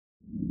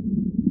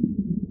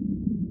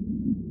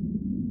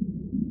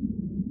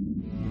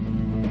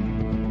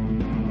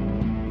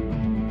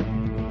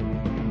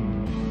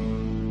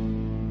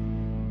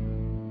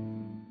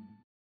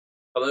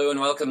Hello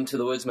and welcome to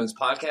the Woodsman's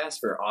Podcast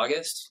for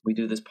August. We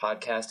do this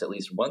podcast at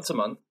least once a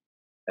month,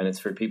 and it's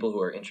for people who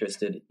are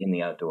interested in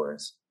the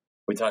outdoors.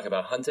 We talk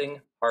about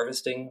hunting,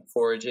 harvesting,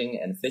 foraging,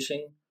 and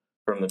fishing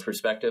from the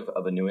perspective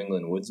of a New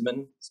England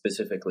woodsman,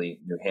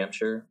 specifically New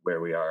Hampshire, where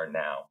we are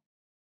now.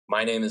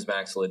 My name is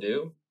Max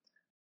Ledoux.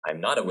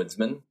 I'm not a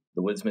woodsman.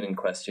 The woodsman in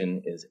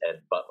question is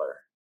Ed Butler.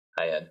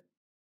 Hi, Ed.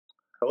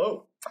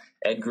 Hello.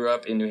 Ed grew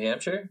up in New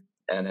Hampshire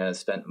and has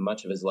spent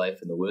much of his life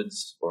in the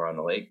woods or on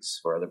the lakes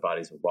or other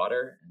bodies of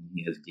water, and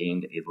he has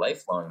gained a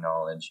lifelong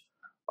knowledge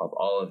of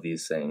all of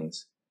these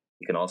things.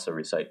 He can also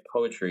recite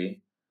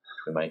poetry.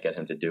 We might get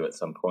him to do at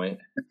some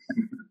point.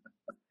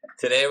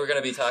 Today we're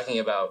going to be talking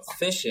about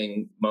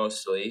fishing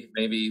mostly,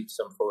 maybe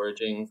some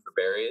foraging for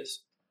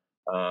berries.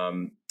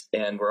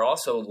 And we're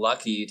also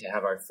lucky to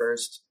have our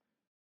first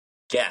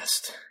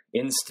guest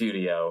in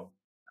studio,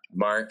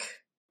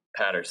 Marc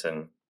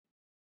Patterson.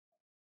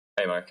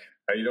 Hey, Marc.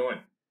 How you doing?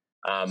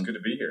 It's good to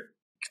be here.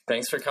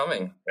 Thanks for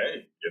coming.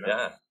 Hey,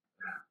 Yeah.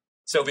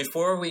 So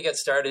before we get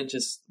started,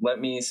 just let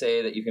me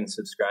say that you can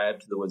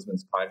subscribe to the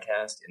Woodsman's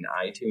Podcast in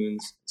iTunes,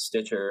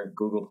 Stitcher,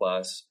 Google+,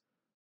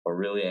 or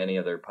really any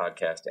other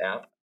podcast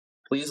app.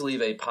 Please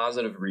leave a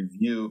positive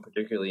review,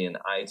 particularly in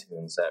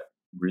iTunes. That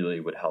really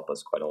would help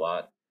us quite a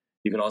lot.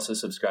 You can also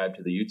subscribe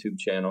to the YouTube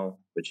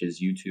channel, which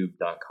is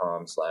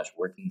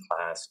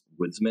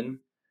youtube.com/workingclasswoodsman.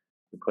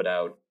 We put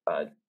out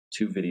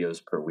 2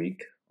 videos per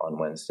week on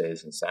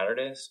Wednesdays and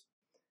Saturdays.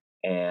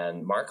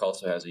 And Marc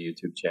also has a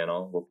YouTube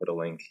channel. We'll put a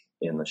link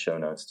in the show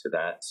notes to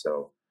that.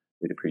 So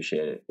we'd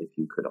appreciate it if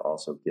you could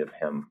also give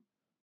him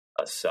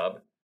a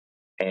sub.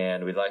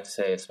 And we'd like to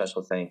say a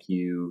special thank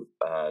you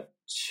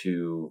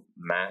to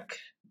Mac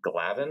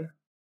Glavin,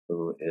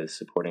 who is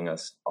supporting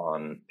us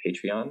on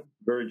Patreon.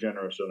 Very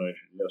generous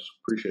donation. Yes,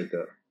 appreciate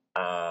that.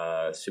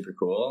 Super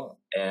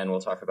cool. And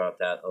we'll talk about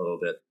that a little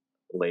bit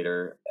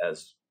later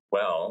as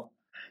well.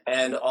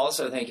 And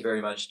also thank you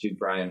very much to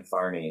Brian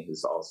Farney,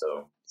 who's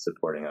also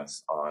supporting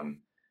us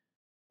on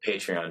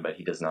Patreon, but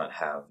he does not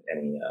have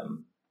any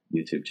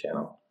YouTube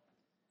channel.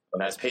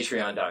 And that's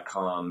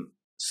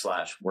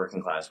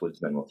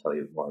patreon.com/workingclasswoodsman. We'll tell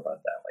you more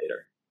about that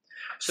later.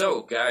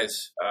 So,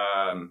 guys,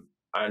 I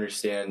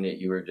understand that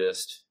you were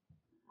just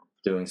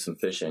doing some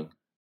fishing.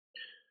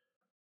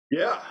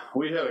 Yeah,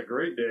 we had a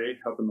great day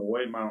up in the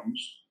White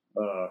Mountains,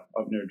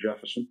 up near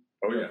Jefferson.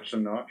 Oh, yeah.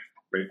 Jefferson Notch.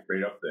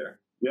 Right up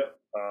there. Yep.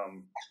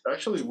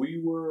 Actually,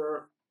 we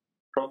were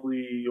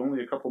probably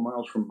only a couple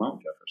miles from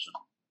Mount Jefferson.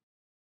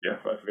 Yeah,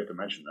 I forgot to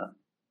mention that.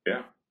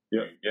 Yeah.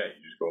 Yeah. Yeah,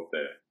 you just go up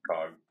the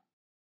cog.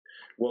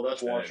 Well,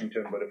 that's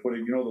Washington, but if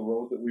you know the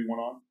road that we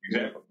went on?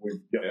 Exactly.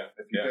 If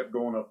you kept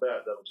going up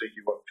that, that'll take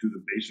you up to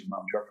the base of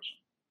Mount Jefferson.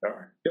 All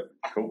right. Yep.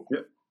 Cool.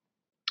 Yep.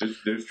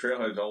 There's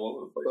trailheads all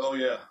over the place. Oh,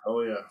 yeah.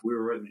 We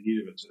were right in the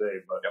heat of it today.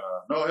 But,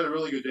 no, I had a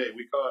really good day.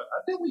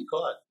 I think we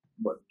caught,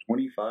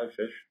 25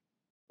 fish?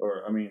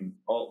 all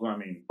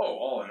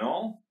in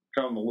all?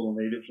 Counting the little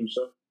natives and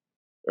stuff.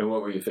 And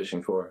what were you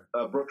fishing for?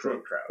 Brook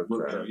trout.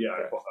 Brook trout.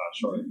 Yeah,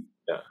 sorry.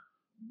 Yeah.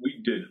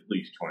 We did at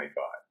least 25.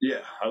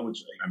 Yeah, I would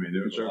say. I mean,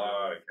 there was a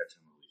lot of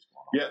catching at least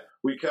one. Yeah,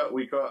 we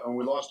caught, and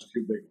we lost a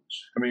few big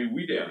ones. I mean,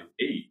 we did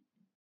 8.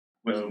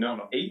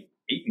 No. 8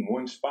 in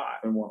one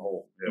spot. In one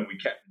hole. Yeah. And we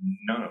kept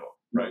none of them.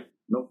 Right.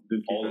 Nope.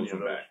 Didn't keep all any those of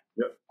were those. back.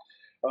 Yep.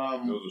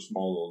 Those are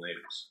small little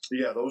natives.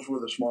 Yeah, those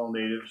were the small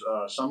natives.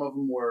 Some of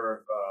them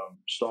were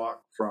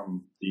stocked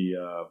from the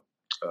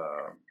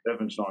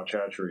Evans Notch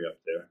hatchery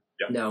up there.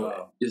 Yeah.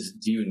 Now,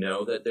 do you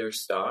know that they're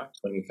stocked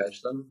when you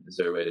catch them? Is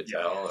there a way to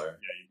tell, or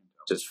yeah, you can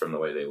tell. just from the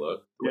way they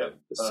look,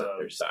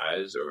 their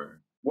size,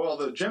 or?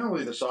 Well,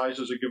 generally the size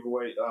is a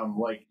giveaway.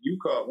 Like you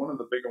caught, one of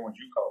the bigger ones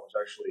you caught was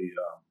actually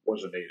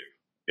was a native.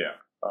 Yeah.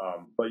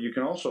 But you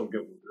can also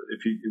get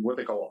what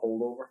they call a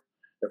holdover.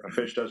 If a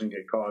fish doesn't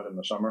get caught in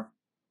the summer,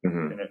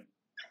 Mm-hmm.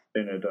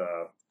 and it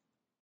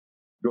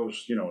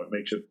goes, it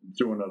makes it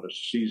through another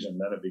season,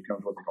 then it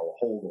becomes what they call a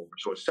holdover.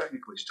 So it's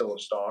technically still a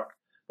stock,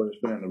 but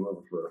it's been in the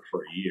river for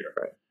a year.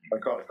 Right. I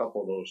caught a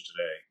couple of those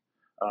today,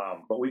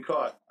 but we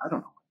caught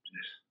a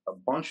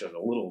bunch of the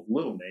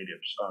little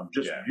natives,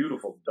 just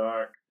beautiful,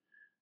 dark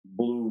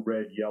blue,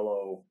 red,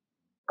 yellow,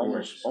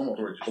 almost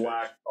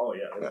black. Fish. Oh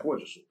yeah, they're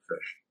gorgeous little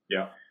fish.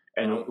 Yeah.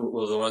 And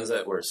will the ones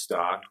that were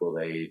stocked, will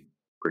they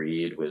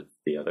breed with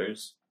the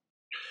others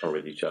or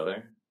with each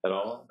other at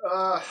all?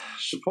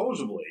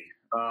 Supposedly.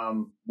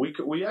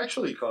 We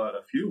actually caught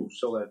a few.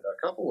 A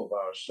couple of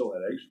ours still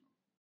had eggs.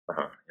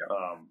 Uh-huh. Yeah.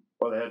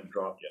 Well, they hadn't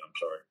dropped yet. I'm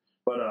sorry,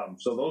 but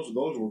so those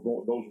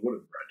would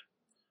have bred.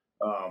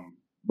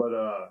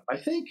 I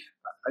think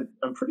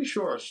I'm pretty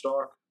sure a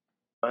stock.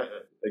 I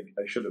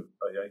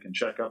can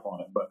check up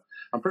on it, but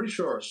I'm pretty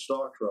sure a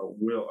stock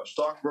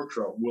brook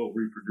trout will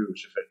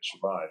reproduce if it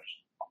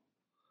survives.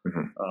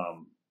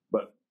 Mm-hmm.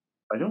 But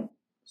I don't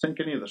think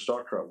any of the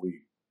stock trout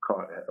we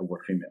caught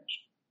were females.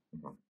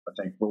 Mm-hmm. I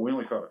think, but we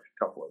only caught a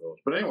couple of those.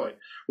 But anyway,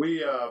 we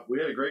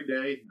had a great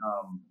day.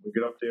 We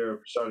got up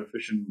there, started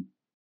fishing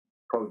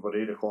probably about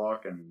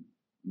 8:00, and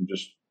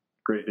just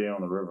great day on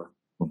the river.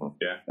 Mm-hmm.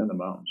 Yeah, in the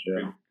mountains.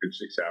 Yeah, good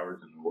 6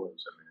 hours in the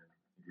woods. I mean,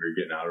 we were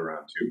getting out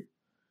around 2.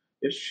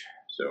 ish.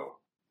 So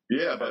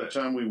Yeah, by the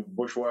time we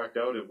bushwhacked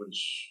out, it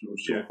was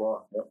 2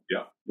 o'clock.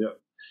 Yep.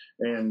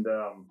 And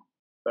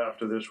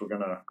after this, we're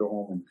gonna go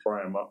home and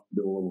fry them up,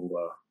 do a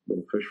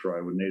little fish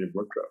fry with native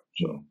brook trout.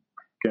 So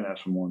can't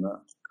ask for more than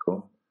that.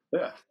 Cool.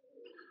 Yeah.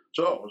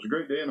 So it was a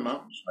great day in the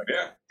mountains.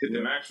 Hit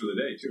the max for the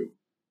day too.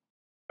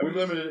 We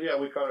limited. Yeah,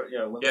 we caught it.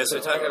 Yeah. Yeah. So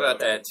talk about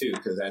that too,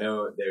 because I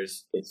know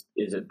is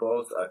it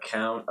both a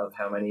count of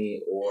how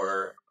many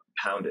or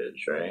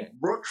poundage, right?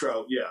 Brook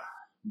trout. Yeah.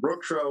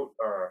 Brook trout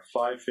are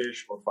 5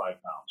 fish or 5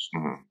 pounds.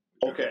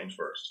 Mm-hmm. Okay.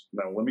 First.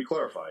 Now let me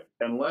clarify.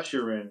 Unless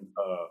you're in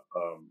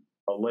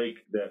a lake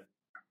that,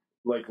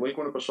 like Lake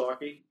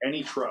Winnipesaukee,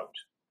 any trout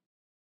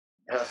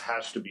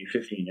has to be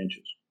 15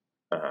 inches.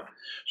 Uh-huh.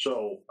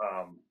 So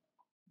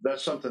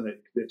that's something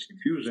that's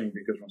confusing,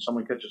 because when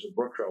someone catches a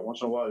brook trout,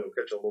 once in a while you'll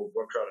catch a little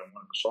brook trout in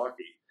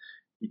Winnipesaukee.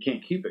 You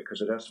can't keep it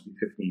because it has to be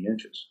 15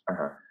 inches.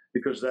 Uh-huh.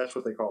 Because that's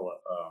what they call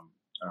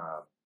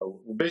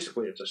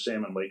basically it's a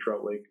salmon lake,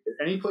 trout lake.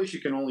 Any place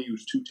you can only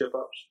use 2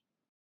 tip-ups,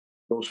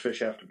 those fish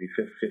have to be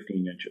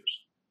 15 inches.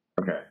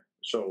 Okay.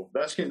 So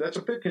that's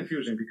a bit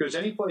confusing, because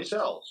any place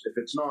else, if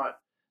it's not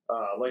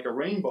like a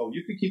rainbow,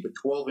 you could keep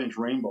a 12-inch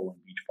rainbow in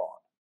Beach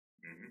Pond.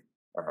 Mm-hmm.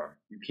 Uh-huh.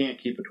 You can't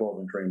keep a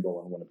 12-inch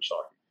rainbow in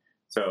Winnipesaukee.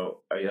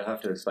 So you'll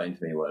have to explain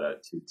to me what a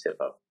 2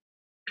 tip-up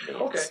means.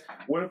 Okay.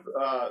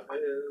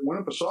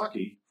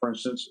 Winnipesaukee, for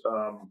instance,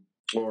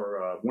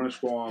 or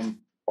Winnisquam,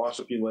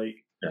 Ossipee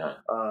Lake,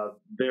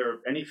 they're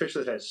any fish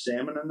that has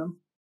salmon in them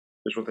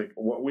is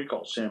what we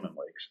call salmon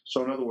lakes.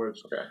 So in other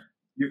words,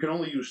 you can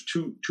only use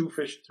two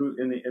fish through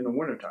in the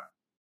wintertime,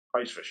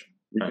 ice fishing.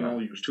 You can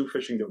only use 2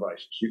 fishing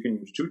devices. You can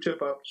use 2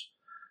 tip-ups.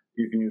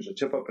 You can use a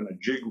tip-up and a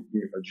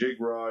jig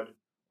rod,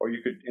 or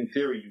you could, in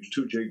theory, use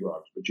 2 jig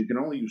rods. But you can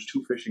only use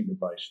 2 fishing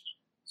devices.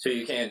 So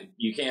you can't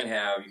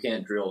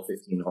drill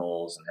 15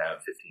 holes and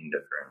have 15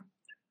 different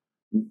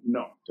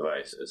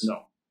devices.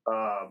 No.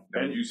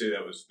 And you say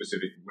that was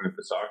specific to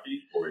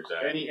Winnipesaukee, or is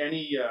that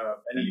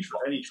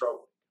any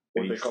trout?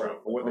 What they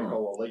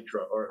call a lake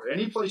trout, or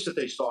any place that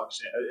they stock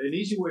salmon. An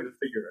easy way to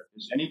figure it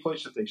is any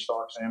place that they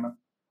stock salmon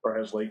or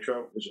has lake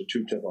trout is a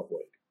 2 tip-up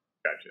lake.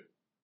 Gotcha.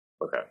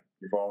 Okay,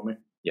 you follow me?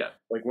 Yeah.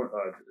 Like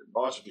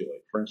Ossipee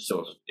Lake, for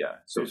instance.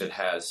 So if it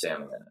has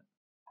salmon in it.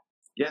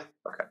 Yeah.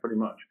 Okay. Pretty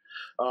much.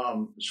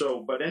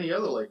 But any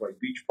other lake, like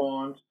Beach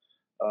Pond,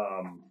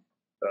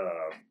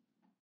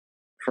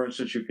 for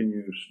instance, you can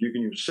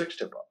use 6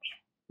 tip-ups.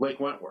 Lake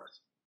Wentworth,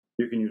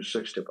 you can use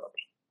 6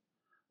 tip-ups.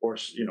 Or,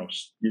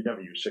 you'd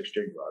never use 6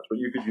 jig rods, but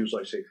you could use,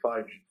 like, say,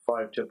 5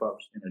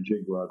 tip-ups in a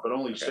jig rod, but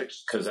only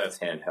 6. Because that's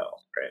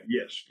handheld, right?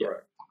 Yes,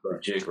 correct. The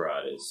jig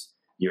rod is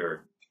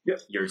you're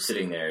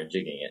sitting there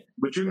jigging it.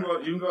 But you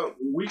can go.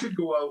 We could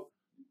go out.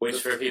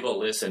 Which for people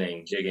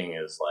listening, jigging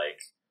is like.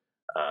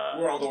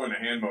 We're all doing the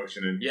hand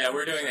motion.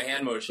 We're doing the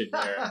hand motion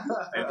here,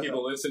 and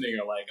people listening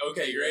are like,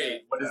 "Okay,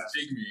 great. What does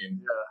jig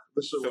mean?" Yeah.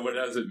 What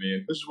does it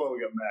mean? This is why we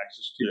got Max.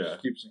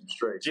 Just keeps things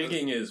straight.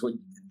 Jigging is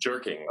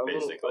jerking,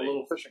 basically. A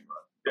little fishing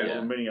rod, a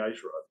little mini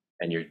ice rod,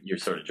 and you're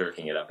sort of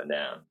jerking it up and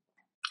down.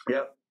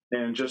 Yep.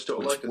 And just to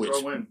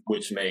throw in,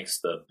 which makes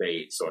the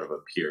bait sort of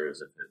appear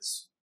as if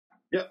it's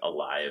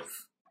alive.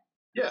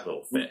 Yeah,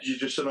 little fish. You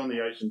just sit on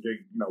the ice and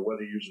jig.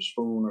 Whether you use a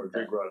spoon or a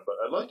jig rod. But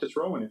I'd like to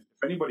throw in,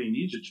 if anybody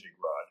needs a jig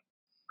rod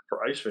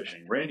for ice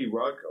fishing, Randy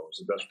Rodko is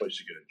the best place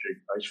to get a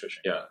jig ice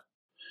fishing. Yeah.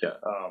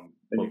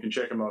 And you can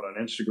check him out on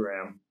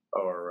Instagram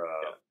or.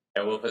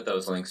 And we'll put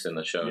those links in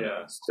the show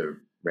notes to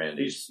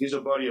Randy. He's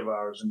a buddy of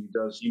ours, and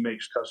he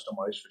makes custom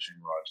ice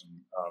fishing rods,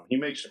 and he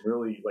makes a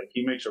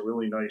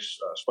really nice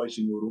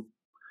spicy noodle.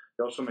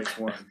 He also makes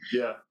one.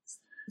 Yeah.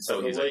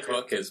 So he's a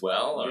cook as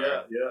well? Or?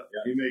 Yeah.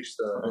 He makes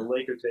the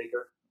Laker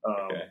Taker.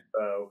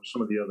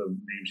 Some of the other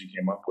names he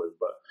came up with,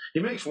 but he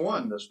makes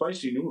one, the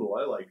spicy noodle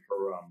I like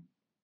for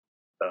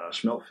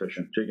smelt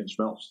fishing, jigging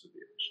smelts to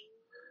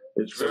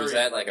use. Is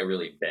that like a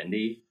really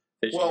bendy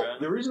fishing rod?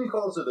 The reason he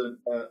calls it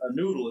a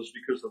noodle is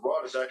because the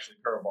rod is actually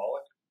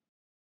parabolic.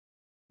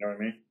 You know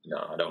what I mean? No,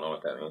 I don't know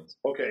what that means.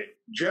 Okay.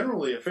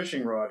 Generally, a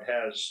fishing rod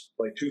has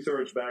like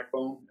 2/3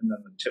 backbone, and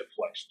then the tip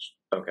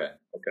flexes. Okay.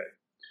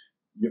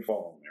 You're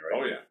following me,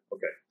 right? Oh, yeah.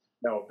 Okay.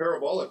 Now, a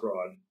parabolic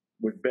rod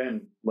would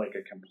bend like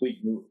a complete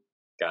noodle.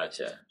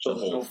 Gotcha. So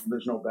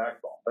there's no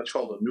backbone. That's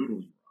called a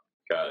noodling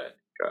rod. Got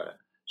it.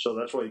 So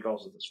that's why he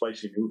calls it the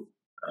spicy noodle,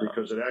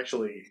 because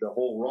the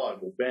whole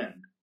rod will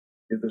bend.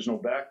 There's no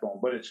backbone,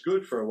 but it's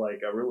good for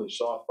like a really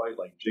soft bite,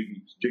 like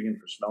jigging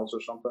for smelts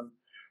or something.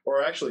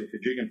 Or actually, if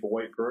you're jigging for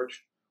white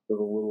perch with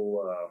a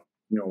little,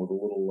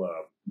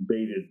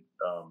 baited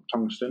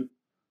tungsten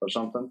or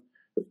something,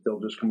 they'll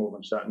just come over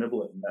and start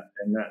nibbling,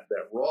 and that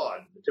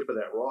rod, the tip of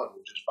that rod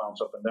will just bounce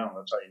up and down.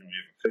 That's how you know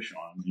you have a fish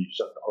on. You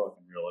set the hook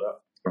and reel it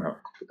up. Uh-huh.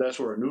 But that's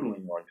where a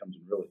noodling rod comes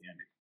in really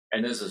handy.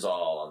 And this is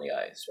all on the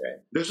ice,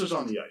 right? This is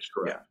on the ice,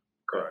 correct? Yeah.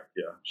 Correct.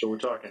 Yeah. So we're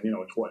talking,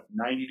 it's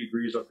 90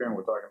 degrees up here, and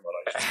we're talking about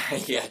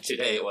ice. Yeah.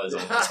 Today it was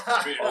almost.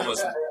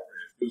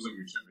 It feels like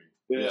we should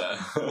be. Yeah.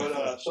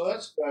 But so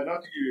that's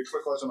not to give you a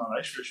quick lesson on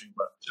ice fishing,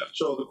 but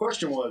so the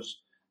question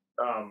was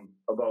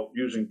about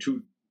using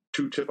two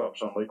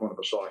tip-ups on Lake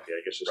Winnipesaukee,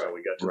 I guess is how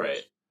we got to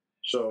this.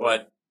 So,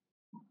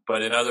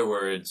 but in other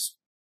words,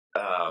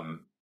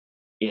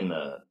 in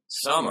the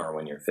summer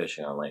when you're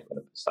fishing on Lake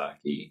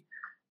Winnipesaukee,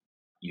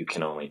 you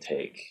can only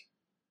take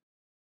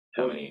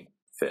how many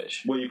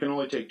fish? Well, you can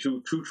only take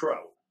two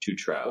trout. 2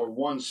 trout. Or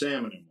 1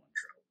 salmon and 1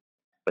 trout.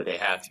 But they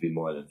have to be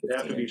more than 15 They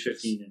have to be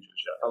inches. 15 inches,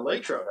 yeah. A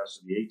lake trout has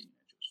to be 18 inches.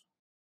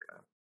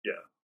 Okay.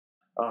 Yeah.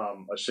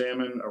 A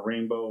salmon, a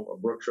rainbow, a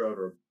brook trout,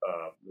 or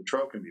the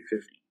trout can be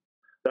 15.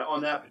 That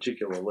on that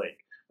particular lake.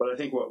 But I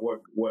think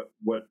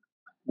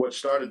what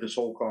started this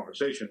whole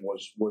conversation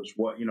was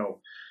what,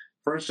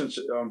 for instance,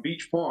 on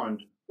Beach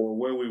Pond, or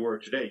where we were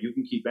today, you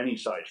can keep any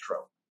size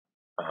trout.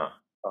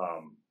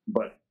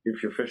 But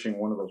if you're fishing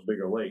one of those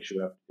bigger lakes, it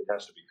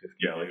has to be 15.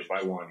 Yeah, like if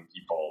I wanted to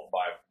keep all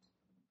 5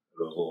 of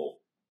those little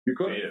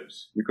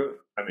natives, you could.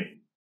 I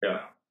mean,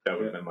 yeah, that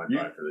would have been my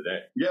 5 for the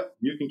day. Yep,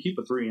 you can keep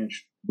a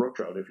 3-inch brook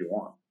trout if you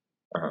want.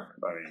 I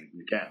mean,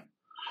 you can.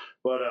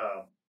 But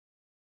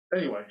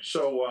anyway,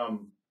 so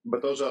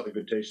but those are the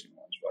good tasting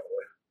ones, by the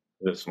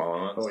way. The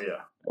smaller ones? Oh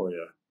yeah.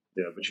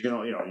 But you can,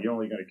 you're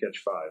only going to catch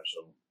 5,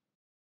 so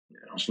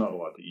it's not a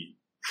lot to eat.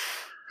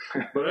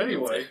 But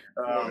anyway,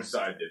 a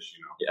side dish,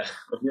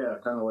 Yeah,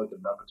 kind of like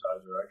an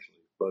appetizer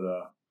actually. But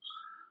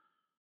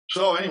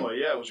so anyway,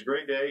 it was a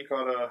great day.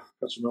 Caught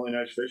some really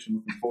nice fish, and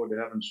looking forward to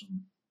having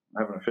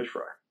a fish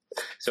fry.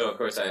 So of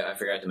course I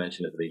forgot to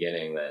mention at the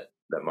beginning that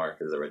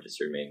Marc is a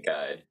registered Maine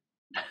guide.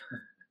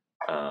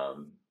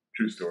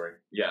 True story.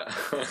 Yeah.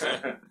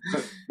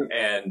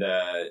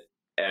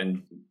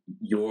 and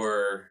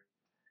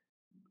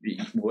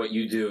what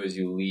you do is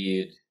you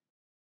lead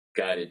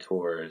guided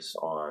tours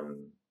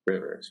on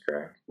rivers,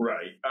 correct?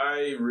 Right.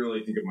 I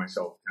really think of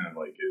myself kind of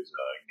like as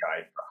a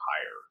guide for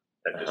hire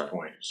at this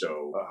point.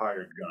 So a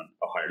hired gun,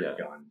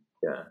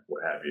 yeah,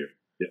 what have you.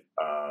 Yeah.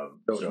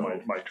 That was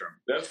my term.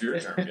 That's your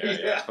term.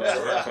 Yeah.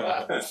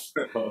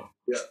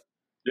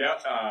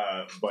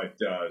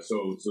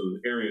 So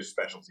the area's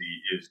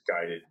specialty is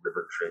guided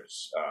river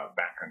trips,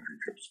 backcountry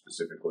trips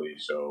specifically.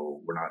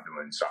 So we're not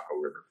doing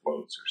Saco River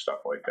floats or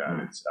stuff like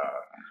that.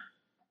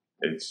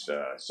 It's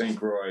St.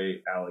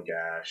 Croix,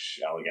 Allagash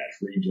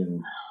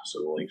region, so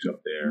the lakes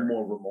up there.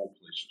 More remote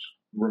places.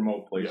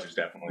 Remote places,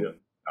 definitely.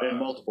 Yeah. And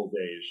multiple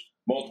days.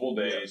 Multiple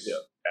days,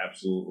 yeah.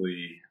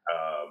 Absolutely.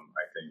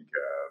 I think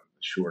the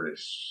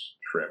shortest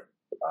trip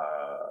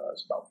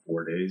is about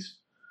 4 days,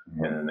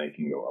 and then they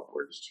can go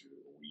upwards to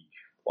a week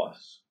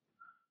plus.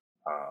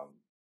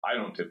 I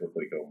don't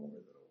typically go more than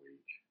a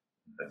week.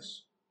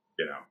 That's,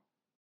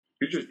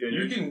 You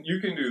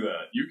can do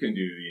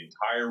the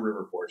entire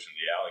river portion of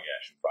the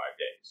Allagash in 5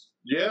 days.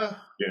 Yeah.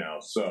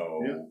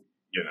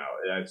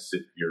 That's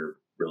if you're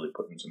really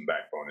putting some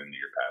backbone into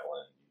your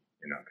paddling,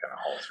 kind of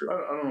haul through.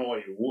 I don't know why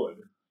you would.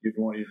 You'd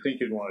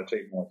think you'd want to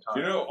take more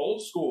time.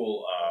 Old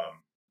school.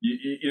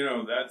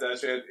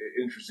 That's an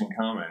interesting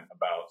comment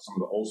about some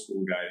of the old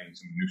school guiding,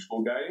 some new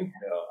school guiding.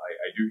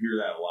 I do hear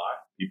that a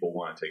lot. People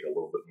want to take a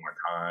little bit more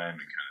time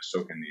and kind of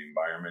soak in the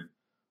environment.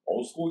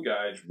 Old school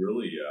guides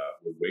really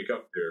would wake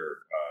up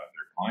their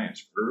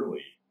clients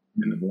early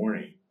in the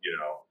morning,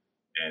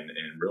 and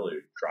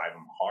really drive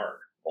them hard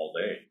all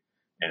day,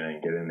 and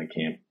then get into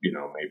camp,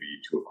 maybe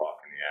 2 o'clock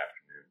in the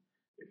afternoon.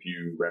 If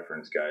you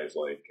reference guys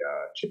like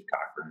Chip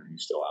Cochran,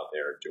 who's still out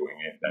there doing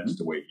it, that's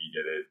the way he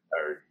did it,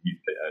 or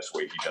that's the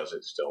way he does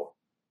it still.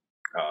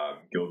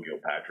 Gil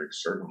Gilpatrick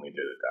certainly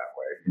did it that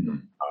way,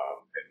 and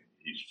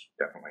he's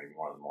definitely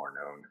one of the more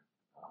known,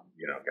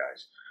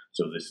 guys.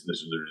 So there's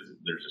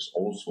this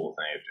old school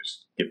thing of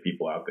just get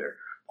people out there.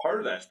 Part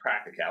of that's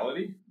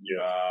practicality.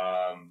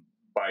 Yeah.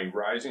 By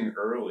rising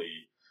early,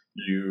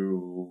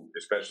 you,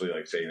 especially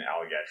like say in the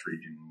Allagash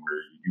region where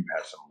you do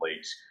have some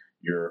lakes,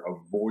 you're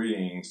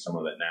avoiding some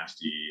of that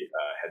nasty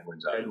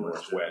headwinds out of the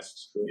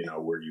northwest.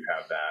 Where you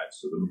have that,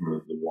 so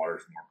the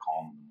water's more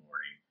calm in the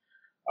morning.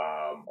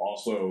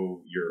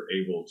 Also, you're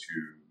able to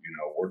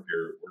work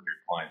your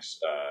clients,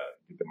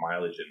 get the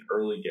mileage in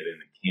early, get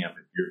into camp.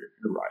 If you're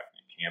arriving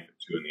at camp at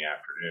 2 in the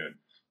afternoon,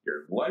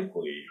 you're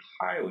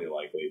highly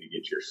likely to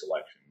get your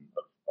selection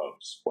of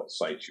what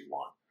sites you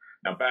want.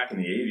 Now, back in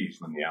the 80s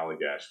when the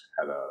Allagash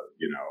had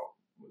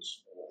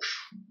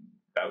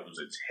that was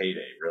its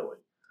heyday, really.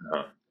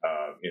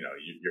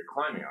 You're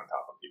climbing on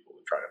top of people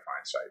to try to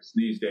find sites.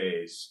 These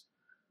days,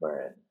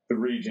 the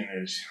region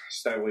is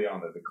steadily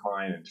on the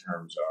decline in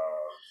terms of,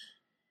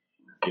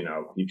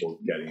 people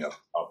getting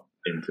up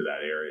into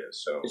that area.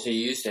 So you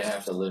used to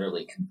have to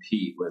literally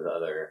compete with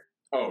other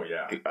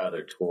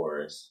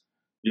tours.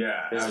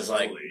 Yeah, this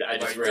absolutely. is like I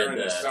just read during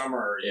the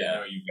summer.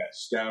 You've got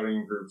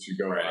scouting groups who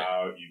go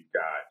out. You've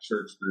got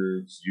church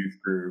groups,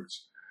 youth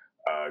groups,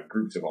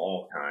 groups of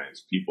all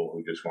kinds. People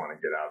who just want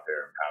to get out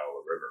there and paddle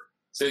the river.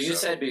 So you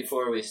said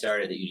before we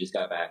started that you just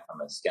got back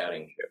from a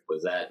scouting trip.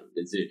 Was that?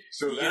 Is it?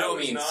 So that you don't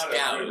was mean not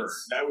scouts. A river.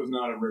 That was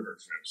not a river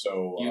trip.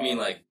 So you mean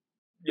like?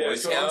 Yeah, Boy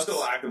so Scouts? I'm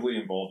still actively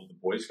involved with the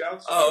Boy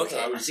Scouts. Oh, okay.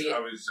 I was Boy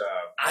Scout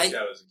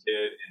as a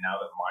kid, and now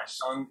that my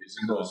son is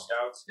into the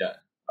Scouts,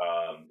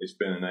 it's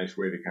been a nice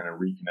way to kind of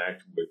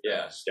reconnect with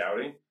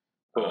scouting.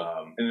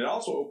 Cool. And it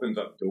also opens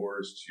up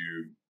doors to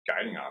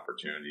guiding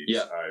opportunities.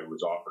 Yeah. I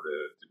was offered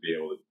to be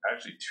able to,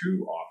 actually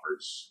 2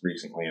 offers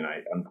recently, and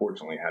I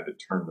unfortunately had to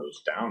turn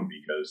those down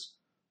because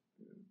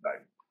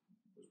I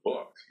was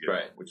booked,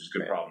 right? Which is a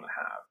good problem to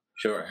have.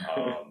 Sure.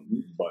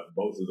 But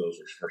both of those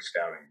are for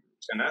scouting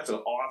groups, and that's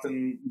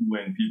often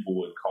when people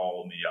would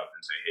call me up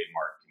and say, "Hey,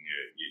 Mark, can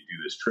you do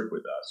this trip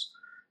with us?"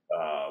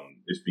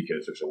 Is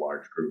because there's a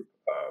large group,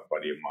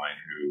 buddy of mine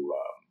who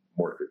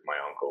worked with my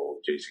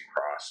uncle Jason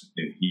Cross,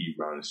 and he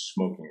runs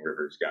Smoking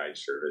Rivers Guide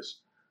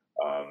Service.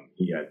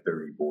 He had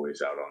 30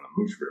 boys out on the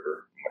Moose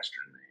River in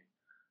western Maine.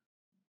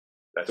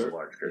 That's a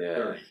large group.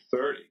 Yeah.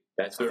 30.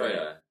 That's 30. quite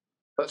a.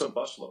 That's a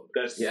busload.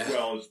 That's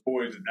well, as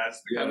boys,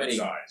 that's the kind of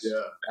size.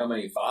 Yeah. How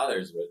many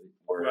fathers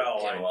were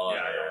came along?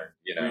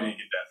 We didn't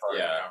get that far in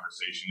the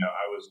conversation. No,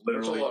 I was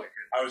literally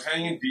I was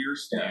hanging deer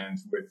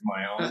stands with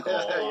my uncle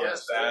on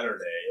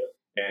Saturday,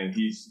 and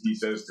he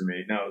says to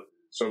me, now,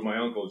 so my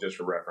uncle, just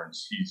for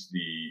reference, he's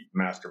the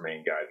master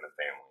Maine guide in the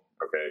family.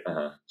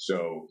 Okay,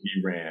 so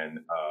he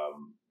ran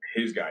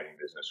his guiding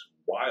business,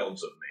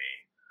 Wilds of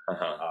Maine.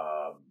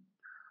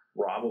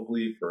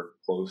 Probably for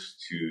close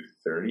to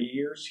 30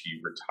 years.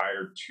 He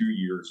retired 2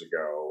 years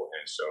ago,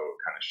 and so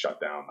kind of shut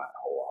down that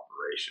whole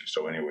operation.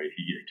 So anyway,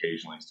 he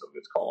occasionally still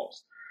gets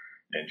calls.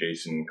 And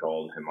Jason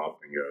called him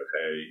up and goes,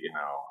 "Hey,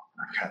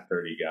 I've got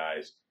 30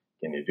 guys.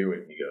 Can you do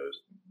it?" And he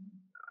goes,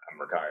 "I'm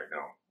retired.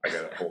 No, I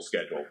got a full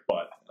schedule,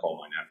 but call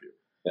my nephew."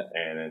 Yeah.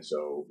 And then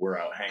so we're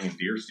out hanging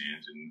deer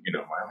stands, and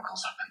my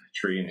uncle's up in the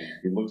tree, and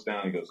he looks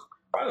down and he goes,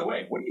 "By the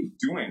way, what are you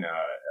doing?"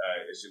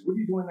 I said, "What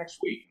are you doing next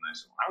week?" And I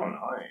said, "I don't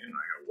know. I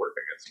got to work.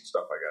 I got some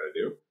stuff I got to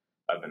do.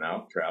 I've been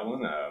out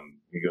traveling."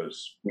 He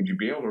goes, "Would you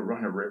be able to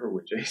run a river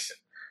with Jason?"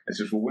 I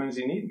said, "Well, when does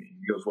he need me?"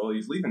 He goes, "Well,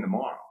 he's leaving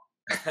tomorrow."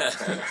 I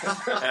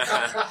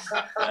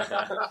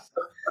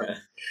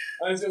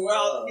said,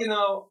 "Well,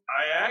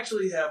 I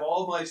actually have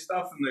all my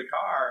stuff in the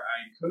car.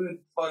 I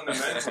could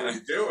fundamentally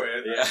do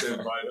it." I said,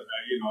 "But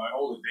I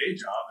hold a day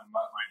job, and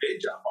my day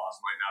job boss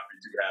might not be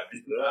too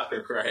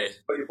happy." Right.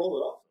 But you pulled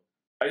it off.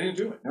 I didn't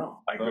do it.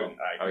 No, I couldn't.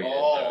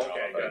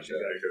 Okay, gotcha.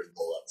 I couldn't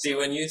pull up. See,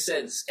 when you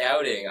said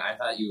scouting, I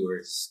thought you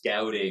were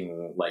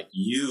scouting like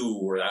you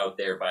were out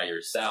there by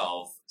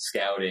yourself,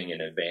 scouting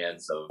in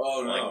advance of.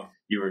 Oh no. Like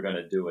you were going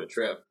to do a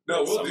trip.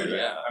 No, we'll do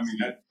that. Else. I mean,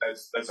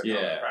 that's a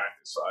common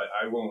practice. So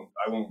I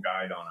won't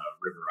guide on a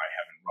river I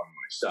haven't run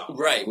myself.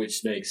 Right,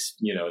 which makes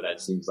that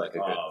seems like a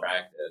good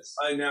practice.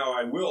 I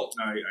will.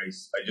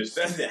 I just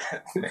said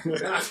that,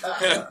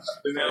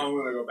 and now I'm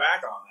going to go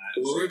back on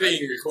that. Well, we're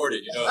being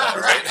recorded, you know that,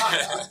 right?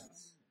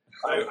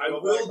 I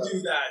will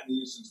do that in the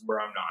instance where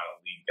I'm not a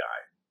lead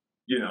guide.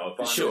 If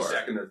I'm the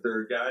second or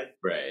third guy,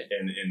 right?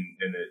 And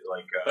it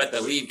but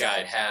the lead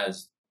guide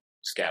has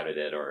scouted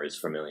it or is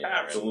familiar.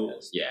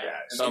 Absolutely,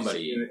 yeah.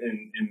 Somebody, and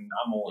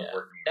I'm only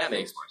working. That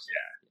makes more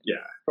sense.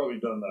 Yeah. Probably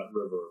done that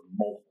river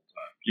multiple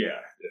times. Yeah.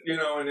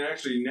 And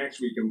actually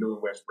next week I'm doing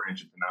West Branch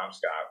and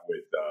Penobscot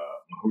with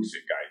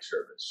Mahoosic Guide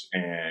Service.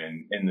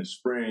 And in the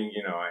spring,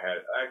 I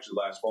had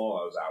last fall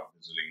I was out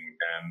visiting with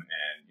them,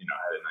 and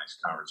I had a nice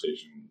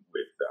conversation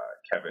with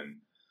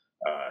Kevin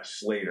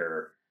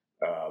Slater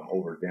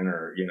over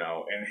dinner,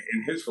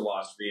 and his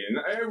philosophy. And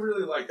I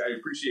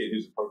appreciate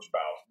his approach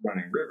about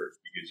running rivers,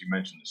 because you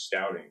mentioned the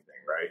scouting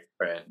thing, right?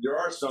 Right. There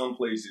are some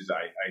places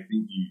I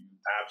think you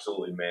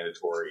absolutely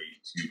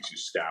mandatory to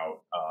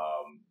scout,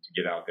 to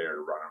get out there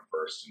to run them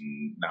first.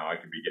 And now I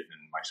could be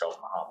getting myself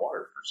in the hot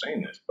water for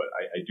saying this, but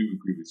I do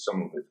agree with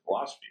some of his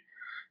philosophy.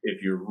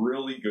 If you're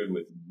really good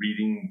with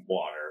reading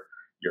water,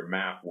 your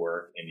map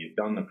work, and you've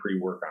done the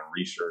pre-work on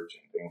research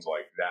and things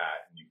like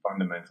that, and you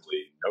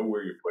fundamentally know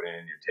where you put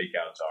in, your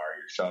takeouts are,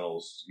 your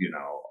shuttles,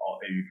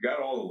 if you've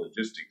got all the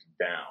logistics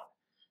down,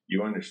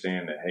 you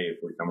understand that, hey, if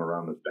we come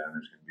around this bend,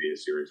 there's going to be a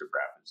series of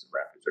rapids. The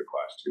rapids are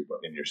class 2, but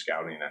then you're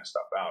scouting that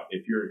stuff out.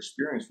 If you're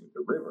experienced with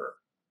the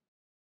river,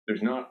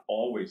 there's not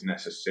always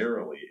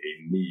necessarily a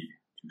need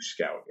to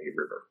scout a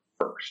river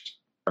first.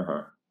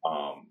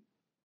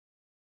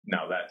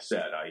 Now, that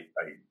said, I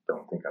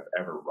don't think I've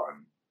ever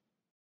run,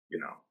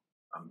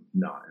 I'm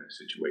not in a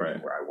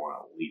situation where I want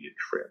to lead a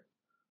trip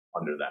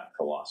under that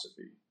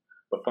philosophy.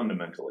 But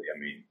fundamentally, I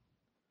mean,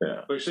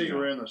 But say you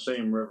ran the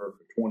same river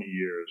for 20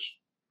 years,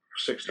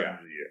 6 times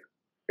a year.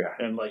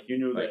 Yeah. And you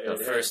knew that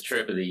the first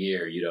trip of the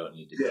year, you don't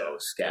need to go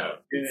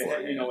scout. And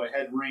it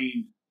had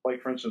rained,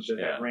 for instance, it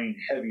had rained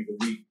heavy the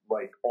week,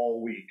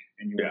 all week.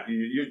 And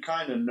you'd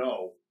kind of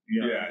know.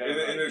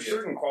 And there's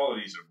certain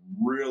qualities of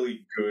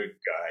really good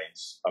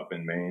guides up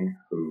in Maine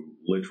who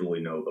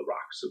literally know the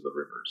rocks of the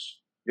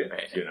rivers.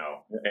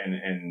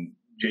 And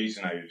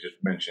Jason, I was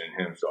just mentioning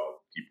him, so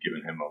I'll keep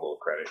giving him a little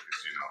credit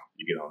because,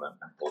 you get on that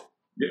mental,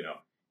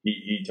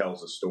 he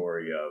tells a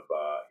story of,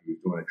 he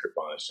was doing a trip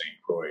on the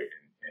St. Croix,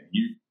 and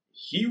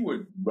he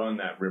would run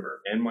that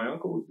river, and my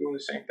uncle was doing the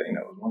same thing.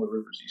 That was one of the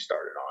rivers he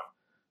started on,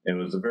 and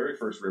it was the very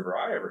first river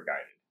I ever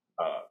guided,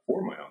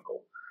 for my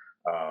uncle.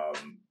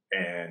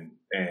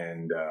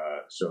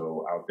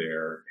 So out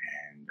there,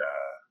 and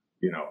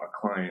a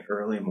client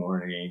early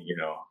morning,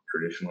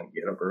 traditionally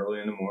get up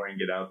early in the morning,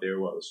 get out there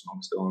while the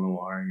smoke's still in the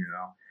water,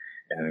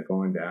 And they're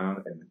going down,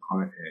 and the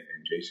client,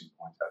 and Jason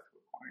points out to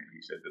the client,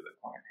 he said to the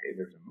client, hey,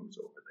 there's a moose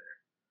over there.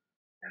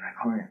 And the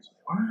client's like,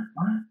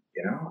 what?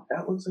 You know,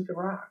 that looks like a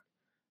rock.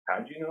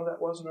 How'd you know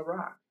that wasn't a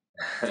rock?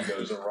 He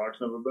goes, the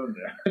rock's never been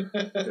there.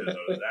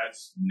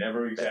 That's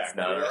never exactly. That's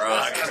not a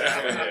rock.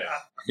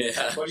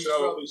 Yeah. But you've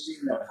probably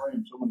seen that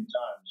frame so many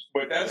times.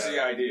 But that's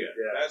the idea.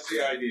 Yeah. That's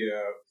the idea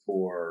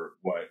for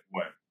what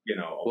you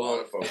know, a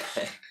lot of folks.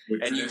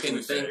 And you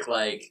can think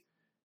like,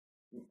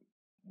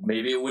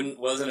 maybe it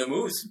wasn't a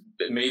moose.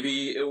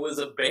 Maybe it was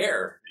a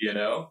bear, you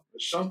know?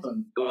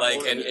 Something. Like,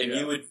 and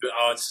you would,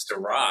 it's just a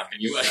rock,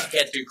 and you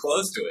can't too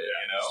close to it,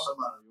 you know? Some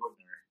out of the ordinary.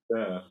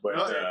 Yeah, but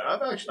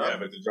I've actually,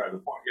 but to drive the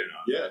point, you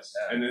know. Yes.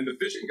 Yeah. And then the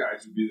fishing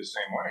guys would be the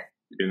same way.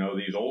 You know,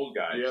 these old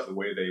guys, the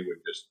way they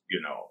would just,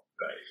 you know,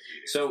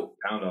 so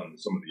pound on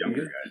some of the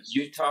younger guys.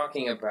 You're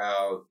talking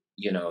about,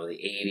 you know, the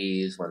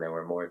 80s when there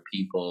were more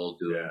people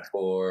doing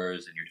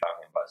tours, and you're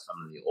talking about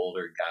some of the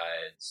older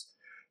guides.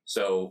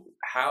 So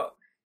how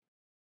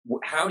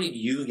did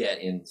you get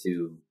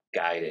into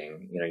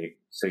guiding? You know,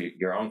 so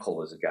your uncle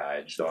was a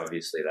guide, so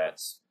obviously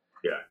that's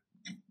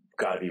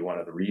got to be one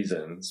of the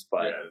reasons.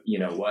 But you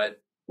know,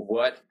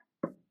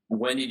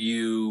 when did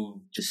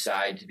you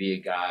decide to be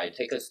a guide?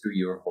 Take us through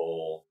your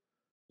whole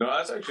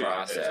that's actually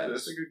process.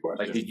 That's a good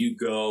question. Like, did you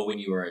go when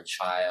you were a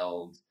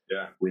child?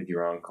 With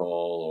your uncle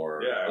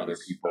or other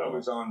people? I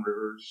was on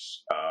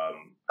rivers.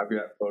 I've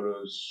got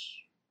photos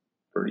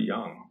pretty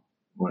young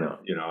when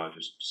you know, I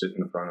just sit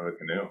in the front of a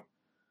canoe.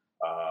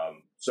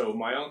 So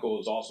my uncle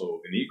is also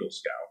an Eagle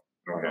Scout.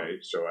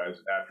 Okay, so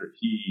after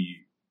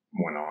he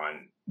went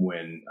on,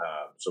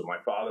 so my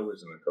father was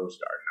in the Coast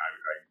Guard, and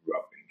I grew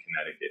up in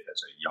Connecticut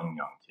as a young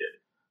kid,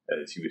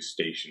 as he was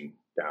stationed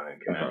down in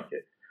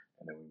Connecticut,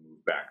 and then we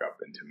moved back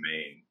up into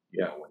Maine.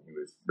 You know, when he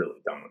was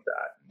really done with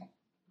that, and,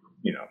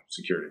 you know,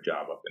 secured a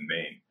job up in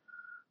Maine.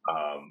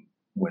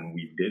 When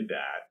we did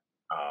that,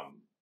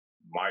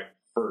 my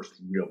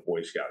first real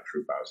Boy Scout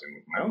troop I was in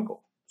with my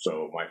uncle.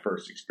 So my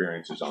first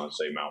experiences on,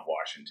 say, Mount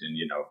Washington,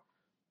 you know,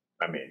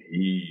 I mean,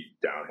 he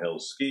downhill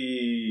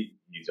ski,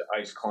 he's an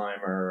ice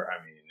climber. I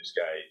mean, this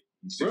guy,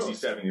 he's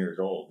 67 years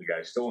old. The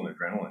guy's still an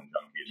adrenaline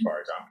junkie as far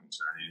as I'm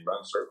concerned. He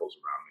runs circles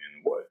around me in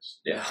the woods.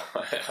 Yeah,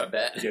 I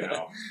bet. You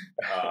know,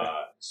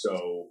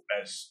 so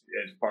as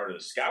part of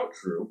the scout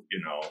troop, you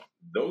know,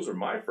 those were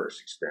my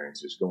first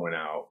experiences going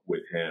out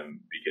with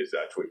him, because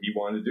that's what he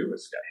wanted to do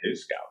with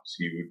his scouts.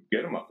 He would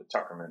get them up the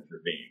Tuckerman's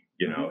Ravine.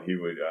 You know, he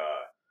would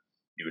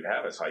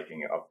have us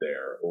hiking up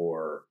there,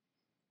 or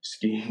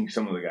skiing.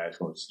 Some of the guys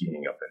going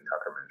skiing up in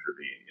Tuckerman's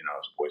Ravine, you know,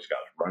 as Boy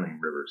Scouts, running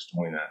rivers,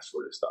 doing that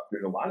sort of stuff.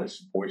 There's a lot of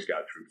Boy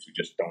Scout troops who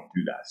just don't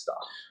do that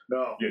stuff.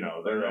 No. You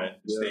know, they're at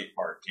state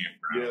park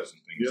campgrounds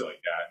and things like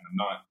that. And I'm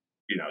not,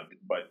 you know,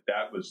 but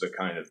that was the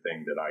kind of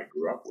thing that I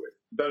grew up with.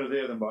 Better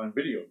there than buying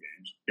video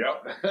games.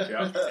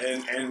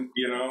 And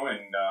you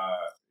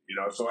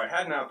know, so I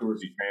had an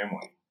outdoorsy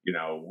family. You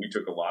know, we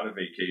took a lot of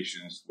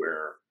vacations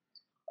where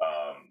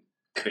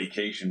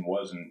vacation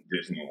wasn't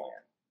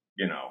Disneyland,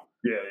 you know.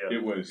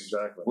 It was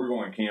we're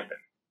going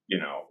camping, you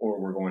know, or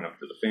we're going up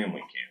to the family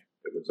camp.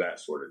 It was that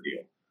sort of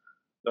deal.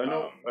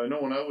 I know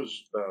when I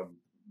was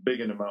big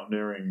into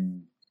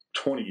mountaineering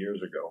 20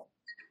 years ago.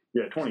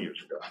 Yeah, 20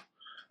 years ago.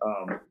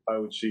 I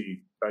would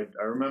see,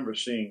 I remember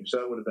seeing, so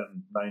that would have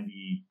been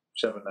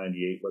 97,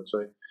 98, let's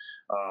say.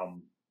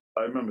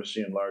 I remember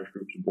seeing large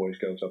groups of Boy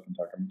Scouts up in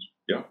Tuckerman's.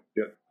 Yeah.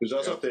 Because I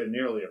was up there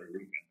nearly every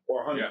weekend,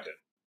 or Huntington.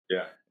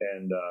 Yeah.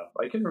 And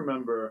I can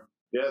remember,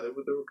 there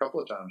were a couple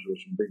of times there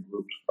were some big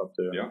groups up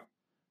there. Yeah.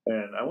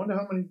 And I wonder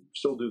how many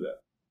still do that.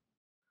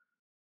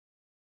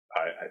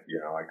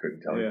 I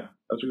couldn't tell you. Yeah,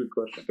 that's a good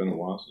question. It's been a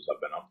while since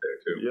I've been up there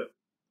too. Yep.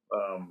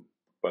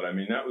 But I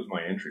mean, that was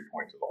my entry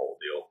point to the whole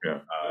deal.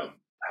 Yeah.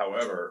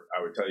 However,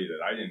 I would tell you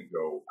that I didn't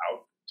go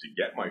out to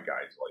get my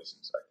guide's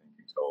license, I think,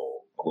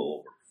 until a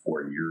little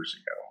over 4 years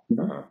ago.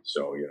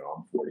 So, you know,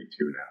 I'm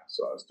 42 now,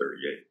 so I was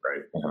 38,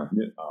 right?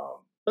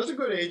 That's a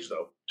good age,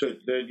 though.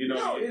 It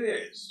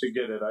is. To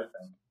get it, I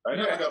think. I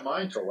never got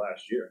mine until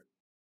last year.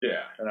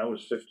 Yeah. And I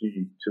was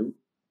 52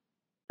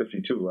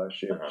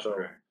 last year. So,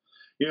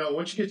 you know,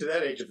 once you get to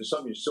that age, if there's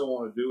something you still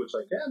want to do, it's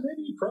like,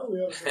 maybe you probably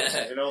ought to do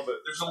it, you know.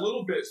 But there's a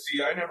little bit.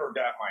 See, I never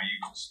got my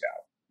Eagle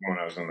Scout when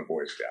I was in the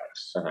Boy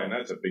Scouts, and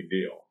that's a big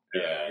deal.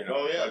 Yeah. You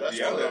know,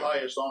 that's one of the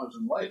highest honors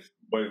in life.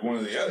 But one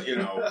of the other, you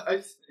know,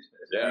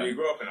 when you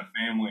grow up in a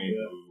family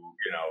who,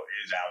 you know,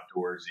 is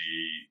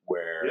outdoorsy,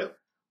 where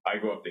I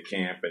go up to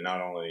camp, and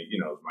not only, you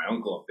know, is my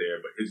uncle up there,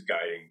 but his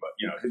guiding, but,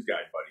 you know, his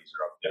guide buddies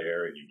are up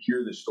there, and you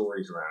hear the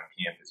stories around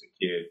camp as a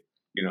kid.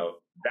 You know,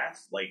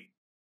 that's like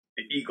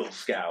the Eagle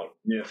Scout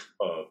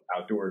of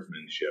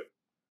outdoorsmanship,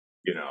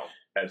 you know,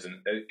 as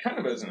an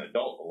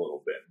adult a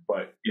little bit.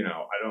 But, you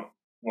know, I don't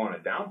want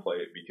to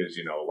downplay it, because,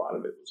 you know, a lot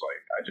of it was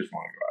like, I just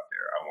want to go out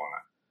there.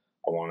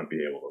 I want to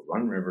be able to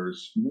run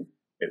rivers.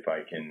 If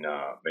I can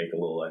make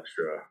a little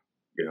extra,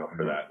 you know,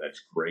 for that,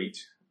 that's great.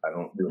 I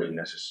don't really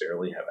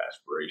necessarily have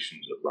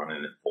aspirations of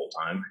running it full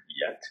time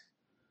yet.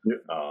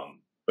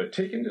 But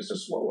taking just a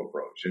slow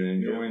approach and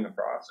enjoying the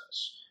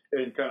process.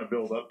 and kind of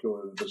build up to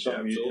it. But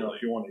something, Yeah,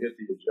 if you want to hit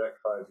the eject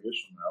 5 years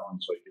from now, and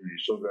it's like, you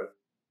still got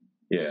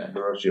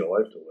the rest of your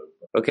life to live.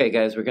 Okay,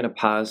 guys, we're going to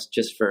pause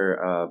just for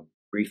a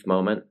brief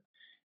moment.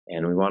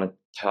 And we want to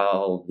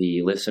tell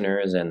the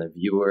listeners and the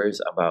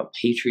viewers about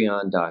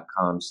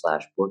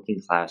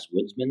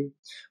patreon.com/workingclasswoodsman.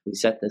 We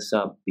set this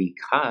up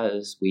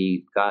because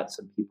we've got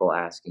some people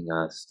asking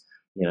us,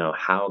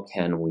 how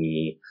can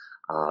we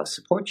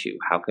support you?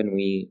 How can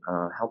we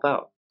help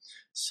out?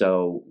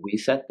 So we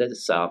set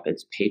this up.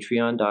 It's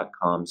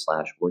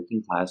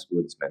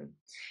patreon.com/workingclasswoodsman.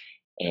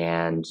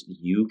 And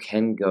you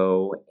can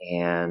go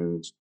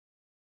and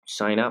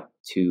sign up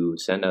to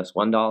send us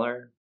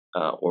 $1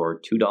 or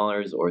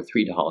 $2 or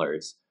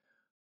 $3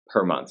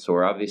 per month. So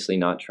we're obviously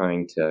not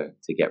trying to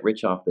get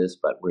rich off this,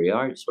 but we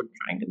are sort of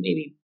trying to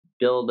maybe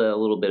build a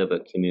little bit of a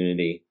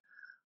community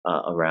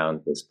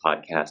around this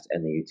podcast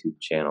and the YouTube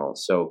channel.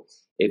 So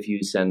if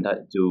you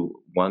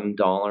do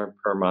 $1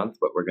 per month,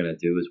 what we're going to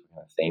do is we're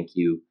going to thank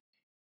you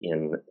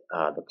in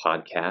the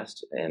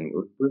podcast, and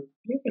we're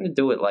going to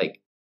do it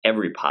like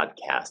every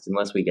podcast,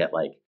 unless we get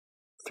like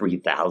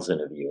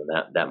 3,000 of you,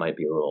 and that might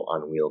be a little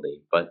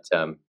unwieldy. But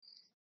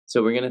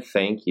so we're going to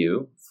thank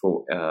you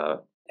for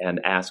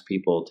and ask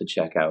people to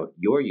check out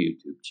your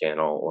YouTube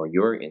channel or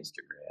your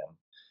Instagram.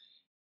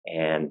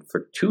 And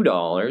for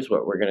 $2,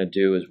 what we're going to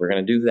do is we're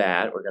going to do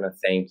that. We're going to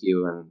thank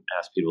you and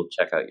ask people to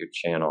check out your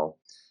channel.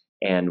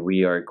 And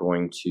we are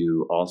going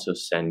to also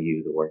send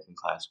you the Working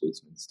Class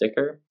Woodsman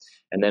sticker.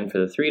 And then for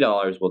the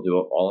 $3, we'll do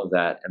all of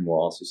that, and we'll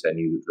also send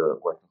you the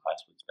Working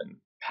Class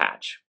Woodsman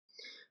patch.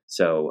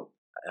 So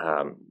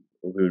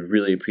we would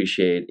really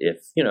appreciate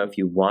if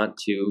you want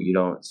to, you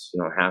don't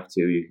have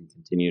to, you can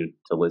continue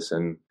to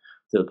listen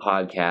to the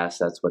podcast.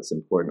 That's what's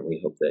important.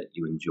 We hope that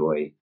you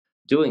enjoy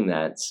doing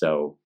that.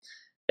 So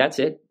that's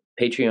it.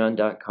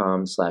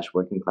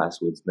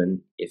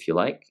 Patreon.com/workingclasswoodsman if you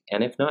like.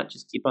 And if not,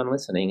 just keep on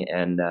listening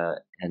and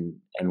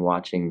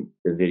watching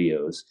the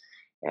videos.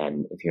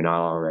 And if you're not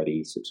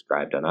already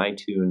subscribed on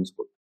iTunes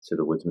to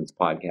the Woodsman's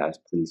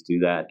podcast, please do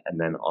that. And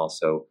then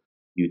also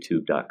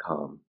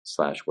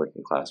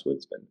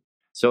youtube.com/workingclasswoodsman.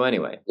 So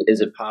anyway,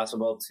 is it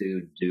possible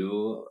to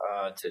do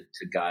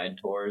to guide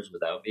tours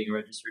without being a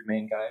registered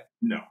Maine guide?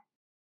 No.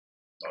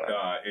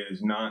 It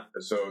is not.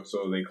 So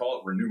they call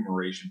it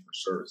remuneration for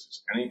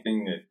services.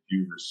 Anything that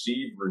you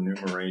receive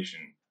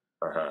remuneration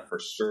for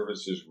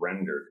services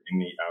rendered in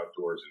the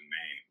outdoors in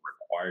Maine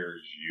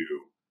requires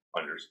you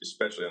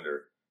especially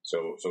under.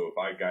 So if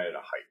I guided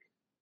a hike,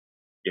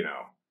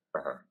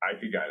 I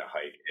could guide a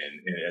hike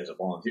and as a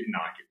volunteer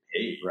not get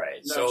paid.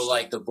 Right. No, so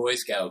like the Boy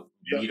Scout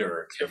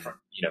leader can,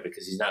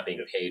 because he's not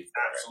being paid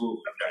for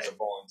Absolutely. As a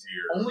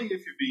volunteer. Only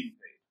if you're being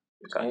paid.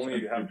 It's only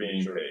if you're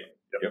being paid.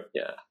 Yep.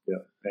 Yeah.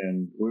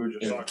 And we were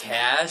just talking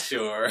cash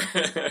or any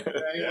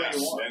way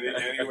you want.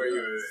 Any way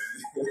you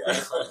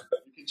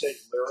can take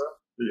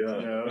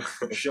lira,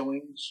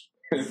 shillings,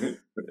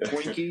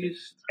 Twinkies,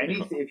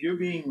 anything. If you're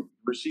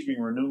receiving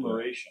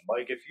remuneration,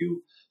 like if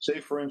you say,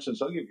 for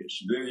instance, I'll give you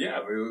some. They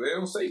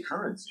don't say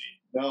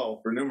currency.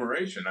 No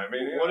remuneration. I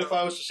mean, what if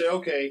I was to say,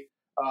 okay,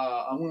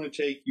 I'm going to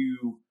take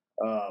you.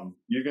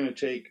 You're going to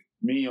take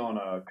me on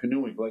a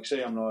canoeing. Like,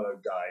 say I'm not a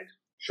guide.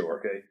 Sure.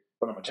 Okay,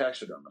 but I'm a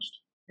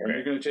taxidermist. And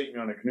you're going to take me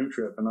on a canoe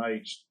trip, and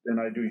I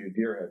do your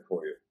deer head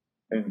for you,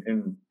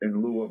 in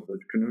lieu of the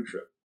canoe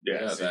trip.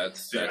 Yeah,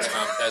 that's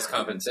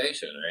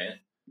compensation,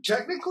 right?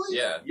 Technically,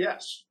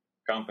 yes.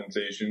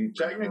 Compensation,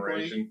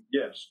 technically,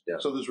 yes. Yeah.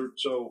 So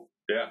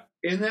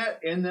in that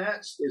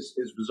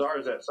as bizarre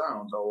as that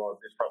sounds, although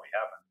it's probably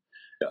happened.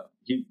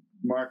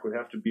 Marc would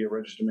have to be a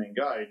registered Maine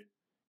guide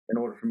in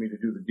order for me to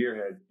do the deer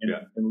head in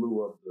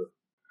lieu of the.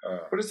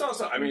 But it's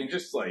also, think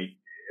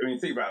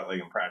about it like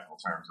in practical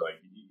terms,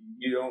 like.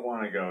 You don't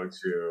want to go to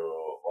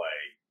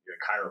like a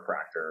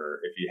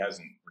chiropractor if he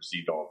hasn't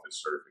received all of his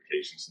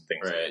certifications and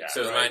things like that.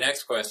 So my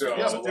next question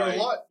is, but they're a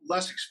lot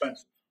less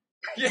expensive.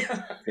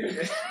 Yeah.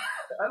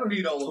 I don't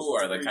need all those. Who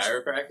are the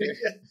chiropractors?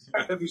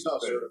 If he's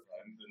not certified.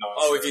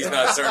 If he's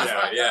not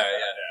certified. Yeah.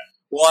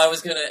 Well, I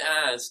was going to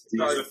ask. He's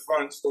the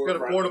front store. Got a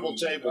portable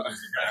table. Got a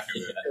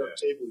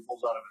table he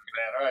pulls out of his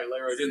van. All right,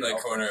 Larry. It's in the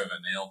corner of a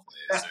nail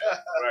place.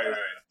 Right.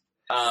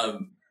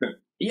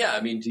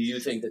 Do you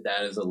think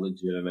that is a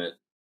legitimate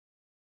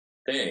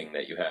thing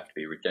that you have to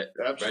be registered?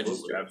 Any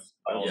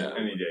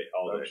day,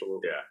 all day.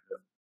 Absolutely.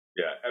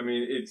 Yeah.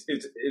 It's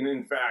and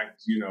in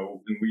fact,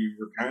 when we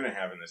were kind of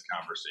having this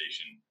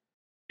conversation,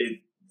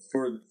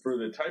 for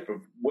the type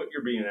of what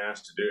you're being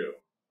asked to do,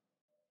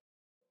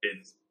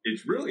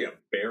 it's really a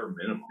bare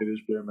minimum. It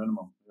is bare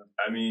minimum. Yeah.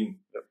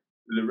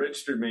 The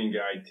registered Maine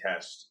guide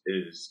test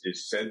is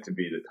said to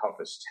be the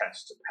toughest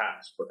test to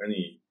pass for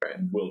any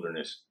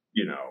wilderness.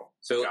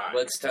 So guide.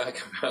 let's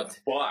talk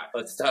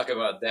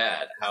about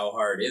that. How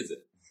hard is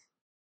it?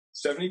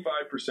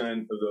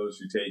 75% of those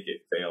who take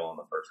it fail on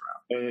the first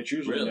round. And it's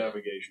usually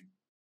navigation.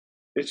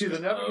 It's either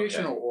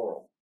navigation or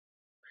oral.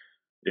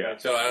 Yeah.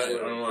 So I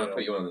don't want to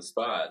put you on the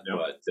spot,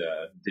 but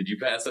did you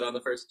pass it on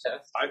the first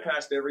test? I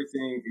passed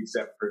everything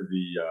except for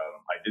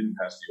I didn't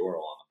pass the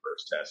oral on the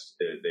first test.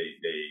 They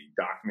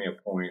docked me a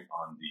point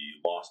on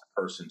the lost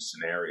person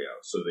scenario.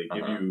 So they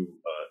give you,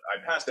 I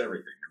passed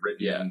everything, the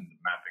written,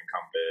 mapping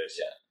compass.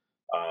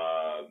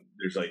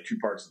 There's like 2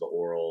 parts of the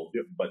oral,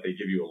 but they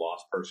give you a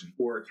lost person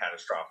or a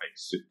catastrophic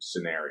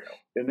scenario.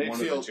 And they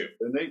feel,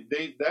 and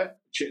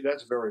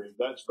that's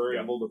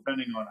variable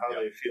depending on how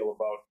they feel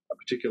about a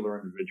particular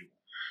individual.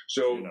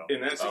 So,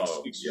 and that's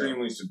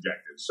extremely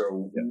subjective.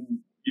 So,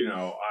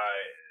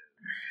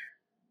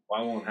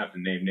 I won't have to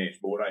name names,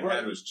 but what I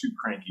had was 2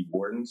 cranky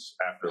wardens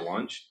after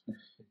lunch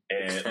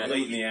and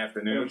late in the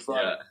afternoon.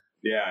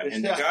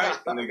 And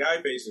the guy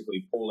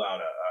basically pulled out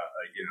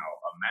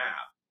a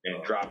map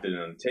and dropped it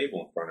on the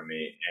table in front of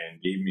me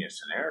and gave me a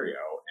scenario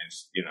and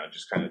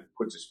just kind of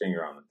puts his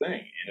finger on the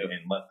thing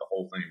and left the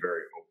whole thing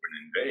very open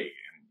and vague.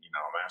 And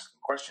I'm asking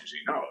questions.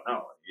 No,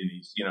 and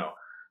he's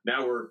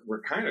now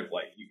we're kind of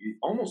like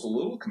almost a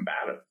little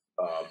combative.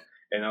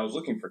 And I was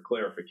looking for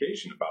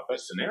clarification about that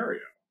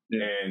scenario.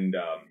 And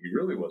he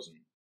really wasn't,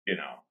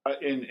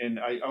 And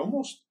I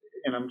almost,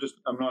 and I'm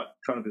not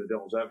trying to be the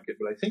devil's advocate,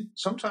 but I think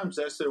sometimes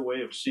that's their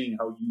way of seeing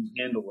how you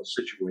handle a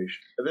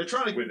situation. They're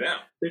trying to with them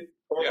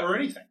or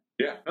anything.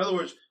 Yeah. In other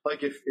words,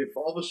 like if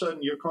all of a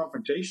sudden you're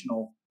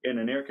confrontational in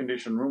an air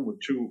conditioned room with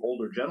 2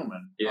 older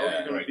gentlemen, how are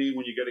you going to be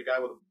when you get a guy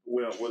with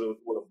a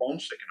bone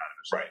sticking out of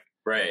his head?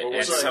 Right.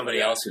 And somebody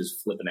else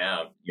who's flipping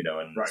out,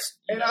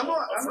 and I'm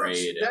not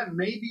afraid. That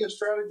may be a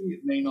strategy.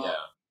 It may not. Yeah.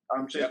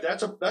 I'm saying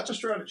that's a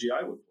strategy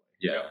I would play.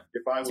 Yeah.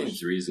 If I was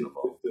seems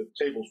reasonable. If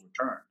the tables were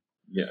turned.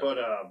 Yeah.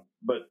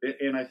 But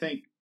and I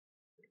think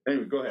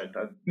anyway. Go ahead.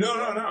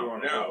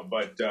 No.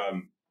 But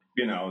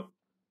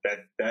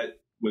that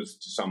was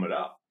to sum it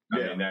up. I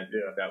mean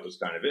that was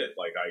kind of it.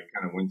 Like I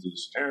kind of went through the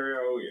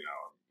scenario.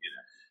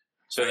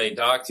 So they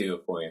docked you a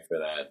point for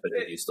that, but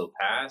did you still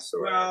pass?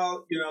 Or?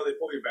 Well, they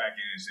pulled you back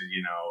in and said,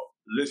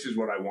 this is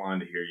what I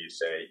wanted to hear you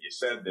say. You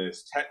said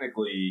this.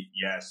 Technically,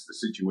 yes, the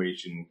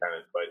situation kind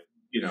of, but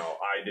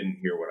I didn't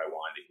hear what I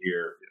wanted to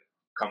hear.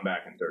 Come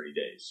back in 30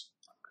 days.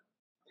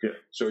 Yeah.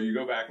 So you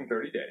go back in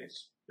 30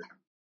 days.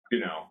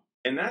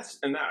 And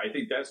I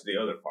think that's the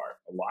other part.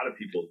 A lot of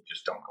people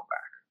just don't go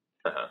back.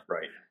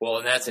 Right. Well,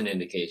 and that's an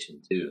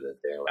indication too that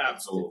they're like,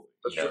 absolutely.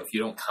 If you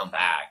don't come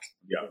back,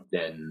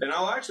 then. And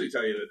I'll actually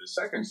tell you that the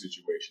second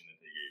situation that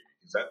they gave me,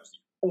 because that was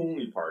the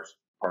only part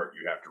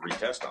you have to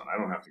retest on. I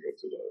don't have to go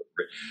through the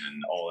written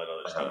and all that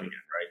other stuff again,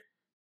 right?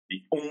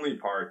 The only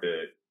part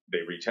that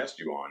they retest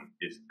you on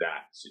is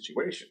that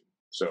situation.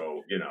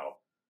 So,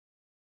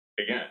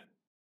 again,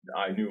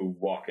 I knew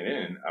walking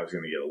in I was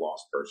going to get a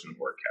lost person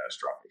or a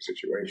catastrophic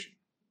situation,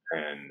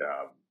 and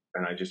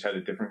I just had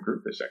a different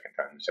group the second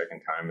time. The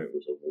second time it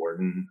was a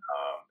warden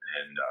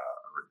and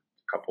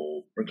a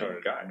couple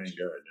retired guys.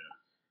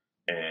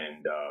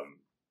 And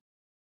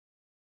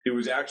it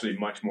was actually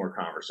much more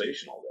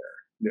conversational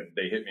there. Yeah.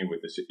 They hit me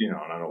with this, and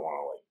I don't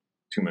want to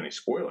too many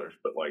spoilers,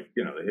 but they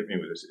hit me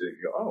with this. They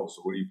go, "Oh,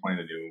 so what do you plan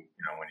to do,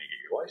 when you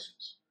get your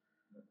license?"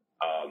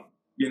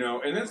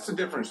 And that's the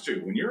difference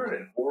too. When you're in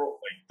an oral,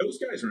 those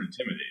guys are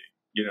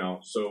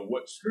intimidating. So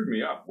what screwed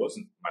me up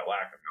wasn't my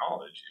lack of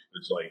knowledge. It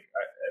was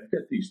I've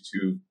got these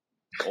 2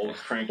 old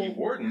cranky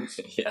wardens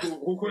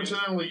who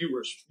coincidentally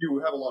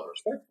you have a lot of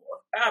respect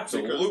for.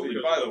 Absolutely.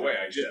 Because by the way,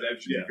 I should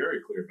be very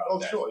clear about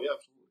that. Oh, sure, yeah,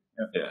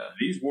 absolutely. Yeah.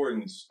 These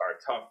wardens are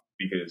tough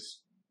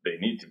because they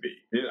need to be.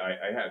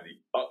 I have the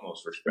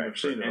utmost respect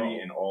for any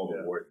and all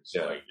the wardens.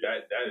 Yeah.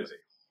 That is a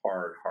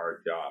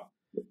hard job.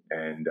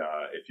 And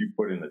if you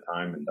put in the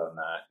time and done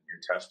that, and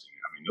you're testing.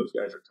 I mean, those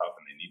guys are tough,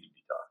 and they need to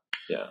be tough.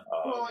 Yeah.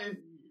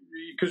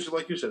 Because,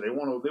 like you said, they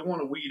want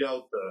to weed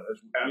out the.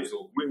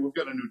 Absolutely. We've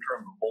got a new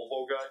term, the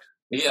Volvo guy.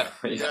 Yeah.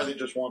 The guy that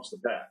just wants the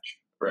patch.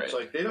 Right. It's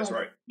like they don't. That's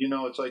right.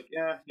 It's like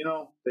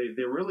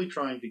they're really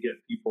trying to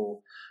get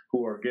people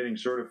who are getting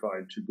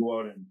certified to go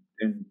out and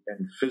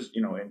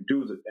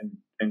do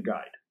and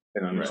guide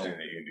and understand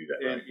that you can do that.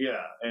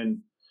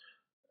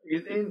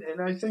 Right? And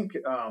I think.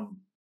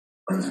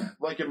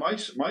 Like in my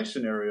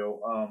scenario,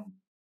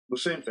 the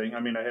same thing. I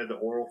mean, I had the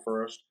oral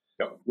first,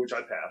 which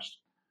I passed.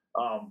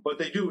 But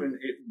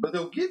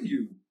they'll give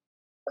you.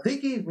 They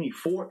gave me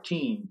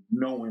 14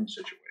 no-win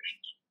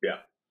situations. Yeah,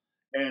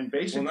 and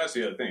basically, that's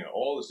the other thing.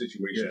 All the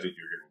situations that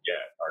you're going to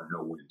get are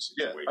no-win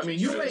situations. Yeah, I mean,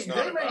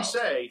 they may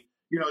say,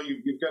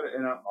 you've got to,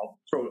 and I'll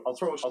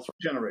throw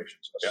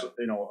generations. Yeah.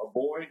 A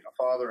boy, a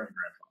father, and a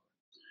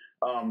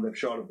grandfather. They've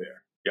shot a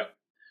bear. Yeah.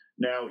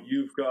 Now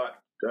you've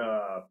got.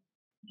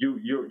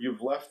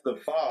 You've left the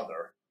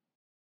father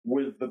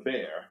with the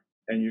bear,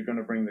 and you're going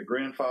to bring the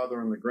grandfather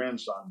and the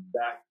grandson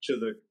back to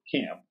the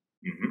camp,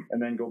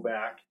 and then go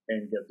back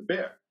and get the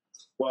bear.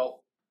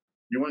 Well,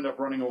 you end up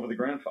running over the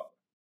grandfather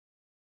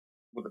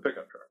with a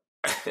pickup truck.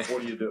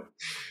 What do you do?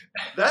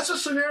 That's a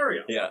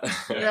scenario. Yeah.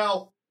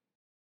 Now,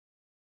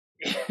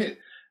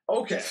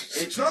 okay,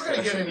 it's not going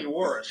to get any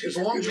worse as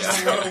long as you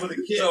don't run over the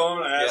kid. So I'm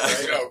going to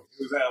ask you,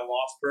 was that a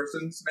lost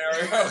person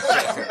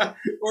scenario?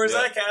 Or is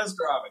that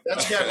catastrophic?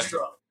 That's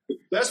catastrophic.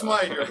 That's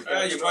my idea.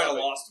 You might have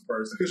lost a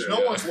person. Because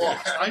no one's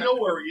lost. I know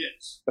where he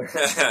is.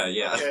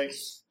 Yeah. Okay.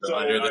 So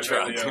under the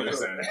truck. You've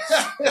lost him.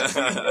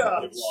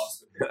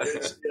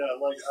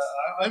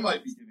 I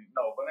might be getting,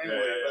 no, but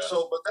anyway,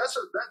 so but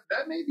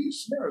that may be a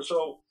scenario.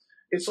 So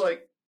it's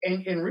like,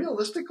 and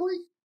realistically,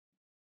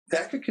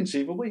 that could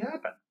conceivably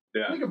happen.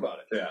 Yeah. Think about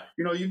it.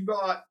 Yeah. You've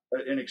got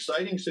an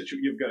exciting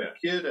situation. You've got a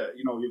kid.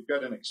 You've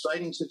got an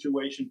exciting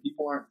situation.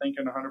 People aren't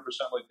thinking 100%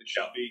 like they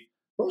should be.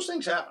 Those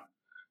things happen.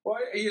 Well,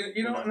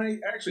 and I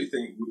actually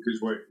think,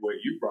 because what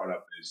you brought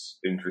up is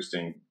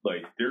interesting.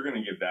 Like, they're going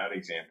to give that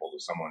example to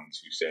someone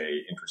who's,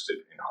 say, interested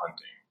in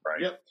hunting,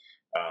 right?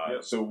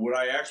 Yep. So what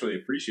I actually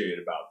appreciated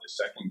about the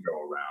second go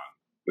around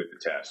with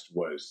the test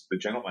was the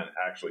gentleman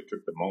actually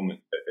took a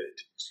moment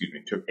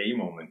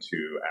to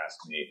ask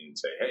me and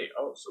say, "Hey,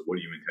 so what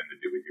do you intend to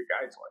do with your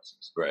guide's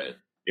license?" Right.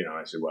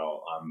 I said,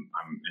 "Well, I'm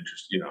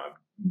interested.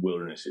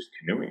 Wilderness is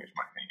canoeing is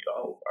my thing."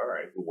 "Oh, all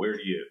right. Well, where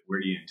do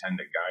you intend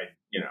to guide?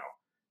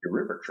 Your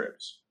river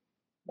trips?"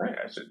 Right.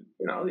 I said,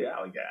 "The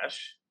Allagash.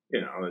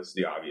 That's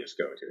the obvious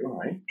go-to,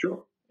 right?"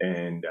 Sure.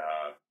 And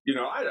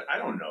I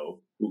don't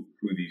know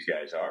who these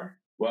guys are.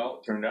 Well,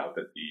 it turned out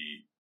that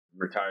the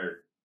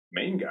retired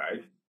Maine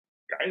guide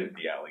guided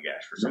the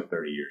Allagash for some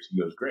 30 years. He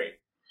goes, "Great.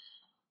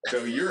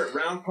 So you're at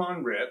Round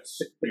Pond Rips,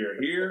 you're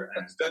here,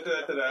 and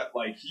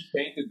like, he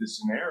painted the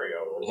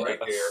scenario right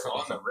there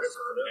on the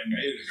river and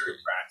made it a very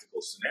practical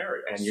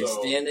scenario. And you're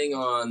standing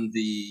on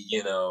the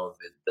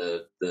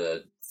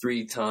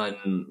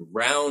 3-ton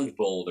round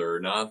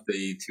boulder, not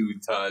the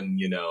 2-ton,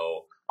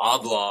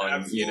 oblong,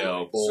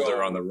 Absolutely.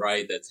 boulder on the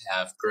right that's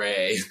half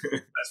gray.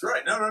 That's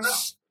right. No.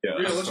 Yeah.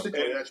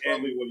 Realistically, that's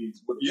probably what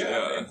he's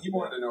saying. And he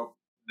wanted to know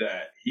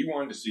that he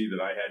wanted to see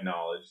that I had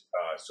knowledge.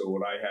 So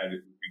what I had,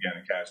 again,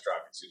 a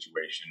catastrophic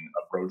situation,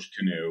 a broached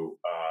canoe,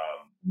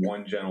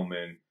 one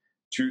gentleman,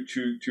 two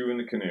in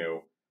the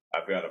canoe.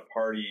 I've got a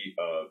party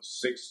of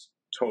 6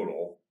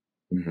 total,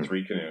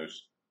 3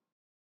 canoes.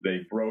 They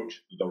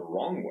broach the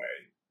wrong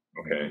way.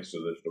 Okay, so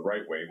there's the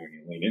right way when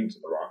you lean into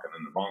the rock, and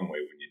then the wrong way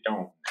when you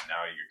don't. And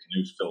now your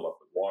canoe's filled up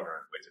with water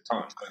and it weighs a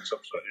ton.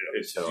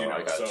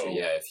 I got you.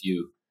 Yeah,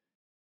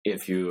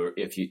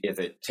 if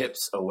it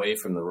tips away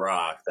from the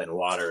rock, then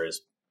water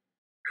is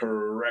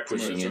correct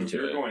pushing into if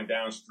you're it. going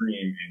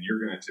downstream and you're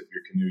going to tip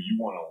your canoe, you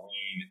want to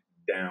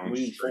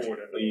lean forward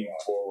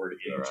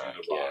into the rock.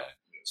 Yeah.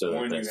 So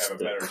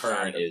the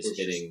current is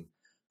hitting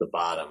the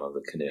bottom of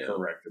the canoe.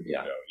 Correct.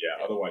 Yeah.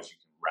 Otherwise, you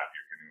can wrap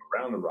your canoe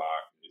around the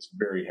rock. It's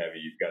very heavy.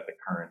 You've got the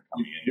current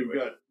coming in.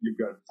 You've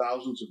got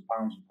thousands of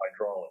pounds of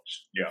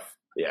hydraulics.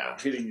 Yeah.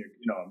 Hitting your,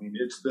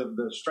 it's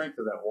the strength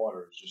of that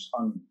water is just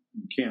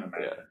you can't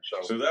imagine.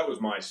 Yeah. So that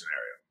was my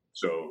scenario.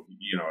 So,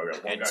 I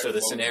got one guy. So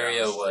the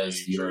scenario was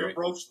you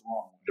broached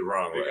the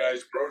wrong way. The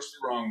guys broached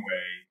the wrong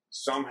way.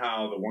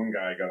 Somehow the one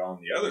guy got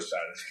on the other side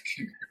of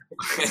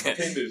the canoe,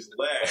 pinned his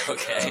leg.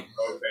 Okay.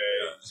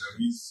 So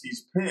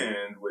he's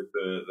pinned with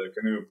the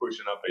canoe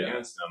pushing up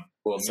against him.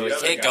 Well, so he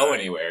can't go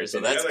anywhere.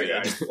 So that's good. The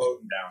other guy's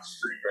floating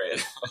downstream,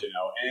 right?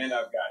 And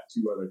I've got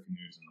 2 other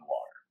canoes in the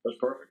water. That's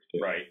perfect,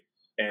 right?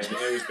 And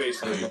it was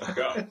basically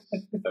go. Okay.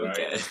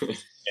 Right?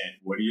 And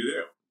what do you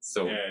do?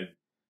 So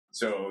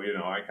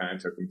I kind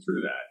of took him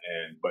through that.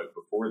 But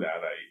before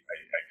that, I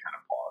kind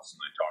of paused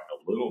and I talked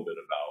a little bit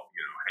about,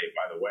 hey,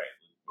 by the way,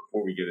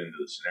 before we get into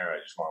the scenario,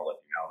 I just want to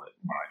let you know that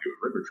when I do a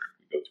river trip,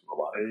 we go through a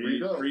lot of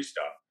free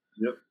stuff.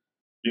 Yep.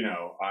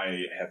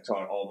 I have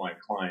taught all my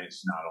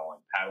clients not only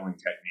paddling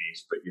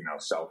techniques, but,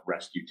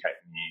 self-rescue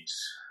techniques,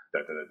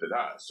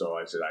 So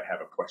I said, I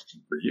have a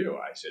question for you.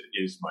 I said,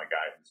 is my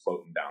guy who's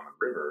floating down the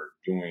river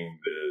doing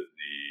the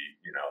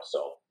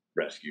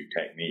self-rescue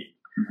technique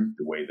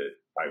the way that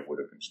I would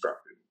have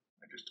instructed?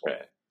 I just told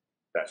them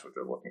that's what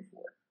they're looking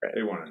for. Right.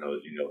 They want to know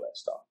that you know that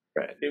stuff.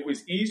 Right. It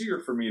was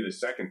easier for me the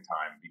second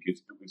time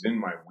because it was in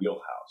my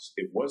wheelhouse.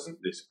 It wasn't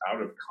this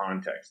out of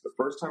context. The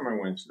first time I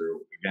went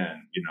through,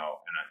 again,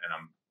 and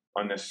I'm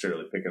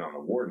unnecessarily picking on the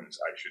wardens.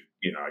 I should,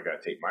 I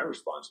got to take my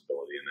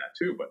responsibility in that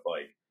too. But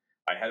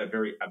I had a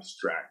very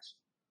abstract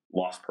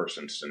lost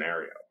person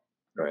scenario.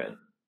 Right.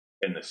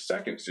 In the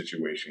second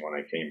situation, when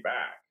I came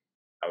back,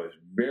 I was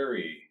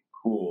very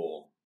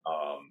cool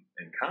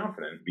and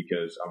confident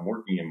because I'm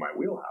working in my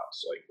wheelhouse.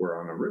 Like, we're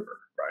on a river,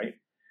 right?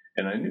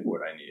 And I knew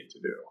what I needed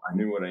to do. I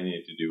knew what I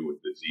needed to do with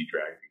the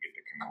Z-drag to get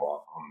the canoe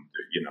off him,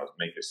 to,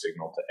 make a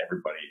signal to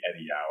everybody,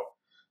 eddy out.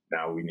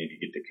 Now we need to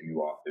get the canoe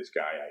off this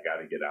guy. I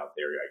got to get out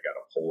there. I got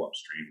to pull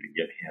upstream to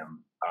get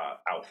him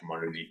out from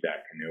underneath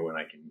that canoe, and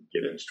I can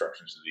get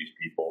instructions to these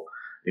people.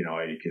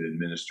 I can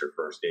administer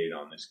first aid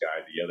on this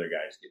guy. The other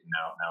guy's getting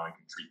out. Now I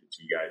can treat the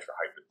 2 guys for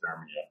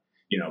hypothermia,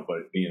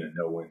 but it being a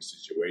no-win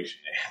situation,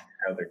 and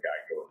the other guy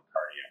go into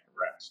cardiac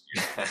arrest.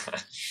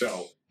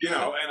 So,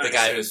 and the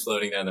guy who's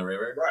floating down the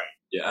river? Right.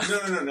 Yeah.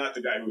 No, not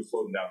the guy who was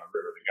floating down the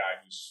river. The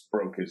guy who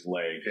broke his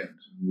leg and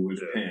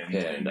was pinned,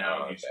 and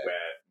now he's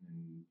wet.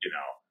 And,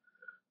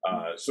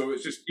 so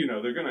it's just,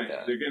 they're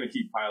gonna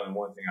keep piling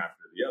one thing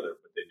after the other,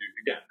 but they do,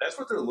 again, that's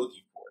what they're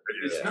looking for.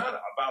 It's not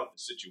about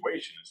the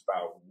situation. It's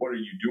about what are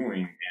you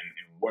doing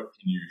and what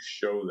can you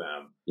show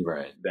them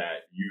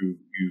that you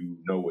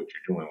know what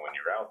you're doing when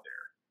you're out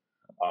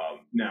there.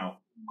 Now,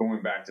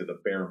 going back to the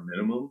bare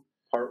minimum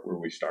part where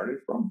we started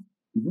from,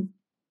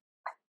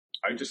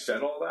 I just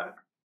said all that.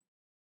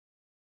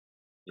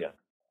 Yeah.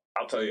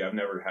 I'll tell you, I've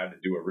never had to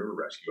do a river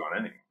rescue on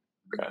anyone.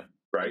 Okay.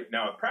 Right?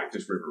 Now, I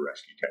practice river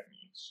rescue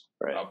techniques.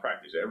 Right. I'll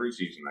practice every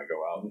season. I go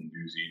out and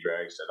do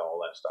Z-drags, set all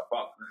that stuff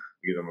up.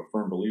 Because I'm a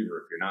firm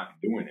believer, if you're not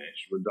doing it,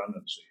 It's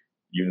redundancy.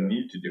 you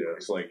need to do it.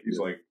 It's like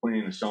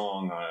playing a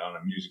song on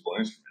a musical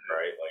instrument,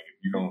 right? Like, if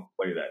you don't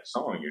play that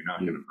song, you're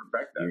not going to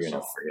perfect that You're song.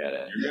 going to forget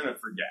it. You're going to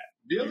forget.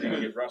 The You're other going to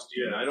good, get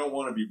rusty. And I don't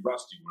want to be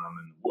rusty when I'm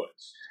in the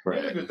woods.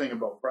 the other good thing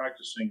about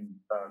practicing,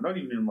 not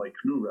even in like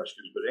canoe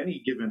rescues, but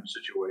any given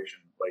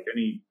situation, like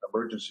any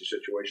emergency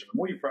situation, the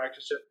more you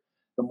practice it,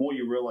 the more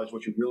you realize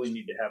what you really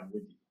need to have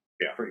with you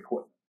for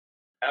equipment.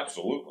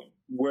 Absolutely.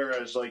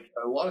 Whereas, like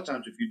a lot of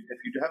times, if you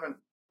haven't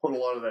put a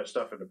lot of that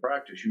stuff into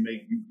practice, you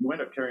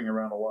end up carrying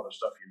around a lot of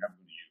stuff you're never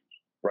going to use.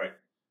 Right.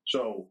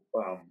 So,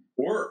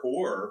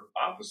 or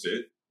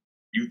opposite,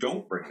 you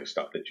don't bring the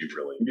stuff that you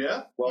really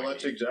yeah. Well,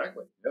 that's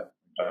exactly.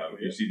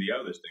 you see the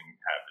other thing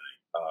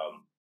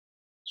happening.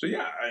 So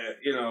yeah,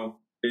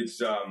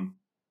 it's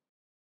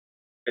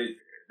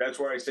that's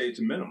why I say it's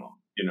a minimum.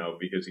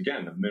 Because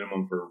again, the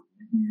minimum for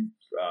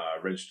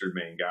registered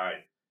Maine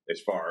guide,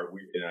 as far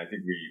and I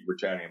think we were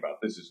chatting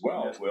about this as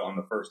well. Yeah. Well, on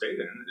the first aid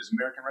end is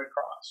American Red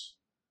Cross.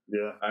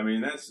 Yeah. I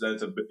mean that's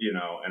a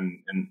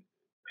and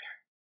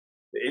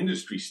the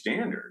industry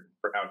standard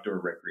for outdoor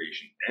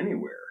recreation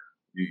anywhere.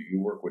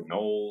 You work with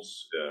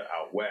Knowles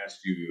out west.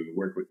 You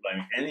work with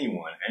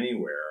anyone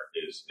anywhere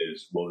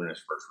is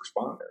wilderness first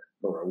responder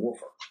Or a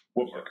woofer.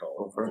 Woofer.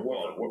 Woofer.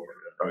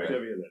 Right. I'll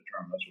give you that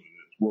term. That's what it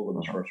is.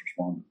 Wilderness first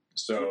responder.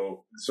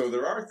 So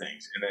there are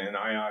things, and then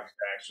I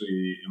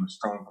actually am a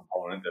strong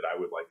proponent that I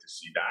would like to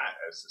see that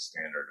as the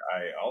standard.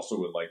 I also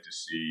would like to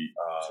see.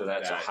 So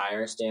that's a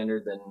higher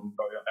standard than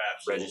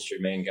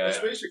registered Maine guide. It's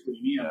basically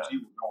an EMT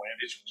with no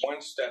ambulance. It's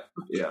one step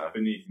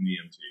beneath an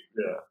EMT.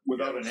 Yeah,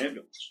 without an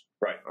ambulance.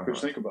 Right. Because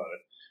think about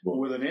it.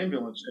 With an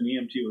ambulance, an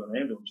EMT with an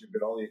ambulance, you've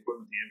got all the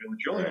equipment in the ambulance.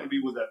 You're only going to be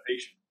with that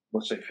patient,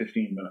 let's say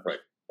 15 minutes. Right.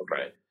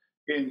 Right.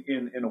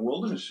 In a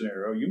wilderness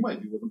scenario, you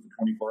might be with them for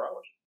 24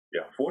 hours.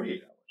 Yeah.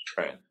 48 hours.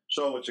 Right.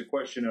 So it's a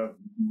question of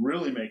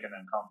really making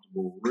them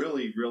comfortable,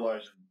 really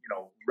realizing,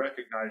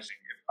 recognizing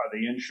are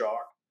they in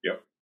shock?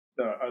 Yep.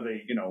 Are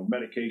they,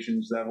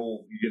 medications?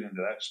 You get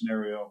into that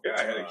scenario. Yeah,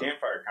 I had a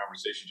campfire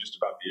conversation just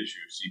about the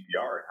issue of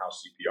CPR and how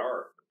the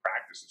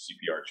practice of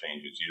CPR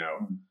changes.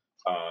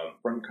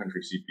 Front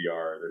country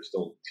CPR, they're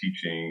still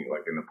teaching,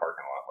 like in the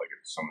parking lot, like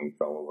if someone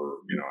fell over,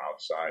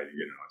 outside,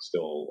 it's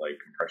still like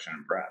compression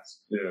and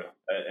breaths. Yeah.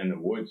 In the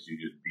woods, you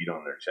just beat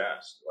on their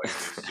chest. Like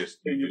it's just,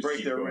 and you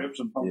break their ribs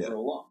and puncture a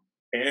lung.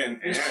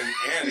 And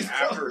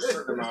after a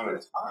certain amount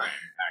of time,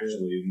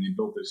 actually, and they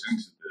built this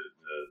into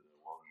the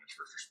wilderness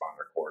first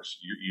responder course,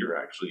 you're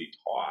actually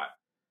taught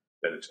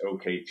that it's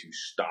okay to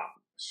stop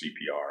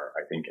CPR.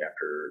 I think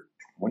after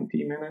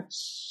 20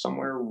 minutes,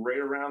 somewhere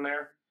right around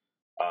there.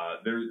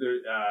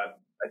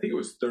 I think it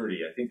was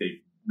 30. I think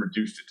they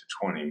reduced it to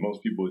 20.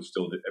 Most people would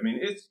still do. I mean,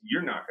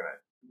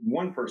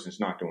 one person's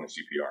not doing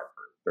CPR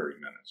for 30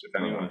 minutes. If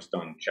anyone's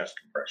done chest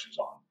compressions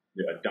on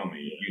a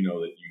dummy, you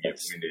know that you get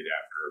winded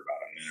after about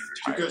a minute or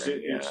two. Because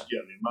it's the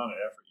amount of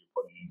effort you're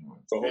putting into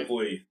it. So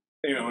hopefully,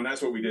 and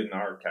that's what we did in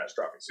our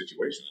catastrophic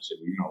situation. I said,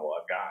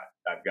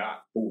 I've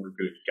got 4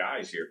 good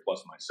guys here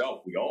plus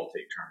myself. We all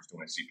take turns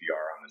doing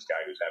CPR on this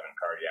guy who's having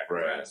cardiac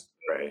arrest.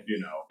 Right.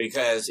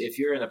 Because if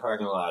you're in the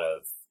parking lot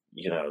of,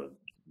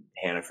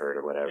 Hannaford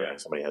or whatever, and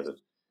somebody has a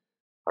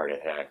heart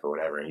attack or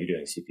whatever, and you're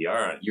doing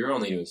CPR you're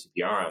only doing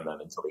CPR on them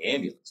until the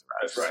ambulance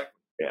arrives. That's right.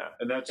 Yeah.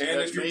 And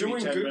if you're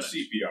doing good minutes.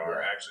 CPR,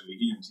 actually,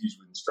 the EMTs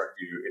would instruct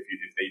you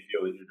if they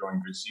feel that you're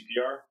doing good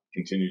CPR,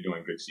 continue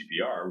doing good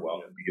CPR.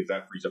 Well, because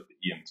that frees up the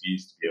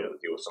EMTs to be able to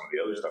deal with some of the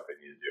other stuff they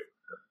need to do.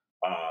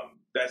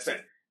 That's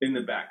it. In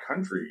the back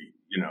country,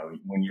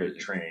 when you're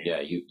trained. Yeah,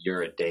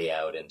 you're a day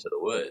out into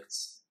the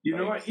woods. You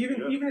know what?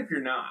 Even if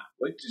you're not,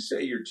 like, just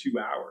say you're 2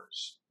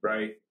 hours,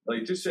 right?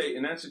 Like, just say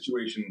in that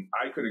situation,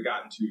 I could have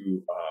gotten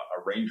to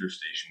a ranger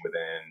station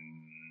within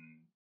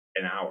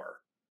an hour.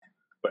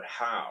 But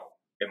how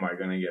am I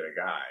going to get a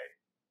guy?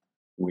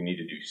 We need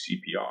to do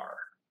CPR.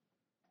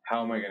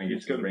 How am I going to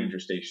get to the ranger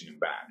station and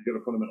back? You got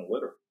to put them in a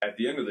litter. At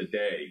the end of the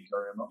day,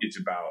 it's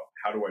about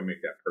how do I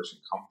make that person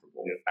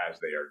comfortable as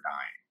they are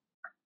dying,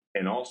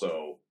 and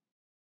also,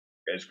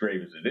 as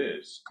grave as it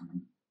is,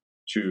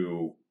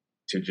 to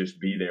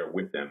just be there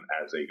with them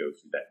as they go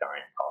through that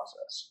dying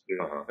process.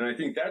 And I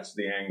think that's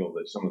the angle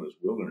that some of this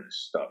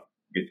wilderness stuff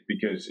gets,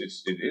 because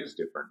it is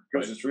different.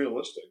 Because it's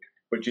realistic.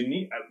 But you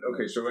need,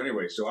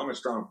 so I'm a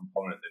strong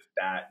proponent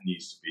that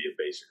needs to be a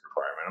basic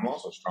requirement. I'm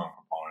also a strong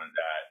proponent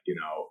that, in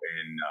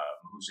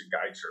Mahoosic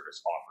Guide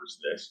Service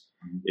offers this,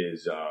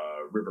 is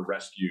river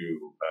rescue.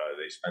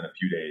 They spend a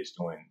few days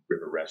doing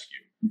river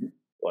rescue.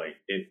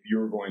 Like, if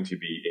you're going to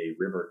be a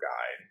river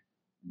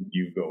guide,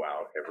 you go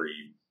out every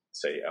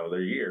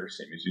other year,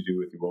 same as you do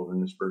with your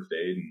wilderness first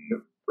aid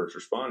and first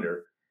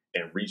responder,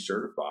 and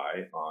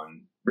recertify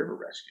on river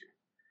rescue.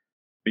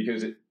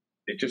 Because it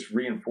just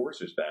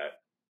reinforces that.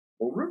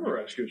 Well, river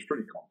rescue is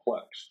pretty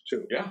complex,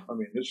 too. Yeah. I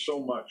mean, there's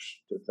so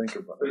much to think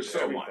about. There's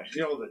so much.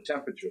 The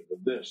temperature,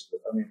 there's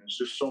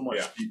just so much.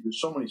 Yeah.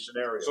 There's so many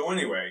scenarios. So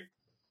anyway,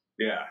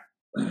 Yeah.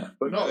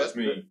 But no, that's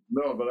me.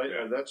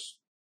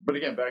 But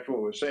again, back to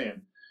what we were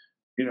saying.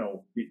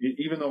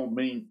 Even though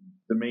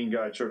the Maine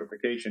guide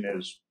certification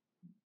is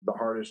the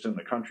hardest in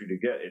the country to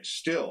get, it's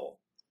still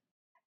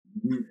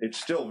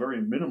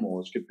very minimal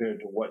as compared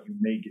to what you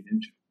may get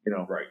into.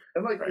 Right.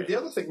 And the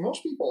other thing,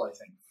 most people I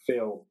think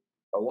fail.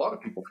 A lot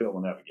of people fail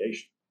in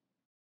navigation.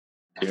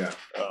 Yeah.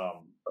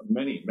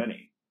 Many,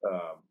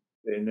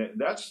 and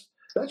that's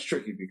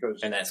tricky because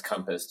that's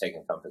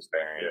taking compass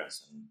bearings. Yeah.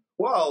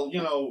 Well,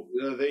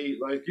 they,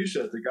 like you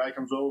said, the guy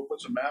comes over,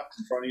 puts a map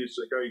in front of you. It's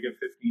like, oh, you get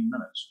 15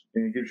 minutes,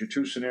 and it gives you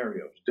 2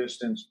 scenarios: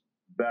 distance,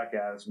 back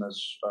azimuth,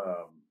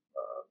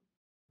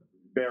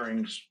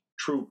 bearings,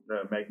 troop,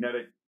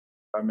 magnetic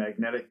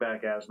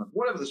back azimuth,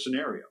 whatever the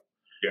scenario.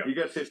 Yeah. You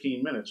got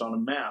 15 minutes on a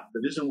map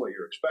that isn't what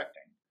you're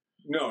expecting.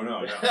 No.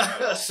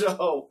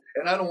 So,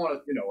 and I don't want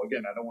to,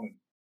 again, I don't want to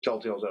tell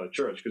tales out of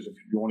church, because if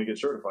you want to get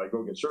certified,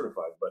 go get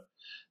certified. But,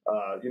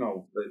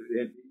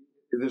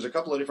 there's a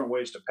couple of different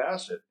ways to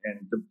pass it.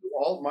 And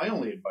my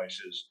only advice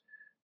is,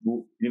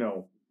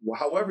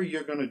 however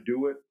you're going to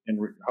do it, and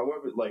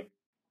however,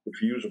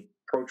 if you use a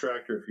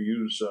protractor, if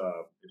you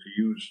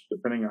use,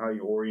 depending on how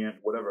you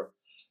orient, whatever,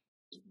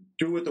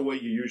 do it the way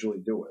you usually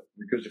do it.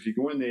 Because if you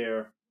go in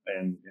there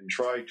and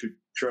try to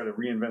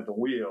reinvent the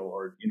wheel,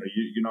 or,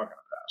 you're not going to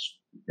pass.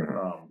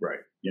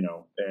 Right.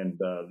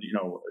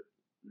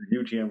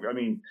 UTM, I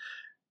mean,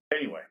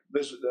 anyway,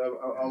 there's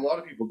a lot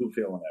of people do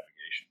fail in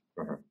navigation,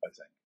 I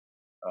think.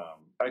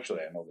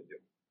 Actually, I know they do.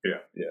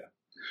 Yeah.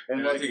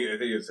 And I think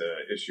it's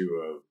an issue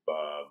of,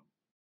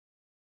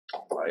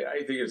 I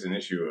think it's an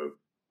issue of,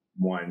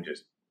 one,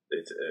 just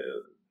it's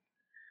a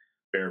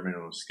bare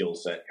minimum skill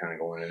set kind of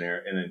going in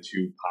there, and then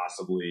 2,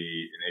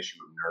 possibly an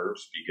issue of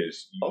nerves,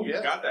 because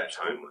you've got that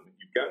time limit.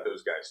 You've got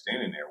those guys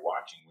standing there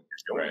watching what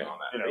you're doing on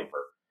that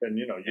paper, and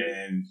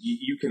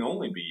you can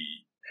only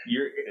be,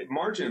 your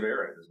margin of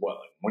error is what,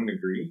 like 1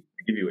 degree?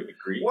 They give you a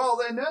degree. Well,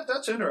 then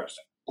that's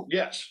interesting.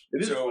 Yes,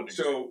 it is.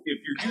 So if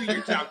you're doing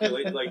your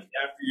calculate, like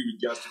after you've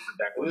adjusted for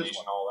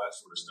declination and all that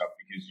sort of stuff,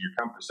 because your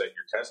compass that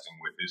you're testing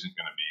with isn't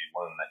going to be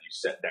one that you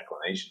set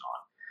declination on.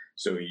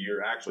 So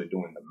you're actually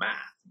doing the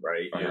math,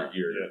 right?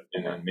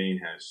 And then Maine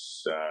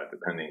has,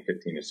 depending,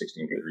 15 to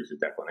 16 degrees of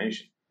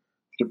declination.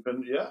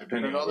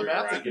 Depending on the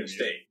math they give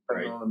you.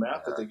 Depending on the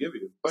math that they give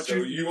you. But so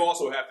you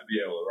also have to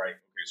be able to write,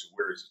 okay, so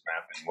where is this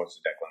map and what's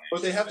the declination?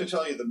 But they have to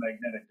tell you the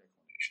magnetic declination.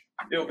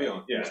 It'll be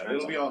on,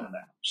 it'll be on the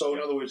map. So in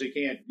other words, they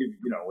can't give,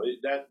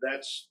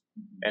 that's.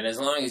 And as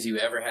long as you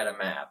ever had a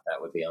map,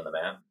 that would be on the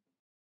map.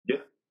 Yeah.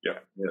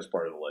 That's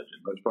part of the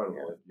legend. That's part of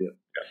the legend. Yeah.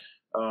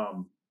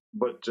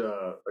 But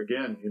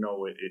again,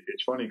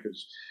 it's funny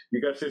because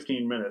you got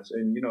 15 minutes,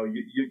 and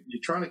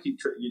you're trying to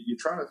you're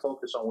trying to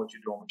focus on what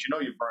you're doing,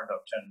 but you've burned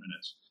up 10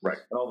 minutes, right?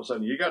 And all of a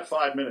sudden, you got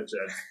 5 minutes,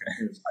 Ed.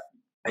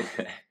 And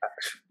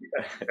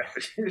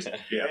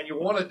you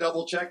want to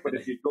double check, but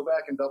if you go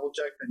back and double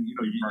check, then you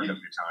burned up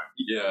your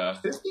time.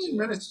 15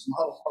 minutes is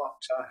not a long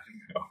time.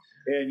 No.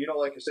 And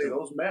like I say,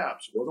 those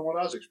maps wasn't what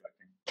I was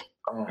expecting.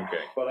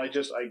 Okay. But I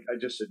just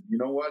said, you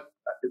know what?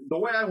 The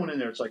way I went in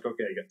there, it's like,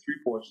 okay, I got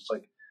 3 ports. It's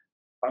like,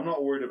 I'm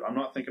not worried. I'm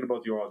not thinking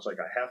about the oral. It's like,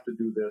 I have to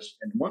do this.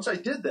 And once I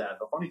did that,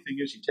 the funny thing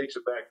is he takes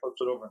it back, flips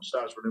it over, and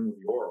starts with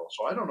the oral.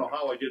 So I don't know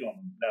how I did on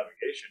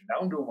navigation.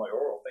 Now I'm doing my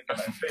oral, thinking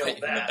I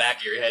failed that. In the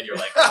back of your head, you're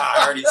like,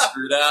 I already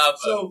screwed up.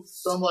 So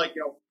I'm like,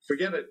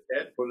 forget it,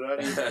 Ed. Put it out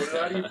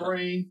of your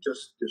brain.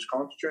 Just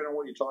concentrate on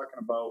what you're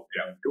talking about.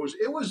 Yeah.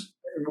 It was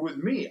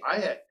with me.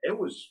 It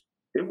was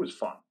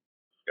fun.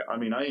 Yeah. I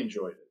mean, I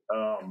enjoyed it.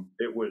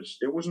 It was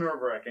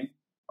nerve-wracking.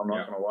 I'm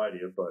not going to lie to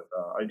you, but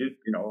I did,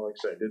 like I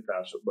said, I did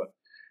pass it. But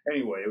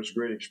anyway, it was a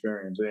great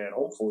experience, and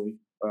hopefully,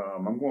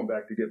 I'm going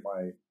back to get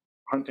my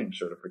hunting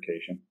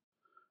certification.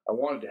 I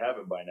wanted to have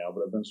it by now,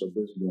 but I've been so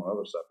busy doing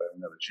other stuff, I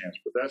haven't had a chance.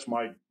 But that's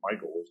my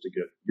goal, is to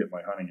get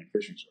my hunting and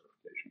fishing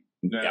certification.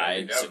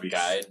 Guide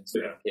certification.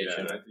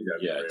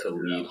 To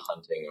lead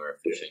hunting or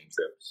fishing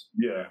trips.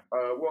 Yeah.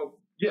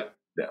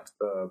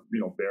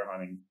 Bear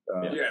hunting.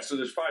 So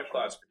there's 5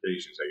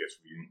 classifications. I guess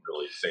we didn't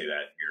really say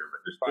that here,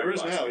 but there's 5 there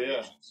is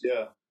classifications. Now,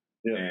 yeah.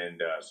 And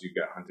so you've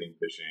got hunting,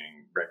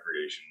 fishing,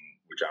 recreation,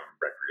 which I'm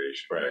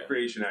recreation. Right.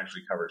 Recreation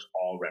actually covers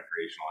all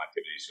recreational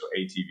activities. So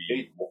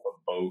ATV,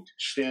 boat,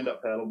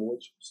 stand-up paddle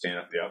boards.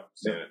 Stand-up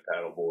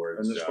paddle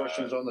boards. And there's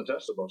questions on the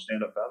test about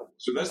stand-up paddle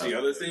boards. So that's the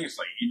other thing. It's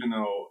like, even though,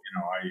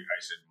 I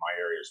said my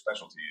area of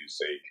specialty is,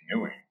 say,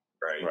 canoeing,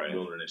 right?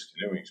 Wilderness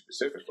canoeing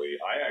specifically,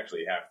 I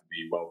actually have to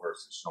be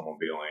well-versed in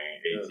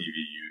snowmobiling, ATV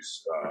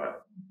use,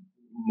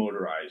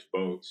 motorized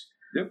boats.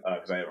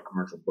 Because I have a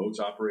commercial boats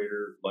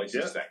operator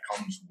license that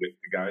comes with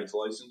the guide's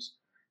license.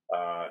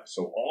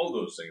 So all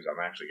those things I'm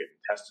actually getting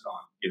tested on.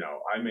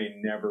 I may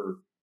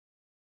never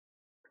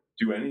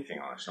do anything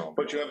on a snowmobile.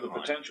 But you have the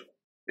potential.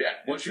 Yeah.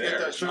 Once you get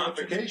that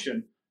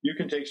certification, you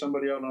can take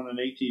somebody out on an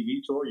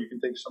ATV tour. You can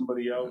take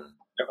somebody out.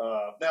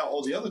 Now,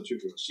 all the other 2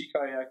 are sea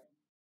kayaking.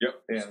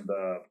 Yep. And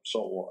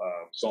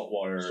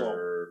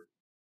saltwater.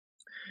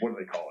 What do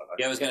they call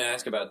it? I was going to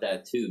ask about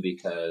that too,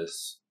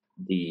 because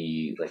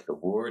the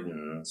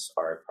wardens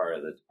are part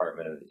of the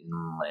Department of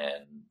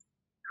Inland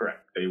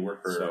Correct. They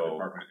work for the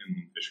Department of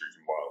Inland Fisheries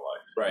and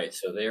Wildlife. Right,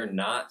 so they're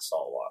not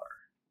saltwater.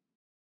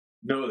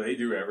 No, they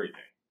do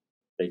everything.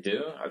 They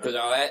do? Because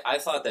I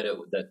thought that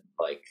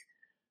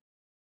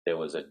there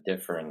was a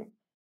different,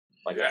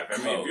 if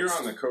you're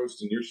on the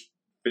coast and you're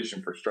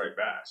fishing for striped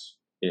bass,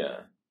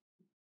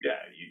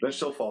 that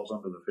still falls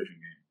under the fishing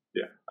game.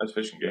 Yeah, that's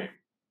fishing game.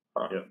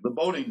 Yeah, the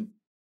boating.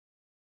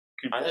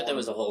 I thought there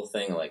was a whole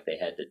thing like they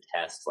had to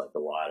test like the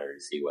water to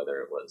see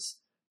whether it was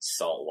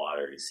salt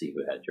water to see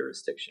who had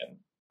jurisdiction.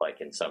 Like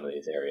in some of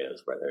these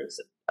areas where there's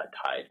a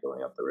tide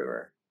going up the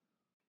river.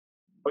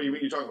 Oh, you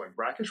mean you're talking like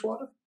brackish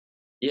water?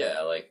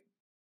 Yeah, like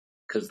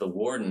because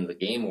the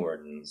game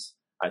wardens,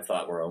 I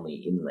thought were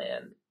only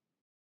inland.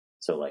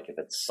 So like if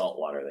it's salt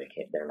water,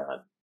 they're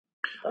not.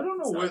 I don't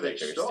know where they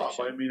stop.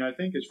 I mean, I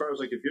think as far as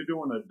like if you're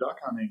doing a duck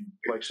hunting,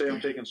 like say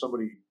I'm taking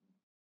somebody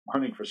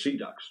hunting for sea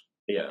ducks.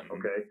 Yeah.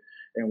 Okay.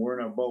 And we're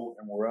in a boat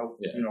and we're out.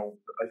 Yeah.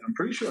 I'm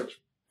pretty sure it's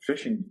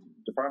fishing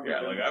department.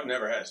 Yeah, like I've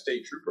never had a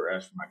state trooper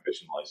ask for my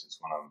fishing license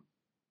when I'm.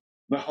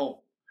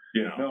 No.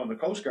 No, and the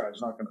Coast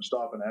Guard's not going to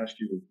stop and ask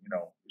you.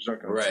 He's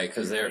not going to. Right,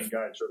 because they're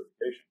guide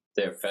certification.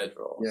 They're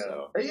federal. Yeah.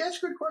 So. Hey, that's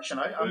a good question.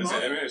 It's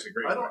a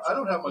great question. I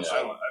don't have much.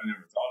 I've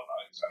never thought about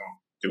it because I don't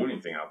do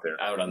anything out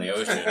there. Out on the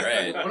ocean,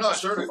 right? We're not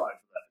certified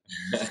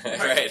for that.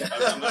 Right.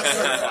 I'm not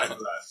certified for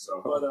that.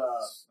 So, but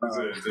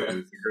it's a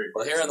great.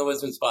 Well, here on the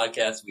Woodsman's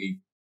Podcast, we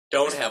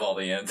don't have all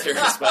the answers,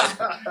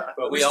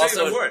 but we stay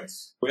also in the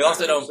woods. We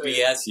also don't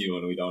BS you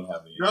when we don't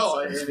have the answers. No,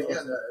 and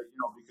again,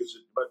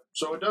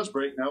 so it does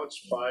break. Now it's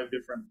 5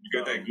 different. You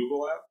got that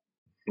Google app?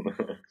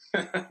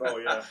 Oh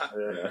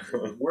yeah.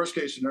 Worst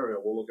case scenario,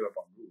 we'll look it up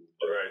on Google.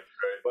 Right.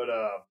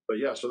 But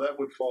yeah, so that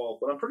would fall.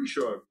 But I'm pretty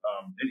sure,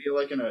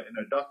 like in a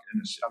duck,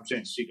 I'm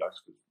saying sea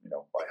ducks because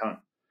I hunt.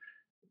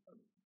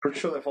 Pretty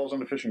sure that falls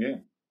under Fish and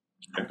Game,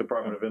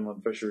 Department of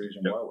Inland Fisheries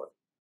and Wildlife.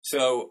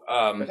 So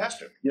it has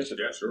to. Yes, it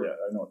does. Sure. Yeah,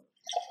 I know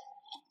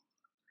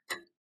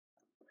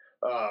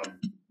it.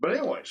 But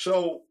anyway,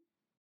 so.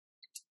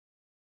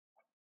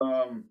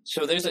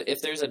 So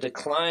if there's a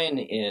decline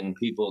in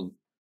people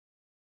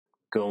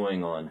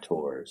going on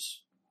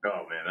tours.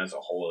 Oh man, that's a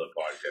whole other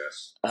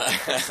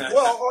podcast.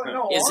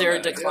 No. Is there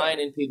a decline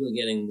in people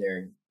getting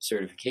their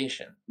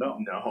certification? No.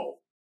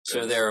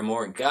 So there are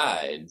more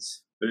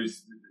guides,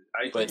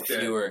 but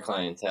fewer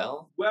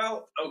clientele.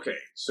 Well, okay.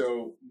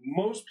 So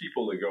most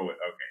people that go with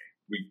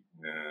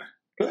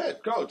Go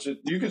ahead, go.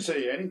 You can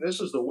say anything. This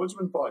is the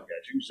Woodsman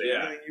Podcast. You can say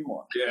anything you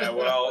want. Yeah.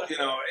 Well,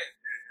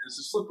 it's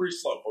a slippery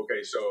slope.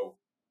 Okay, so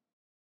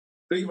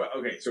think about.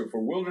 Okay, so for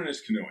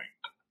wilderness canoeing,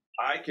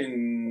 I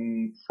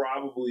can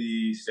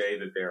probably say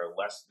that there are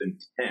less than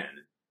 10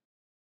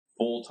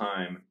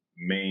 full-time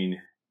Maine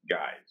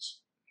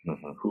guides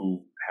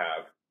who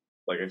have,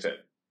 like I said,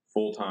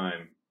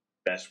 full-time,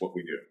 that's what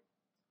we do.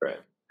 Right.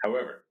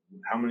 However,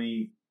 how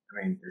many,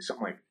 there's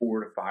something like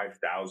 4,000 to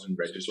 5,000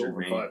 registered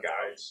Maine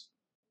guides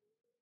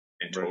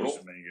in total.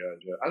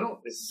 I don't.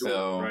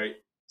 Right.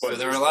 So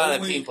there are a lot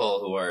of people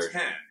who are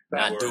 10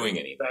 not doing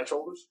anything. Batch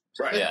holders?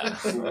 Right. Yeah.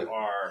 Who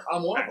are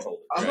I'm one of batch them.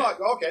 holders. I'm not,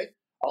 okay.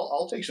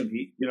 I'll take some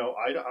heat.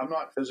 I'm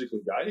not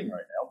physically guiding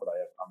right now, but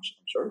I'm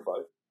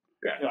certified.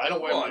 Yeah. I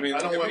don't wear what am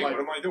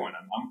I doing?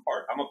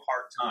 I'm a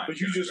part-time. But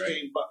you just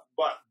came,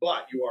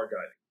 but you are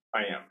guiding.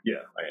 I am.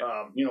 Yeah.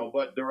 I am.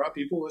 But there are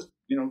people that,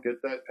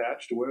 get that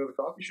patch to wear to the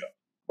coffee shop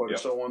or to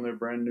sew on their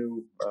brand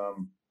new, I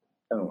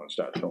don't want to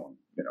start sewing,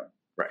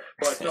 Right.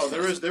 But no,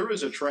 there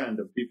is a trend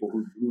of people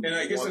who and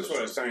I guess that's what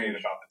I was saying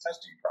about the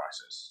testing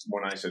process.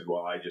 When I said,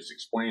 well, I just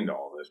explained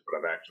all this, but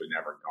I've actually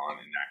never gone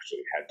and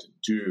actually had to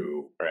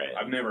do. Right.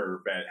 I've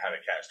never had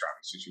a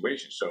catastrophic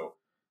situation. So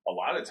a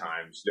lot of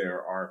times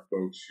there are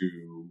folks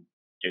who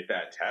get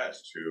that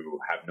test who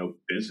have no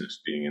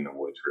business being in the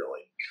woods,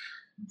 really.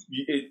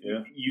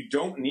 You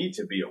don't need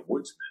to be a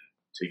woodsman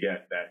to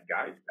get that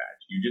guide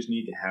badge. You just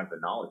need to have the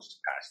knowledge to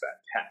pass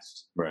that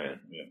test. Right.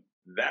 Yeah.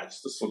 That's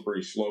the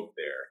slippery slope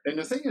there. And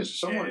the thing is,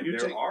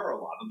 there are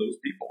a lot of those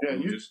people. Yeah,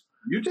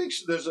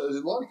 there's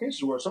a lot of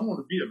cases where someone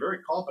would be a very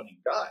competent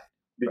guide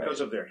because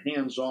of their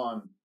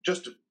hands-on,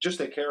 just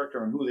their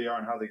character and who they are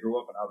and how they grew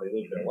up and how they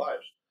live their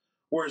lives.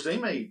 Whereas they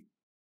may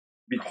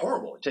be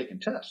horrible at taking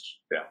tests.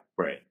 Yeah.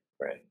 Right.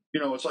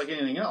 It's like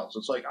anything else.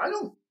 It's like I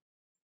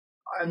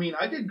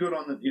did good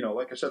on the,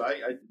 like I said,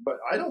 but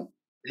I don't,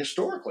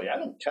 historically, I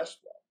don't test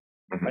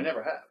well. Mm-hmm. I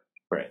never have.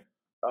 Right.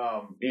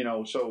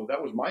 So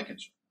that was my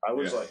concern. I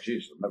was like,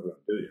 geez, I'm never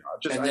going to do it.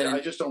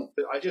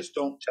 I just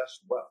don't test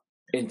well.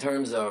 In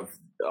terms of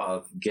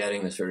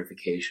getting the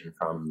certification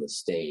from the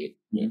state,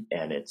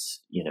 and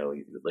it's,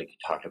 like you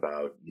talked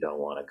about, you don't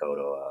want to go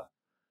to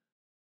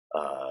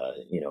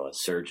a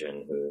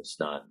surgeon who's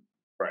not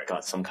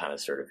got some kind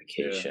of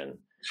certification.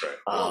 Yeah.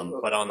 Right.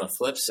 But on the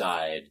flip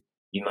side,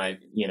 you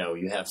might,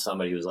 you have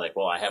somebody who's like,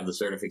 well, I have the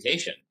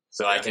certification,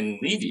 so I can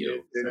leave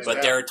you,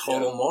 but they're a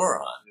total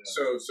moron.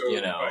 So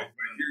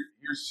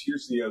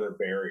here's the other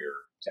barrier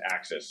to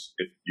access,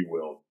 if you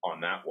will,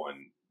 on that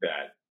one.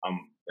 That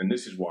and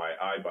this is why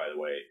I, by the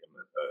way, am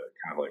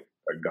kind of like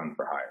a gun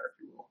for hire, if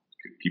you will.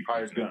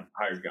 Hired gun.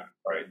 Hired gun.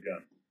 Right. Hired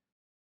gun.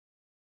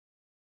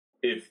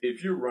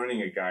 if you're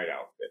running a guide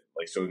outfit,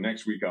 like so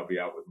next week I'll be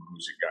out with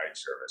Mahoosic Guide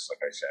Service.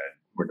 Like I said,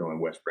 we're doing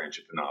West Branch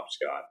at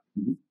Penobscot.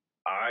 Mm-hmm.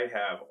 I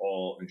have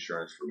all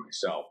insurance for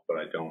myself, but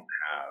I don't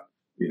have,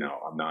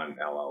 I'm not an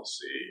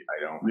LLC.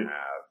 I don't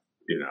have,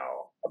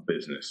 a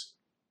business,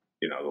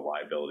 the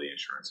liability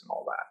insurance and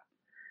all that.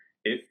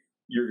 If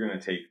you're going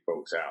to take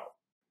folks out,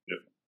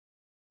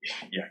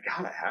 you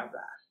got to have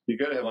that. You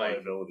got to have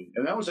liability.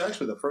 And that was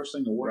actually the first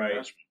thing the warden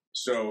asked me.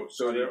 So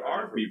there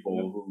are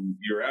people who,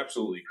 you're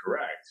absolutely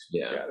correct.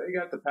 Yeah, they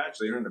got the patch.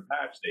 They earned the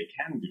patch. They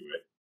can do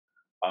it.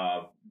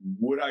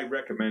 Would I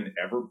recommend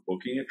ever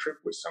booking a trip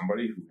with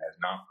somebody who has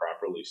not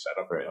properly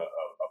set up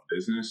a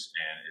business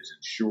and is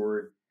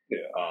insured,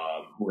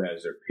 who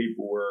has their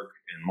paperwork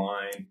in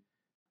line?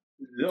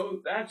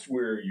 That's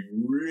where you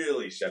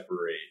really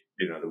separate,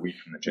 the wheat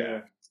from the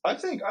chaff. I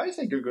think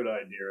a good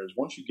idea is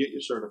once you get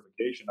your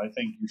certification, I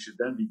think you should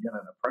then begin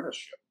an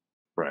apprenticeship.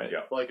 Right.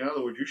 Yeah. Like, in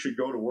other words, you should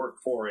go to work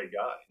for a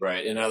guy.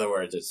 Right. In other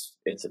words,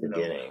 it's a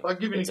beginning. I'll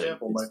give you an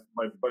example.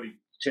 My buddy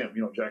Tim,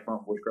 Jack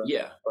Mountain Bushcraft.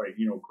 Yeah. Right.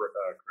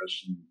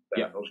 Chris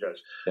and those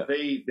guys. Yeah.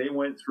 They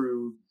went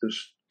through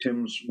this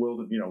Tim's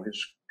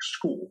his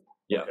school.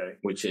 Yeah. Okay.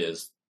 Which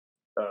is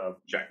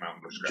Jack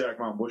Mountain Bushcraft. Jack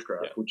Mountain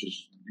Bushcraft, which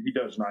is he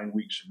does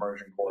 9-week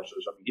submersion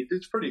courses. I mean,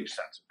 it's pretty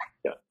extensive.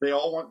 Yeah.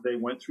 They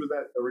went through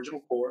that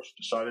original course,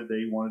 decided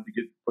they wanted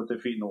to put their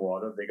feet in the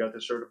water. They got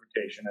the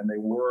certification, and they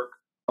work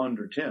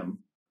under Tim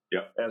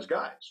as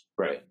guides.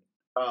 Right.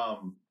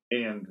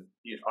 And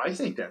I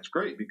think that's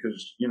great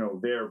because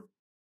they're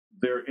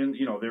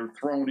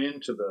thrown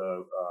into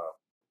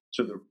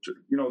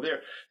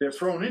they're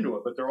thrown into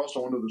it, but they're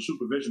also under the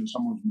supervision of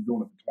someone who's been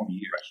doing it for 20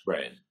 years.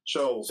 Right.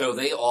 So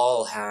they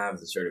all have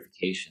the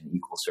certification,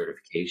 equal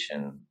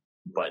certification,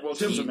 but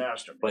Tim's a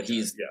master. But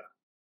he's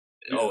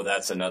Oh,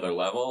 that's another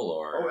level,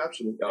 or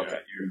absolutely. Okay, Yeah,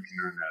 you can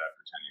earn that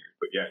after 10 years.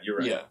 But you're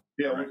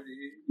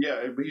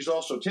right. But he's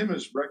also Tim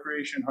is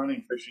recreation,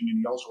 hunting, fishing, and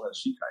he also has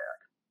sea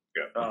kayak.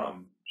 Yeah.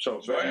 So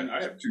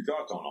I have two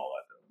thoughts on all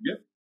that, though. Yep.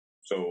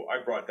 So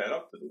I brought that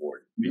up to the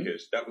board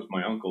because that was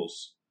my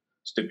uncle's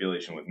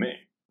stipulation with me,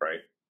 right?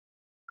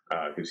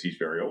 Because he's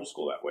very old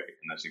school that way,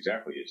 and that's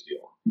exactly his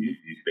deal.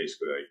 He's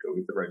basically like, go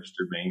get the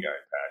registered Maine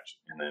guide patch,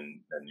 and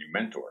then you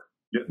mentor.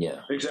 Yep.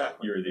 Yeah.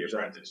 Exactly. You're the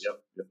apprentice. Yep.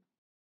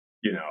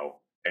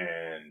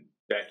 And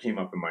that came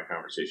up in my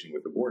conversation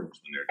with the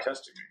wardens when they were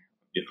testing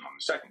me, on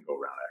the second go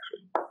round,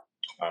 actually.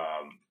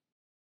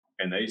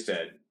 And they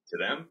said to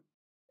them,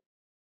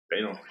 they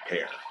don't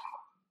care.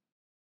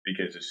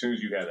 Because as soon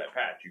as you have that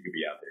patch, you could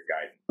be out there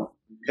guiding.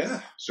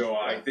 Yeah. So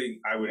I think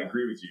I would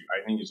agree with you.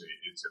 I think it's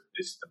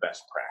the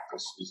best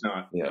practice. It's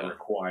not a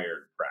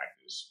required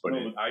practice, but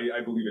I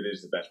believe it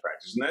is the best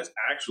practice. And that's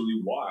actually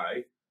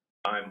why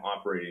I'm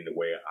operating the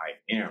way I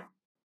am.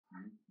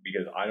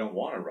 Because I don't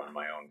want to run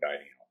my own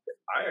guiding outfit.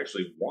 I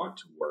actually want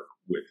to work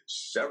with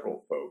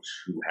several folks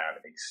who have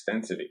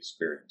extensive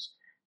experience.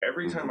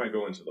 Every time I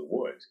go into the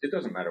woods, it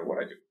doesn't matter what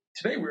I do.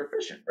 Today we were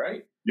fishing,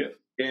 right? Yes.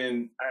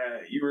 And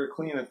you were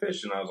cleaning the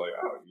fish, and I was like,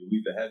 oh, you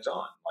leave the heads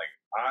on. Like,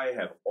 I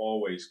have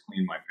always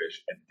cleaned my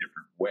fish a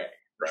different way,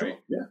 right? Sure.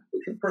 Yeah.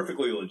 Which is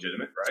perfectly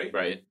legitimate, right?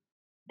 Right.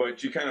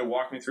 But you kind of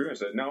walked me through and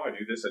said, no, I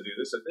do this, I do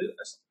this, I do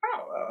this.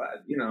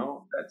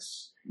 Oh,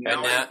 that's...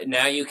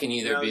 Now you can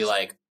either be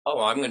like,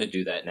 oh, I'm going to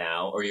do that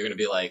now, or you're going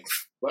to be like,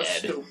 that's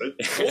stupid.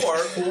 or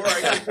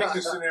I can pick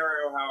the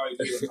scenario how I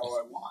do it, how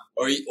I want.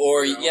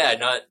 Or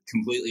not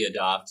completely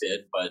adopt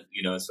it, but,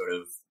 sort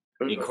of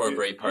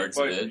incorporate parts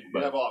of it. But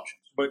you have options.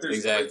 But there's,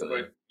 exactly.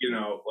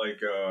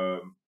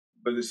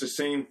 But it's the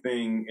same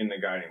thing in the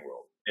guiding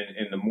world.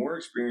 And the more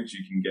experience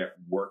you can get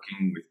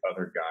working with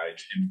other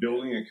guides and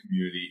building a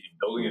community and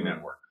building a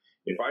network.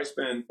 If I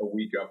spend a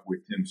week up with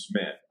Tim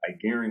Smith, I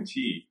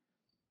guarantee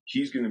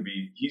he's going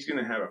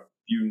to have a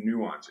few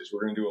nuances.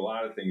 We're going to do a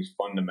lot of things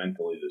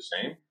fundamentally the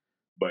same,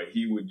 but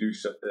he would do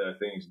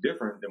things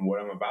different than what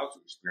I'm about to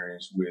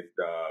experience with,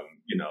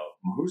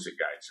 Mahoosic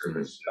Guide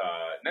Service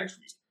next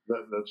week.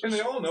 And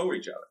they all know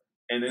each other.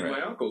 And then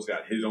my uncle's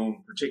got his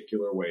own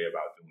particular way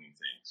about doing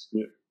things.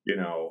 Yeah.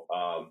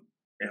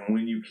 And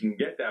when you can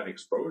get that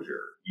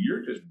exposure,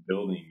 you're just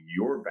building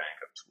your bank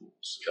of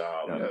tools.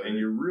 And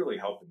you're really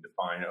helping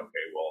define,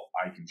 okay, well,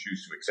 I can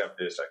choose to accept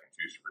this. I can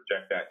choose to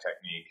reject that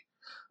technique.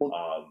 Well,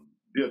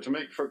 to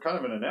make for kind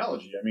of an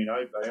analogy, I mean,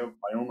 I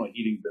own a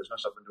heating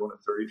business. I've been doing it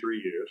 33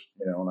 years,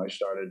 and I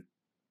started,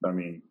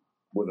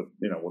 with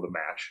a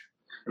match.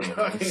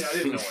 I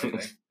didn't know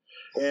anything.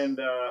 And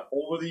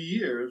over the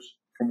years,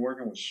 from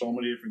working with so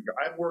many different guys,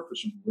 I've worked with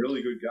some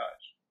really good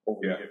guys over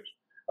the years.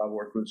 I've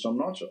worked with some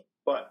not so.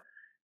 But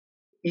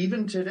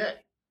even today,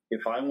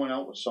 if I went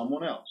out with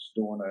someone else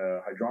doing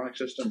a hydronic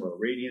system or a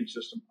radiant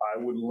system, I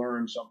would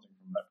learn something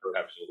from that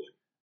person.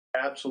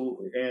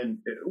 Absolutely. And,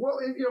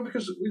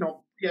 because,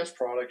 yes,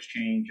 products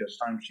change as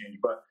times change.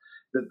 But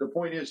the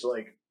point is,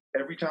 like,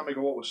 every time I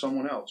go out with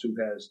someone else who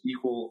has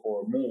equal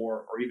or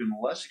more or even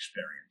less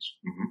experience,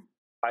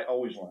 I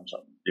always learn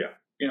something. Yeah.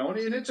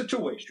 And it's a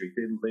two-way street.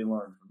 They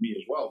learn from me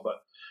as well.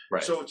 But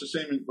so it's the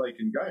same like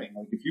in guiding.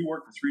 Like if you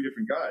work with 3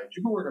 different guides,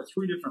 you can work with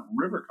 3 different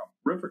river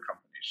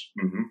companies,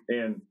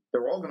 and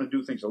they're all going to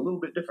do things a little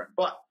bit different.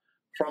 But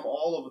from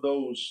all of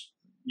those,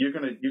 you're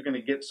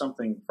gonna get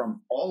something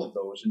from all of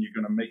those, and you're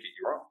going to make it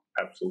your own.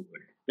 Absolutely.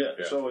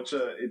 Yeah. So it's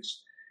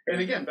and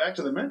again, back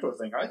to the mentor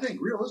thing. I think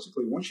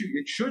realistically,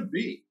 it should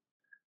be.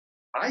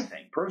 I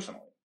think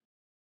personally,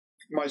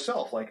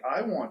 myself, like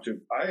I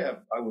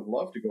would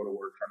love to go to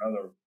work for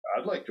another.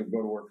 I'd like to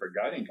go to work for a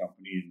guiding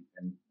company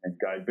and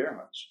guide bear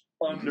hunts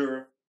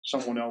under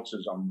someone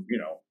else's,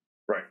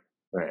 right,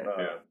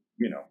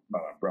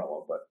 not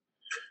umbrella, but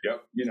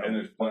yep, and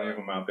there's plenty of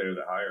them out there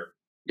that hire.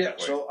 Yeah,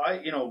 so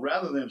I,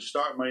 rather than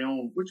start my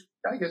own, which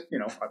I guess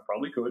I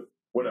probably could,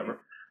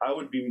 whatever. I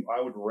would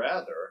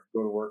rather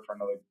go to work for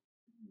another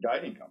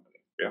guiding company.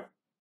 Yeah.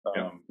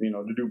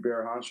 To do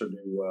bear hunts or do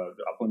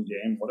the upland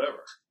game,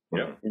 whatever.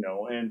 Yeah.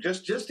 And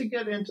just to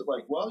get into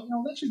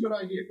that's a good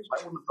idea because I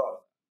wouldn't have thought of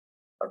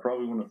that. I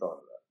probably wouldn't have thought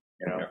of that.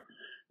 Yeah.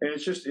 And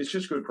it's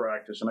just good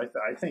practice, and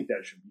I think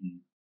that should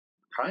be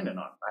kind of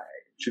not.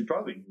 It should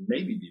probably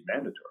maybe be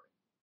mandatory.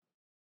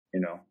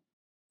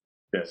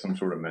 Yeah, some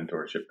sort of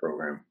mentorship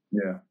program.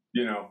 Yeah.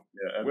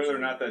 Whether or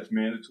not that's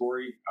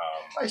mandatory,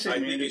 I say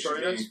mandatory. Think it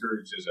should be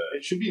encouraged.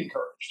 It should be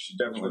encouraged. It should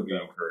definitely be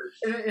encouraged.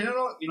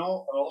 And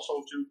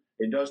also too,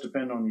 it does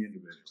depend on the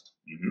individual.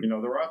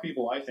 Mm-hmm. There are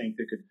people I think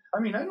that could. I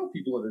know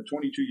people that are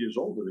 22 years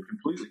old that are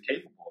completely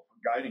capable of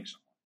guiding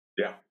someone.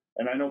 Yeah.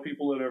 And I know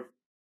people that are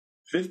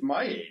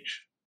my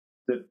age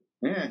that,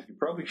 you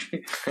probably.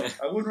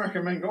 I wouldn't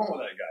recommend going with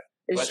that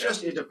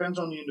guy. It depends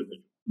on the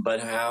individual.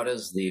 But how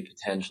does the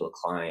potential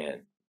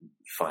client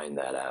find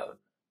that out?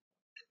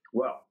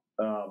 Well,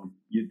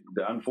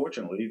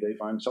 unfortunately,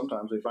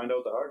 sometimes they find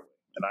out the hard way.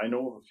 And I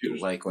know of a few.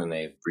 Like when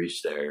they've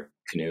breached their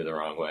canoe the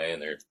wrong way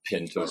and they're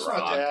pinned to a rock.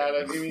 Not that.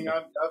 I've again,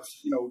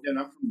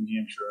 I'm from New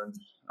Hampshire, and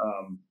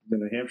the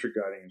New Hampshire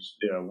guiding is,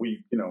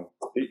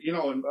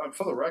 and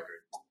for the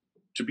record,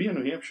 to be a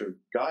New Hampshire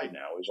guide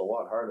now is a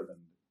lot harder than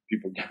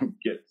people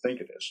think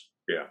it is.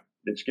 Yeah.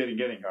 It's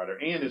getting harder.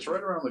 And it's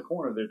right around the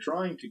corner. They're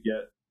trying to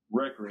get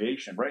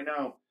recreation. Right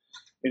now,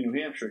 in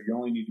New Hampshire, you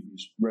only need to be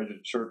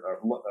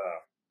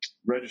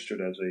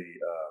registered as a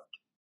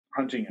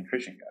hunting and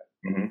fishing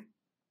guide. Mm-hmm.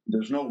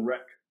 There's no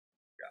rec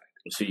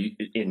guide. So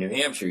in New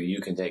Hampshire,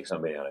 you can take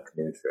somebody on a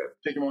canoe trip.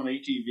 Take them on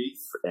ATV,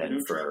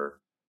 and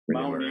for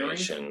mountaineering.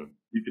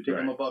 You could take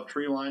them above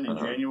tree line in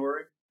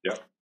January. Yep.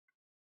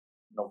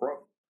 No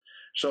problem.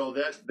 So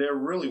that they're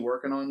really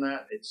working on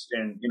that.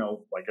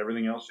 Like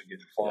everything else, it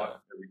gets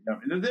fought. Yeah.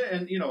 And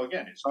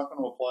again, it's not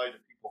going to apply to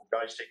people,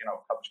 guys taking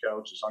out Cub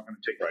Scouts. It's not going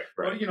to take. Right.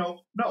 But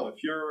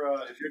if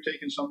you're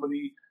taking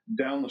somebody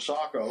down the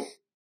Saco,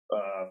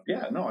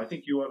 I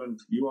think you ought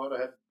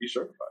to be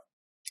certified.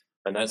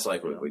 And that's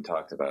like what we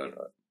talked about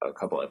a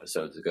couple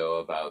episodes ago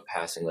about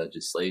passing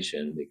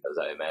legislation, because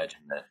I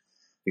imagine that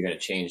you're going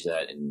to change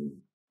that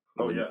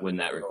wouldn't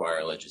that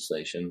require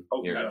legislation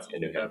here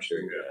in New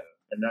Hampshire? Yeah.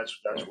 And that's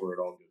where it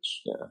all gets.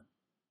 Yeah.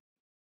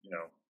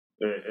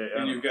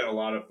 And you've got a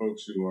lot of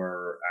folks who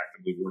are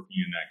actively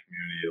working in that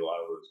community. A lot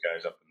of those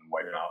guys up in the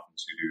White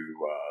Mountains who do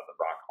the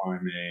rock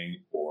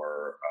climbing,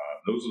 or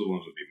those are the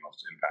ones that would be most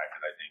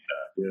impacted. I think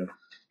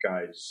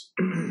guys,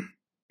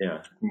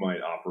 who might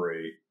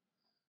operate.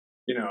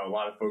 A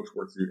lot of folks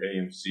work through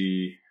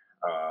AMC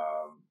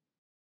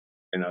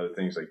and other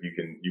things like you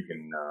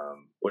can.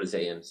 What is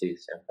AMC?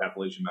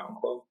 Appalachian Mountain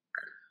Club.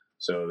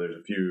 So there's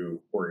a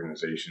few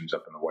organizations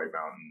up in the White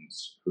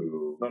Mountains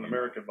who... Not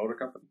American Motor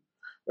Company?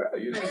 Well,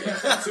 you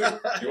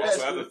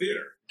also have the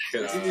theater.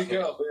 There you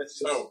go.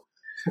 So,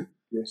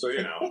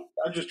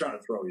 I'm just trying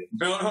to throw you.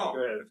 No.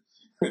 Go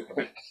ahead.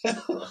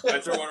 I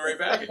throw one right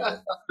back.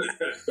 Oh,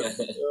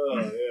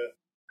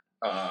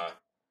 yeah.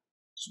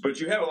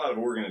 But you have a lot of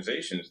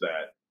organizations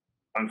that,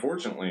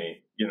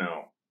 unfortunately,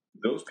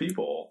 those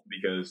people,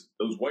 because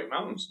those White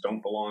Mountains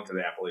don't belong to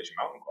the Appalachian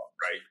Mountain Club,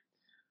 right?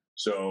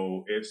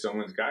 So if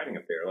someone's guiding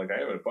up there, like I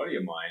have a buddy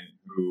of mine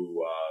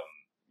who,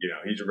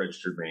 he's a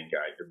registered Maine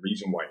guide. The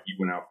reason why he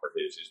went out for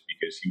his is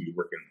because he was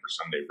working for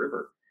Sunday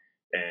River.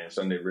 And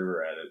Sunday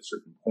River at a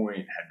certain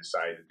point had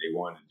decided they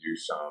wanted to do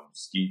some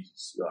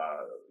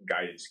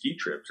guided ski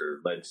trips or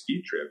led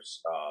ski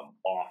trips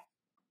off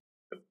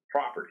the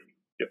property.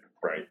 Yep.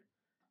 Right.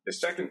 The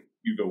second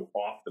you go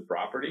off the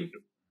property,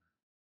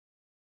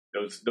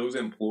 those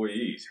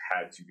employees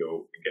had to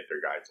go and get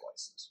their guide's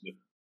license. Yep.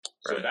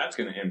 So that's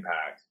going to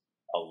impact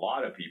a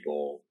lot of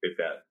people if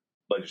that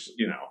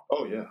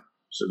Oh yeah.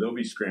 So they'll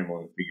be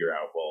scrambling to figure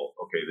out, well,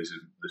 okay, this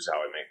is how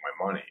I make my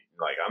money.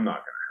 Like I'm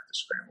not going to have to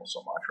scramble so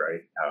much,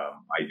 right?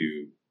 I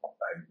do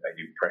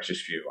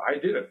precious few. I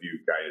did a few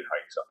guided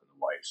hikes up in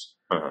the Whites,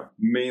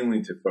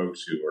 mainly to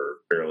folks who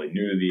are fairly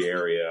new to the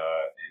area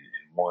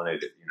and wanted,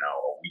 a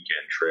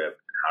weekend trip.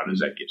 And how does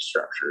that get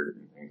structured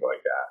and things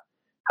like that?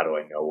 How do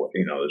I know what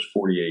there's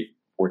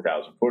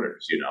 4,000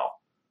 footers,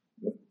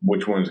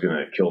 which one's going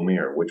to kill me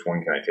or which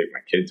one can I take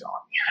my kids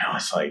on?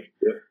 It's like,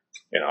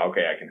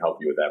 okay, I can help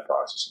you with that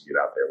process and get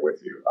out there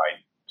with you.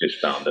 I just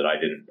found that I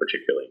didn't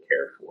particularly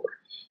care for it.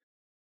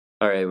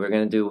 All right, we're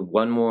going to do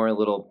one more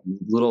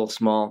little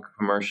small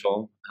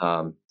commercial.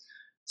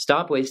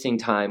 Stop wasting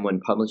time when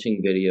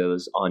publishing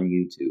videos on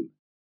YouTube.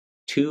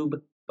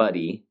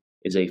 TubeBuddy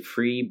is a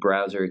free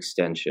browser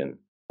extension.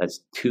 That's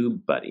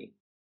TubeBuddy.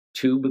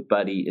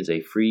 TubeBuddy is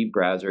a free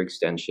browser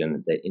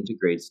extension that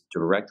integrates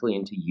directly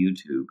into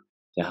YouTube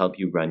to help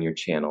you run your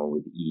channel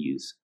with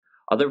ease.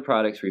 Other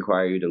products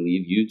require you to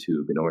leave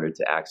YouTube in order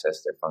to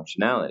access their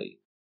functionality,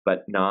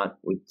 but not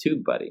with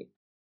TubeBuddy.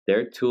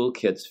 Their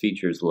toolkit's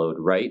features load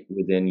right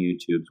within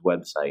YouTube's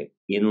website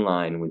in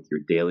line with your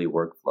daily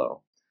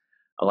workflow,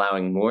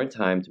 allowing more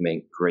time to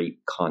make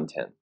great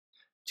content.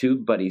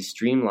 TubeBuddy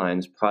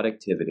streamlines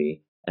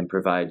productivity and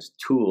provides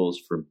tools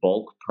for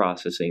bulk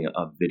processing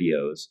of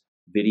videos,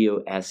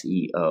 video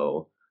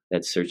SEO,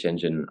 that's search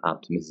engine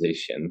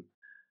optimization,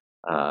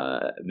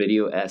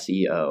 video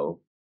SEO,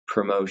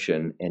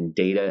 promotion, and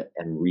data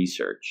and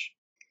research.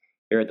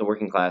 Here at the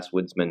Working Class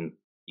Woodsman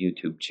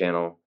YouTube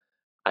channel,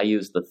 I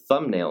use the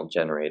thumbnail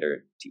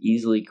generator to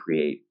easily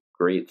create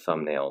great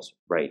thumbnails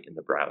right in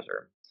the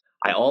browser.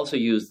 I also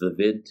use the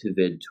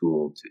vid-to-vid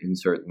tool to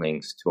insert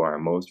links to our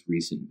most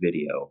recent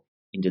video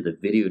into the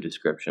video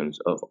descriptions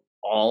of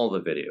all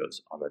the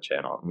videos on the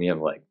channel. And we have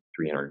like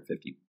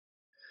 350.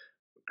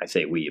 I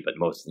say we, but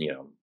most,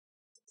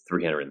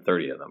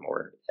 330 of them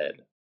were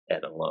Ed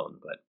alone.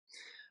 But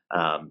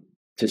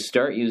to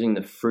start using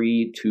the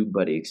free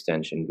TubeBuddy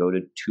extension, go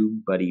to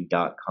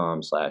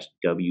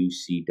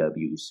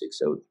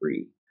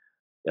tubebuddy.com/WCW603.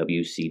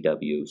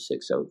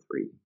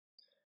 WCW603.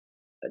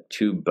 At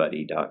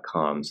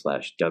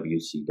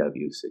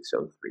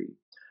tubebuddy.com/WCW603.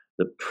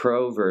 The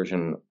pro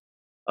version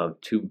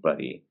of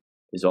TubeBuddy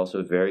is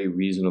also very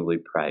reasonably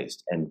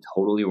priced and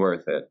totally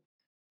worth it.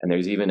 And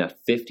there's even a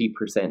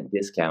 50%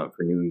 discount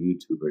for new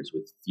YouTubers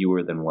with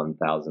fewer than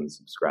 1,000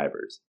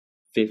 subscribers.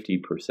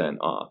 50%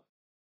 off.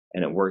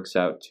 And it works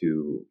out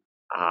to,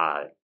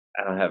 I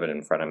don't have it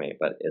in front of me,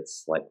 but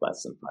it's like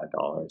less than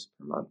 $5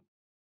 per month.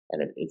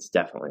 And it's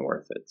definitely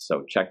worth it.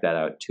 So check that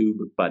out,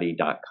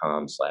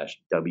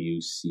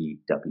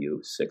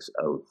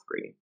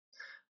 tubebuddy.com/WCW603.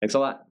 Thanks a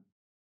lot.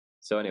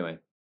 So anyway.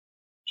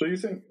 So you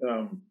think,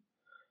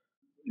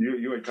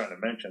 you had kind of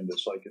mentioned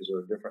this, like, is there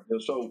a different,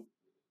 so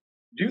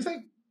do you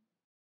think,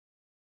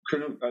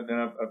 canoe, and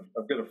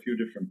I've got a few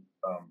different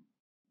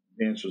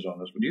answers on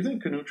this, but do you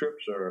think canoe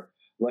trips are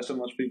less and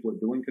less people are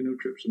doing canoe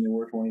trips than they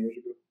were 20 years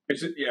ago?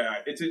 It's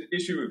an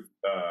issue of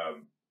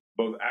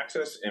both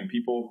access and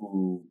people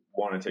who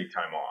want to take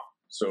time off.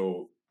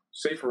 So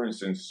say, for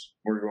instance,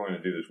 we're going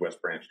to do this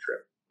West Branch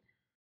trip.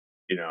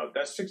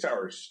 That's 6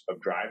 hours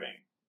of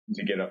driving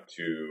to get up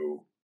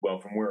to,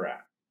 from where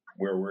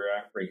we're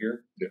at right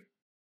here. Yeah.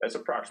 That's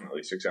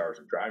approximately 6 hours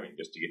of driving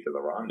just to get to the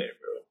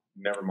rendezvous.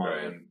 Never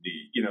mind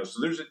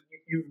so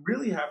you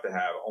really have to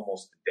have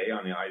almost a day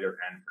on the either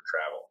end for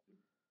travel.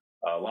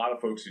 A lot of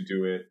folks who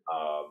do it,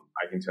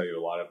 I can tell you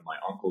a lot of my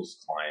uncle's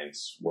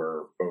clients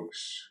were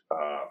folks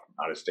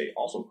out of state.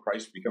 Also,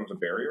 price becomes a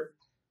barrier.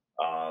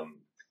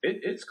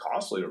 It's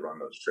costly to run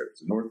those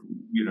trips. North,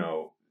 you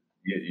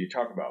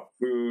talk about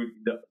food,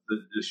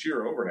 the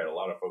sheer overhead. A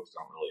lot of folks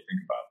don't really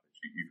think about it.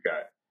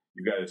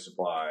 You've got to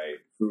supply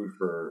food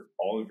for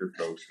all of your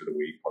folks for the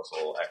week, plus a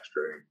little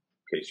extra in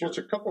case. Well, it's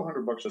a couple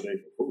 $100 a day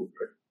for food,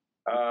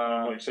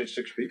 right? Like say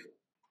 6 people.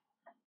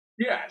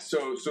 Yeah,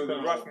 so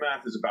the rough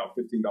math is about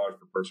 $15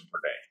 per person per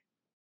day.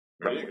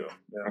 There you go.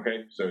 Yeah.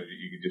 Okay, so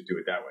you could just do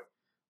it that way.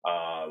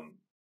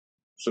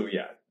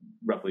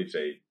 Roughly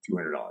say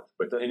 $200.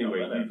 But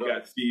anyway, you've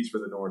got fees for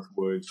the North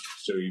Woods,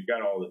 so you've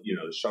got all the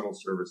the shuttle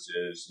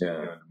services,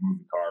 to move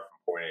the car from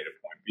point A to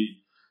point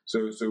B.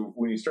 So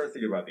when you start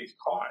thinking about these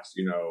costs,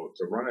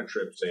 to run a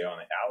trip, say on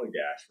the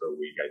Allagash for a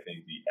week, I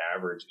think the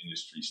average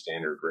industry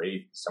standard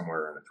rate is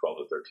somewhere in the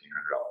 $1,200 to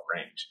 $1,300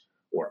 range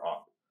or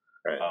up.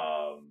 Right.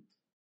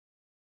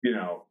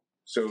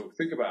 So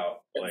think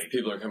about if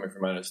people are coming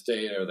from out of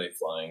state, are they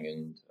flying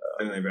in?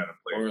 Then they've got to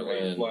play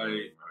Portland,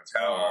 flight,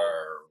 hotel.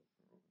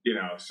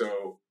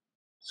 So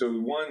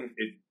one,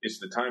 it's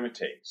the time it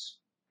takes.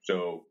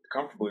 So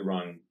comfortably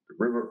run the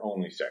river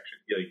only section.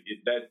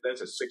 That's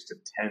a 6 to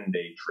 10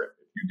 day trip.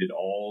 If you did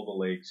all the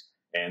lakes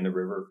and the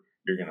river,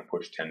 you're going to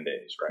push 10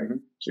 days, right?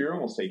 Mm-hmm. So you're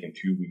almost taking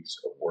 2 weeks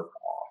of work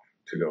off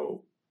to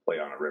go play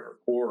on a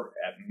river, or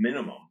at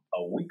minimum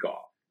a week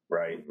off,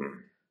 right?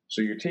 Mm-hmm.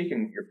 So you're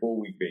taking your full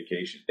week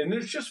vacation, and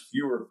there's just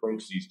fewer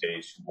folks these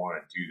days who want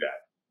to do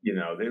that.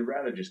 They'd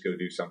rather just go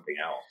do something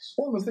else.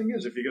 Well, the thing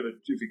is, if you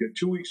get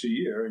 2 weeks a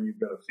year and you've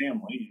got a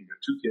family, you've got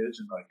 2 kids,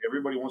 and like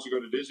everybody wants to go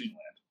to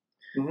Disneyland,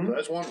 so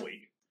that's 1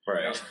 week,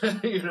 right?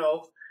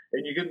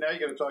 And you got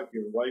to talk to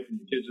your wife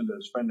and your kids into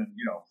spending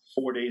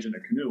 4 days in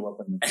a canoe up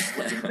in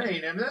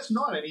Maine, and that's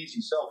not an easy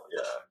sell.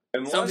 Yeah,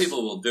 and some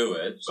people will do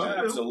it.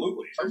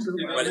 Absolutely.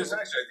 But it's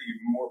actually, I think,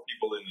 more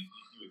people than you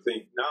would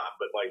think not.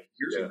 But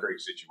here's a great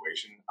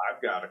situation. I've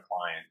got a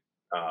client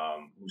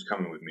who's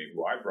coming with me,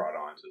 who I brought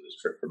on to this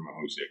trip from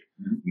Mahoosic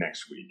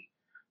next week.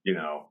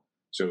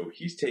 So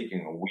he's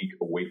taking a week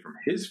away from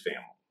his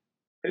family.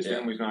 His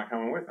family's not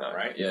coming with him,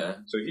 right? Yeah.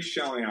 So he's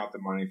shelling out the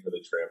money for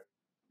the trip,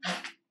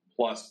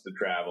 plus the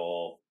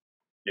travel,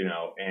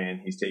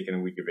 and he's taking a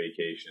week of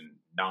vacation,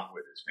 not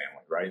with his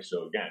family, right?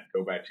 So again,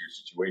 go back to your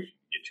situation.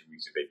 You get 2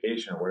 weeks of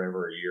vacation or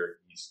whatever a year,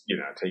 he's,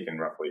 taking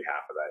roughly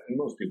half of that. And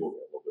most people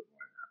get a little bit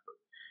more than that, but,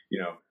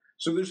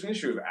 so there's an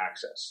issue of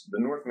access. The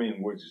North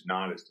Maine woods is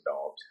not as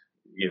developed.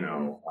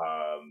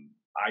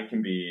 I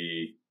can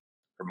be,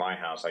 from my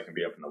house, I can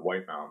be up in the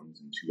White Mountains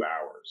in 2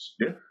 hours.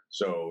 Yeah.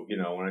 So,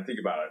 when I think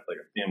about it,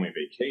 like a family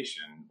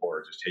vacation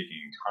or just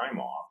taking time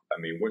off, I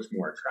mean, what's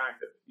more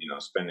attractive?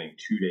 Spending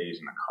 2 days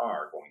in the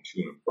car going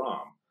to and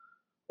from,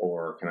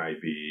 or can I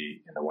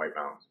be in the White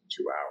Mountains in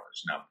 2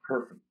 hours? Now,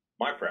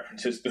 my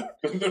preference is the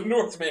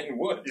North Maine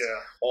woods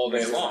all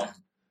day long.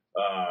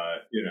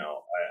 I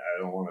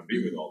don't want to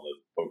be with all the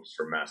folks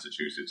from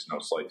Massachusetts. No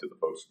slight to the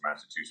folks from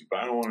Massachusetts, but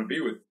I don't want to be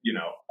with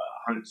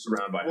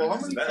surrounded by. Well, how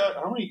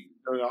many?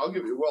 I'll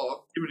give you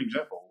an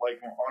example.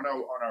 Like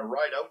on our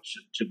ride out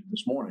to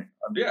this morning.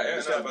 But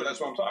that's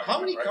what I'm talking. How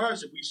many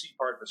cars did we see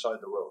parked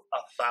beside the road?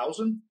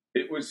 1,000.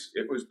 It was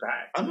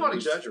packed. I'm not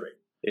exaggerating.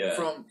 Yeah.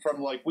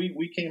 From like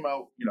we came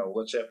out,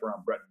 let's say up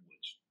around Bretton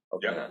Woods.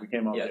 Okay, we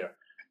came out there.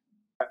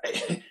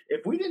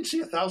 If we didn't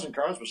see 1,000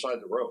 cars beside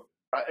the road,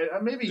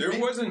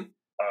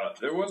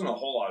 wasn't a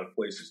whole lot of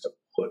places to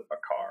put a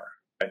car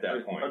at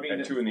that point.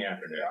 At 2 p.m.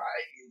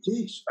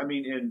 Geez,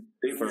 and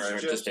it for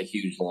was just a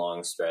huge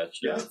long stretch.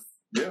 Yeah.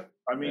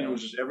 It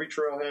was just every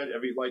trailhead,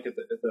 every at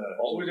the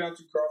all the way down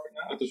to Crawford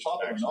now. At the top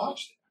of the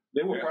notch.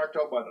 They were parked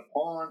out by the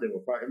pond. They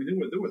were parked.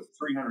 There were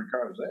 300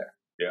 cars there.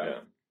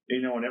 Yeah.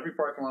 And every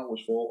parking lot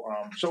was full.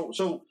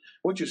 So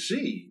what you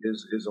see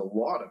is a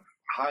lot of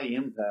high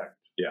impact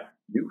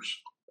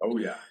use. Oh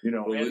yeah. You go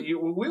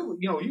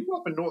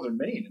up in northern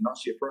Maine and not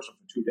see a person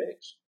for 2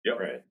 days. Yep.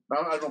 Right.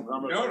 No,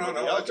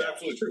 that's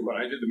absolutely true. When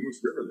I did the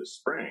Moose River this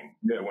spring,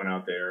 I went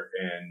out there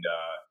and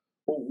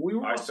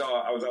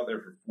I was out there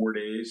for 4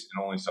 days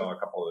and only saw a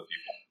couple of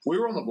people. We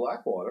were on the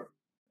Blackwater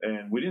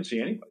and we didn't see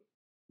anybody.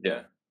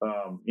 Yeah.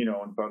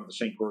 In front of the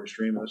St. Croix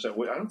stream, and I said,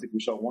 I don't think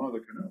we saw one other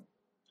canoe.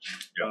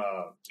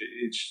 Yeah.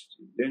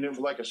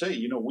 Like I say,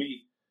 when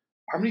we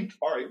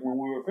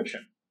were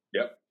fishing.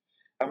 Yep.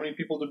 How many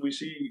people did we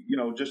see?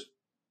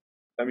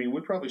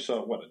 We probably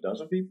saw a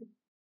dozen people.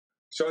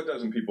 Saw a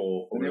dozen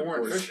people. And they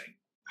weren't fishing.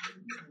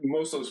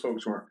 Most of those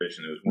folks weren't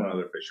fishing. There was one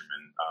other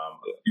fisherman.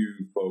 A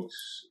few folks.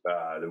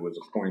 There was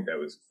a point that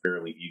was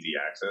fairly easy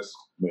access,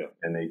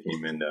 and they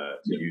came in to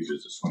use it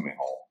as a swimming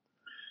hole.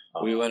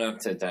 We went up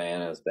to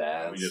Diana's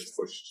Baths. We just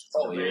pushed a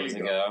couple years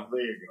ago.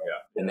 There you go.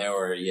 Yeah. And there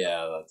were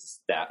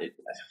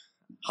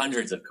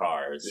hundreds of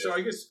cars. So I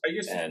guess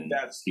and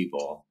that's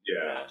people.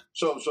 Yeah.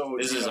 So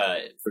this is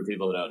for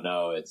people who don't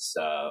know, it's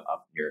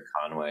up near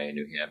Conway,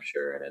 New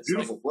Hampshire, and it's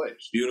beautiful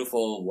place.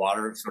 Beautiful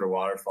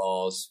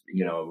waterfalls.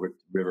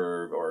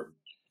 River or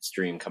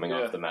stream coming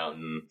off the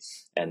mountain,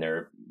 and there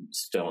are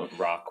stone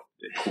rock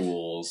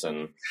pools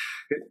and.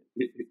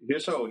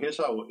 Here's how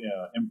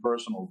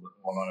impersonal.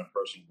 Well, not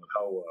impersonal, but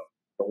how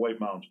the White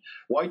Mountains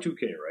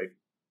Y2K, right?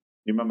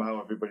 You remember how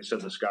everybody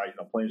said the sky,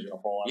 planes are going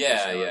to fall out?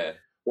 Yeah.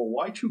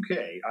 Well,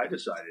 Y2K, I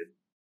decided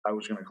I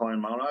was going to climb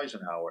Mount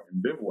Eisenhower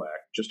and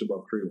bivouac just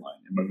above tree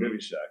line in my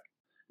bivy sack.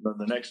 Then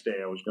the next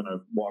day, I was going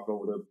to walk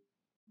over to,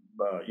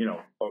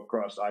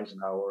 across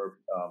Eisenhower.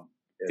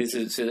 This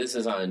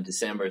is on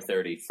December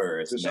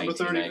 31st, December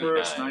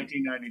 31st,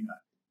 1999.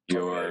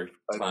 You're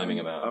climbing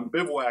a mountain. I'm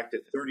bivouacked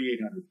at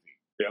 3,800 feet.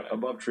 Yeah.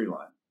 Above tree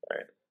line.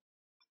 Right.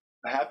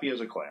 Happy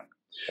as a clam.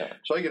 Yeah.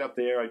 So I get up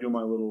there, I do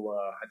my little,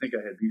 I think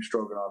I had beef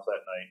stroganoff that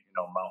night,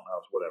 mountain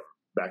house, whatever,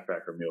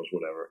 backpacker meals,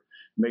 whatever.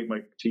 Make my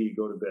tea,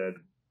 go to bed.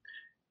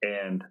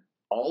 And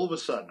all of a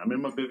sudden, I'm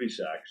in my bivy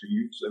sack. So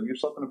have you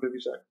slept in a bivy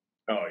sack?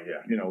 Oh,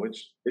 yeah.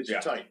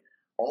 It's tight.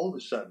 All of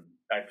a sudden,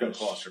 the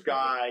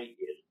sky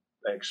is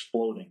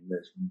exploding.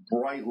 There's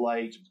bright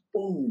lights,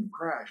 boom,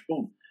 crash,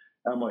 boom.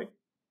 And I'm like,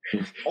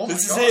 oh my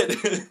this God.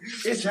 is it.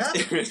 It's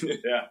happening.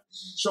 Yeah.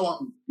 So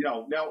I'm,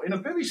 now in a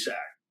bivy sack.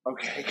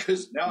 Okay,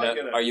 because now I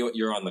gotta.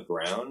 You're on the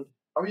ground?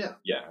 Oh yeah.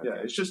 Yeah. Okay.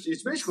 Yeah.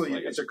 It's basically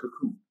it's a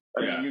cocoon.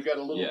 I mean, you got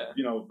a little,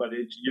 but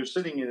you're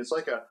sitting in. It's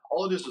like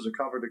all it is a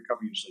cover to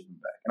cover your sleeping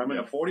bag. And I'm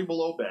in a 40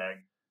 below bag,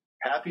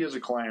 happy as a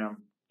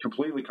clam,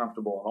 completely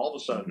comfortable. And all of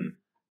a sudden,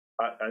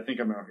 I think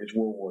it's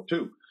World War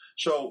II.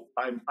 So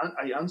I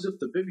unzip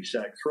the bivy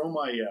sack, throw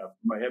my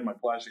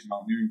plastic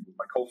mountaineering with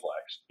my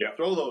Koflax,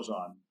 throw those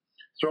on.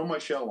 Throw my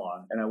shell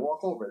on, and I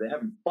walk over. They're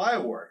having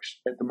fireworks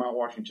at the Mount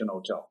Washington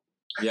Hotel.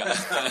 Yeah.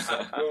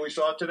 When we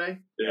saw it today.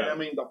 Yeah. And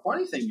the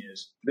funny thing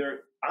is,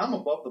 I'm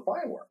above the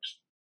fireworks.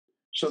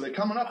 So they're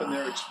coming up, and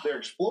they're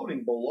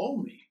exploding below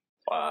me.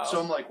 Wow.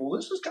 So I'm like, well,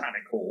 this is kind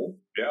of cool.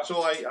 Yeah.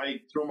 So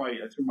I threw my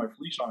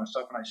fleece on and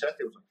stuff, and I sat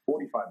there. It was like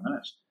 45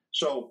 minutes.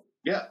 So,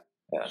 yeah.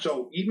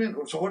 So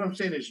what I'm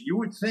saying is, you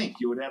would think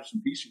you would have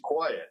some peace and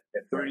quiet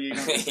at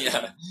 3,800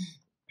 yeah.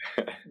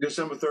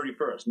 December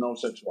 31st, no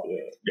such luck.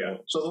 Yeah.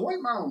 So the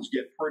White Mountains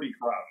get pretty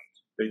crowded.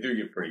 They do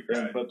get pretty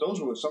crowded. But those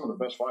were some of the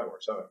best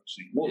fireworks I've ever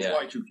seen. Well,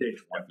 Y2K.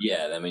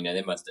 Yeah,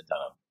 they must have done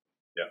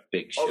a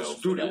big show. Oh,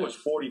 dude, it was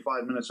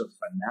 45 minutes of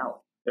finale.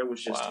 It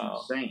was just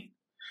insane.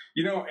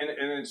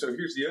 And so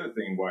here's the other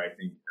thing why I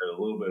think a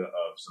little bit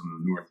of some of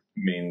the North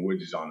Maine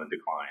woods is on the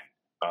decline.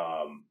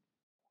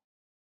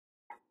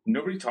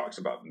 Nobody talks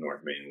about the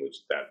North Maine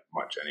woods that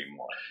much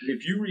anymore.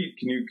 If you read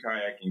canoe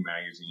kayaking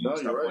magazines and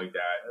stuff like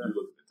that, and you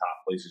look at the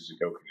top places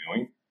to go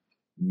canoeing,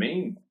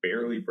 Maine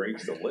barely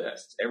breaks the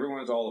list.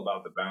 Everyone's all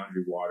about the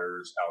Boundary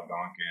Waters,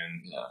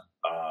 Algonquin,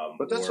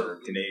 but that's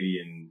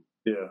Canadian,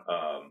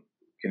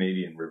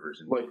 Canadian rivers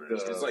and like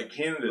wilderness. It's like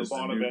Canada's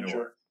the new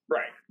North.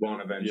 Right,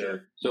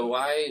 Bonaventure. Yeah. So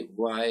why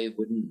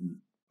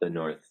wouldn't the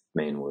North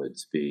Maine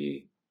woods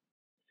be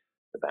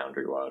the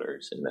Boundary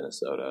Waters in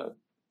Minnesota?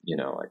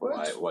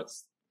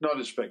 What's not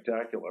as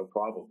spectacular,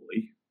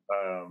 probably.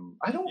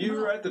 I don't know.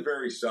 You're at the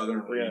very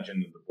southern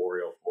region of the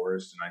boreal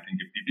forest, and I think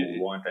if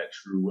people want that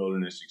true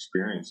wilderness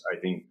experience, I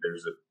think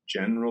there's a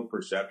general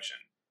perception.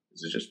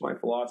 This is just my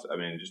philosophy. I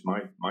mean, just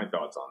my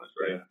thoughts on this,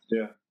 right?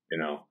 Yeah.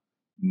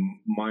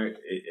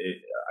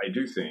 I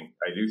do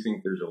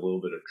think there's a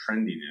little bit of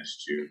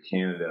trendiness to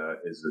Canada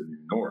is the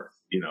new North.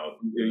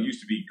 It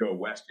used to be go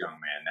west, young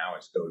man. Now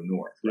it's go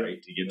north,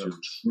 right? To get to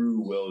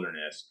true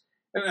wilderness.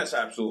 And that's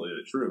absolutely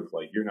the truth.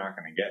 Like, you're not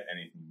going to get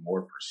anything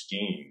more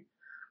pristine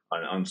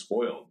and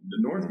unspoiled. The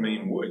North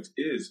Maine woods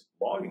is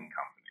logging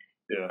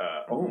company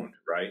owned,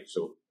 right?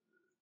 So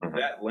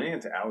that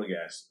land to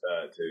Allagash,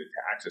 to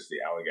access the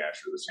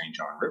Allagash or the St.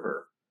 John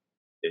River,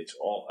 it's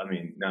all,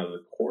 now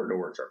the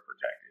corridors are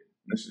protected.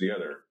 And this is the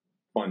other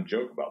fun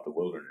joke about the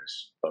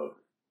wilderness of,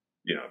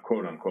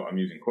 quote unquote, I'm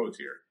using quotes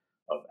here,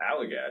 of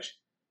Allagash,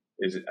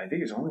 I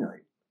think it's only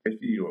like 50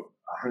 to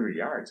 100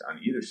 yards on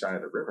either side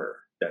of the river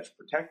that's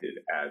protected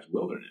as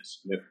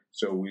wilderness. Yeah.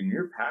 So when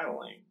you're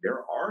paddling,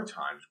 there are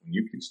times when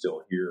you can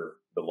still hear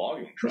the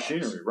logging trucks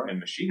and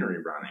machinery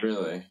running.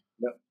 Really?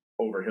 Yep.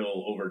 Over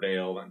hill, over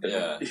dale. And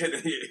It's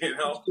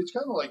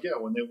kind of like,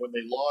 when they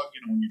log,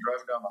 when you're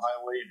driving down the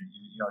highway and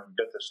you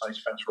get this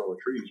nice fence row of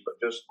trees, but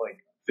just like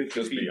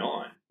 50 feet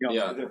beyond.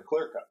 They're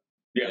clear cut.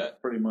 Yeah,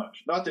 pretty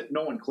much. Not that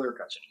no one clear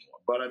cuts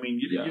anymore, but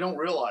you don't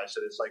realize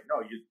that it's like,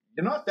 no,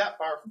 you're not that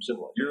far from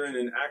civilization. You're in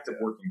an active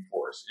working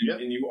force,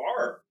 and you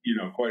are,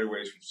 quite a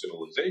ways from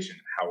civilization.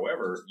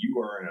 However, you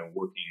are in a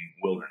working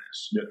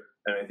wilderness,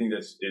 and I think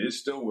it is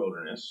still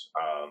wilderness.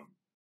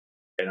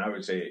 And I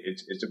would say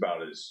it's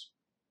about as,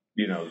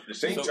 the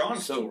St. John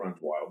still runs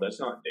wild. That's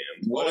not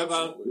damned. What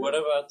about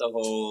the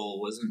whole?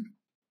 Wasn't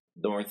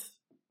North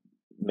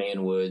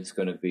Maine woods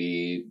going to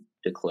be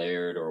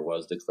declared or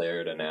was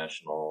declared a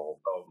national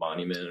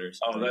monument or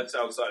something? Oh, that's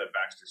outside of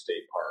Baxter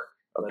State Park.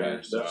 Okay.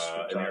 There's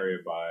an area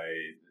by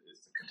the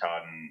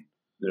Katahdin.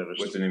 Yeah,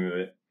 what's the name of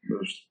it?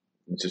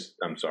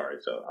 I'm sorry,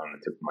 it's on the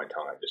tip of my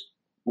tongue.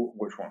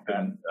 Which one?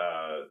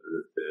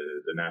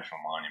 The national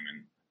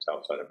monument. It's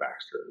outside of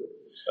Baxter.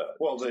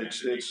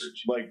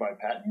 It's like by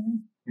Patton,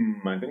 you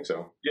mean? I think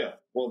so. Yeah.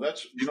 Well,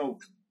 that's, it's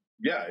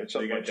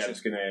you got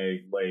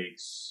Debskinay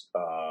Lakes.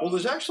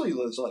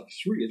 There's like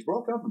three. It's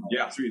broken up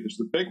into three. There's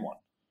the big one,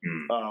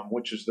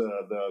 which is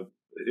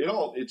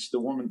it's the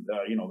woman,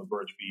 the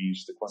birds,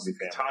 bees, the Quimby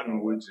family.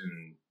 Katahdin Woods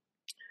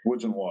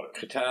and Waters.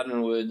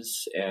 Katahdin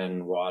Woods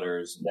and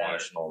Waters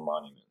National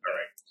Monument. All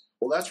right.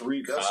 Well, that's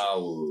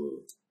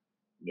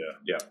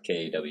Yeah.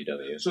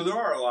 KWW. So there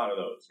are a lot of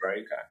those, right?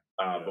 Okay.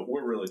 But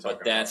we're really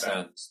talking about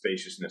that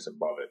spaciousness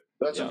above it.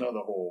 That's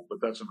another whole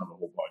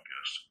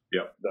podcast.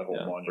 Yep. That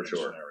whole monument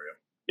scenario.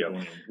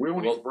 Yep. We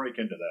won't even break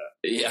into that.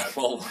 Yeah,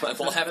 well,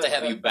 we'll have to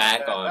have you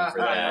back on for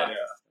that.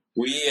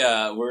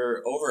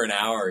 We're over an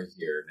hour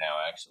here now,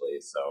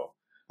 actually, so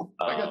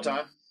I got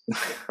time.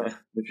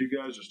 If you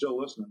guys are still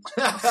listening.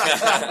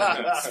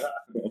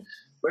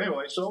 But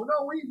anyway, so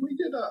no, we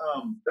did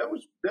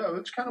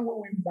that's kind of what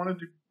we wanted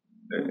to.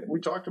 We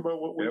talked about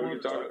what we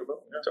wanted to talk about.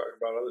 We talked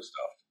about other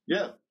stuff.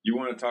 Yeah. You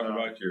want to talk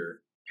about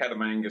your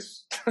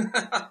catamangus?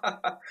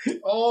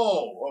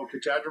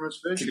 Catadromous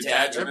fish.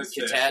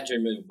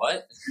 Catadromous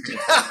what?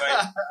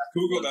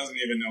 Google doesn't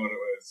even know what it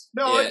was.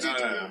 No,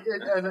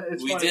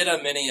 it's we did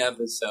a mini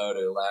episode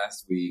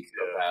last week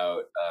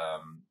about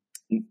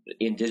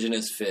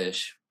indigenous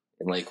fish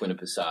in Lake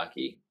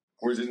Winnipesaukee.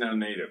 Or is it now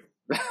native?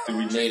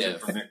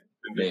 Native.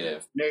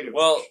 Native.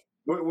 Well,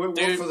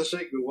 for the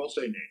sake, we will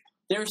say native.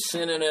 They're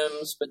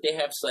synonyms, but they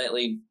have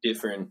slightly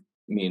different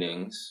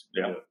meanings.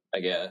 Yeah. I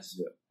guess.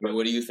 Yeah. But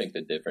what do you think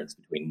the difference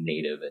between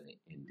native and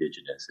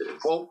indigenous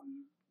is? Well,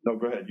 no,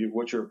 go ahead.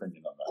 What's your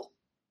opinion on that?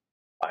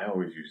 I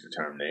always use the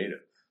term native.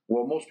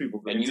 Well, most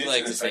people. And you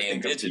like to say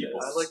indigenous.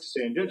 I like to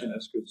say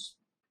indigenous because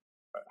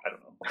I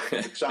don't know.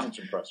 It sounds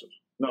impressive.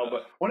 No,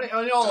 but when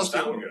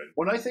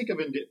I think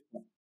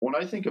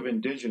of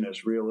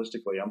indigenous,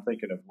 realistically, I'm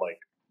thinking of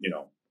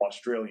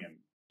Australian.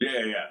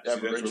 Yeah. See,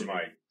 that's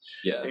what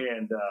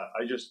and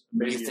I just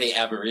maybe you say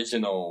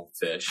Aboriginal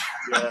fish.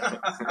 That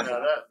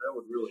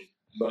would really.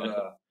 But,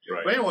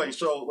 right. But anyway,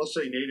 so let's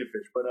say native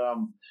fish. But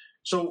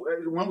so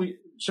when we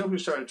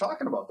started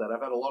talking about that,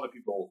 I've had a lot of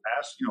people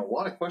ask. A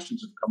lot of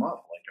questions have come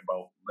up, like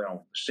about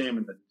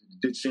salmon.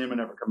 Did salmon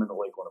ever come into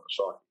Lake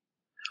Winnipesaukee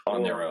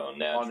on their own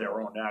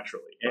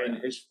naturally?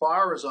 And as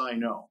far as I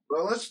know,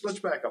 well, let's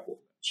back up a little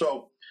bit.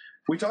 So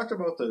We talked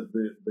about the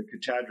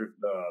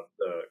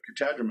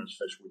catadromous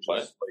fish, which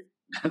is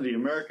like the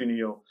American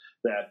eel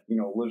that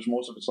lives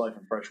most of its life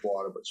in fresh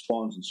water but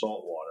spawns in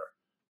salt water.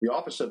 The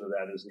opposite of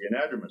that is the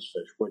anadromous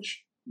fish,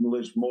 which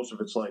lives most of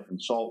its life in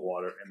salt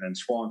water and then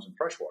spawns in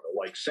fresh water,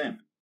 like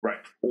salmon.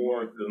 Right.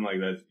 Or like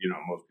that,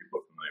 most people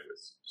are familiar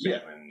with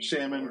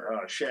salmon.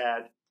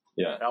 Shad,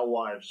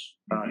 alewives,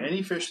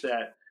 any fish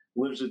that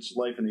lives its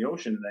life in the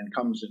ocean and then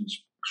comes and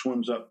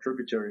swims up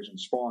tributaries and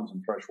spawns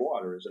in fresh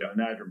water is an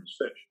anadromous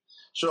fish.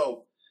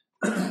 So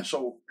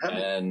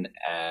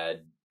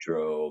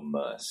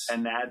Anadromous.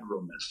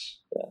 Anadromous.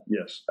 Yeah.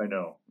 Yes, I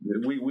know.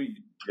 We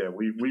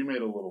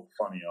made a little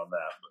funny on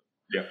that,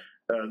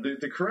 but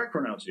the correct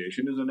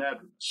pronunciation is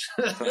anadromous.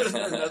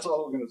 That's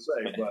all we're going to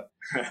say.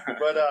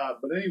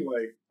 But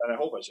anyway, and I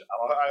hope I'm saying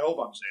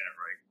it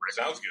right. Rick.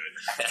 Sounds good.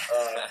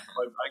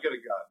 I got a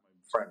guy,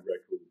 my friend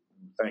Rick, who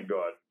thank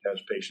God has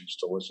patience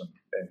to listen,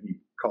 and he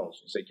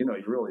calls. He's like, you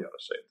really ought to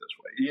say it this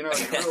way.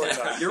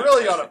 You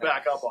really ought to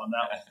back up on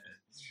that one.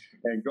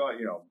 And God,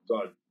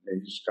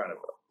 he's kind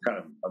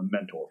of a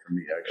mentor for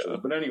me actually.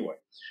 But anyway,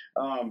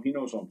 he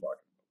knows what I'm talking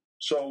about.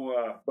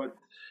 So, but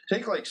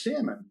take like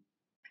salmon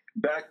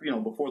back,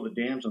 before the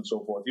dams and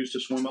so forth, used to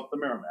swim up the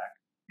Merrimack,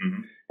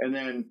 and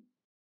then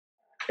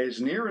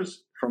as near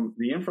as from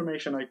the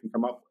information I can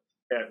come up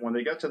with, when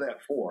they got to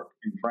that fork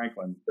in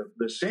Franklin,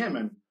 the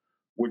salmon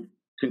would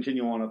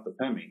continue on up the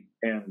Pemmy,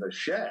 and the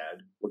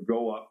shad would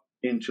go up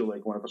into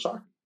Lake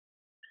Winnipesaukee,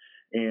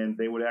 and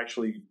they would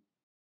actually.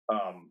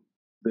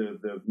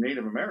 The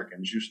Native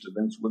Americans used to.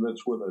 That's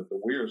where the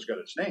weirs got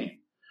its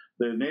name.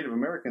 The Native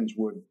Americans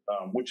would,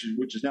 which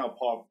is now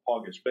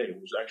Paugus Bay, it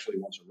was actually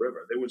once a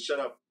river. They would set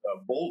up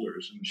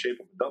boulders in the shape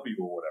of a W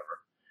or whatever,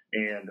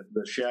 and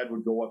the shad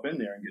would go up in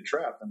there and get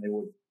trapped, and they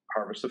would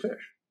harvest the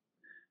fish.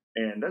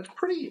 And that's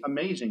pretty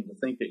amazing to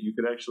think that you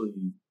could actually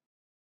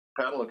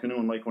paddle a canoe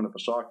in Lake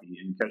Winnipesaukee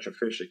and catch a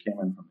fish that came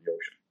in from the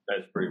ocean.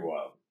 That's pretty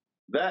wild.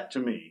 That to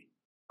me,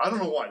 I don't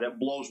know why, that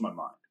blows my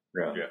mind.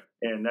 Yeah.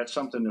 And that's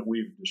something that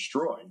we've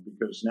destroyed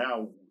because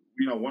now,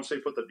 once they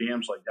put the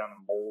dams like down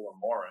in Lowell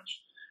and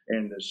Lawrence,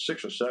 and there's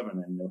 6 or 7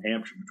 in New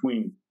Hampshire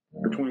between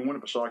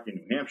Winnipesaukee and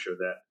New Hampshire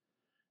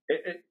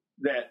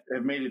that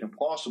have made it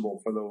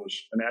impossible for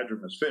those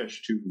anadromous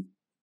fish to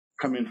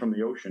come in from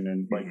the ocean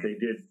and like they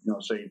did,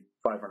 say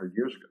 500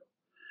 years ago.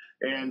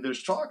 And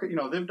there's talk,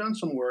 they've done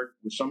some work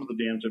with some of the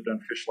dams, they've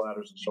done fish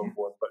ladders and so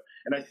forth,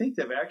 and I think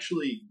they've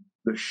actually,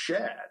 the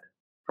shad,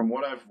 from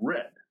what I've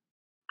read,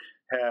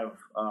 have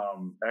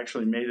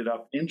actually made it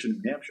up into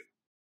New Hampshire.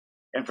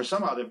 And for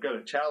somehow they've got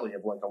a tally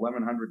of like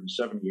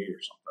 1,178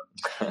 or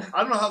something.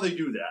 I don't know how they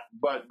do that,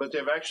 but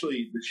they've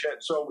actually, the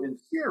shed. So in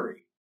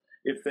theory,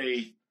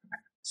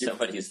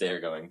 somebody's there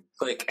going,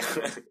 click,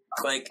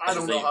 click. I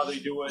don't know how they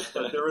do it,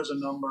 but there is a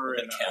number.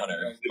 And counter.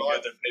 They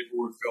get their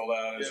paperwork filled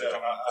out as they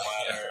come out the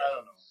ladder.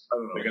 I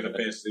don't know. They got to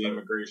pass the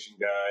immigration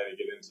guy to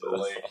get into the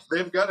lake.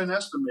 They've got an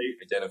estimate.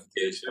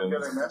 Identification. They've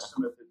got an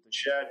estimate that the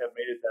shad have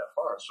made it that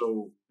far.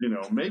 So,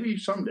 maybe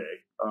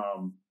someday.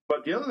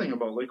 But the other thing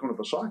about Lake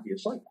Winnipesaukee,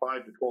 it's like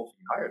 5 to 12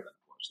 feet higher than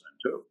it was then,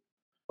 too.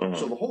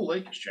 So the whole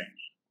lake has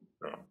changed.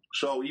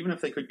 So even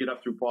if they could get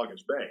up through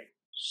Paugus Bay,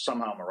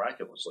 somehow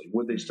miraculously,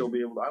 would they still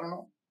be able to? I don't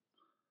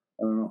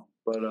know.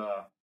 But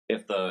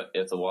if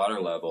the water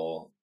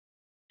level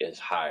is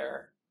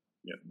higher,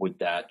 would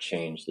that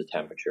change the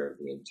temperature of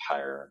the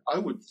entire? I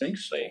would think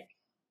so. Lake?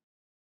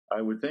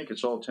 I would think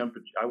it's all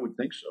temperature. I would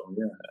think so.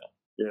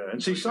 Yeah.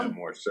 And see, some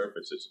more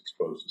surfaces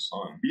exposed to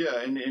sun.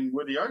 Yeah, and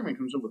where the argument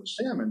comes in with the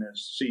salmon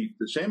is,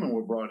 the salmon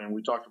were brought in.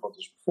 We talked about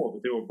this before,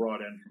 but they were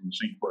brought in from the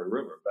St. Croix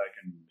River back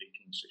in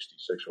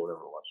 1866 or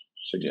whatever it was,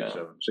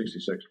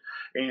 66,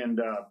 and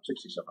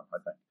 67, I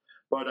think.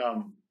 But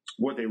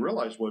what they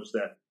realized was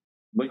that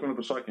Lake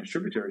Winnipesaukee and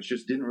tributaries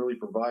just didn't really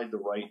provide the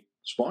right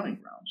spawning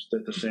grounds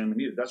that the salmon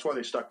needed. That's why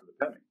they stuck to the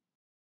Pemmy,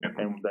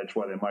 and that's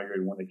why they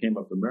migrated when they came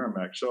up the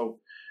Merrimack.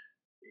 So,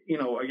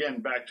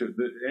 again, back to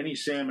any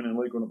salmon in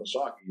Lake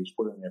Winnipesaukee is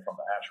put in there from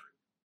the hatchery.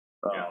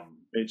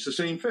 It's the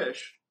same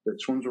fish that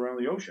swims around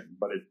the ocean,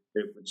 but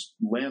it's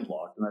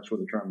landlocked, and that's where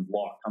the term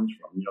lock comes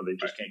from. They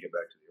just can't get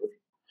back to the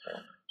ocean.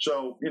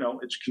 So,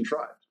 it's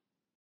contrived.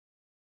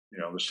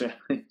 The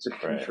salmon is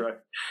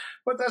contrived.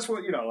 But that's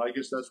what, I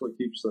guess that's what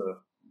keeps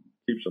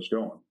us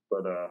going.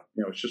 But,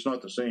 it's just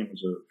not the same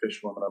as a fish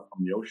swimming up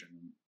from the ocean.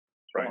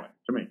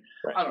 To me.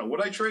 Right. I don't know.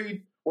 Would I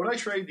trade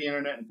the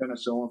internet and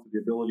penicillin for the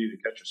ability to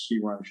catch a sea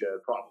run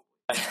shad? Probably.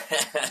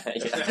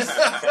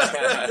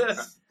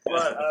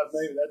 But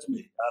maybe that's me.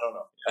 I don't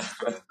know.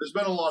 So, there's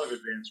been a lot of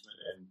advancement,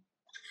 and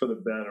for the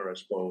better, I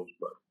suppose.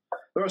 But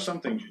there are some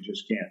things you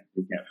just can't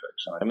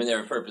fix. There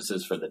are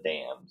purposes for the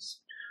dams.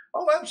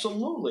 Oh,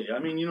 absolutely.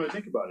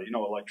 Think about it.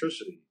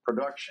 Electricity,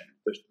 production,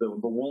 the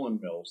woolen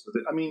mills.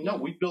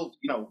 We build.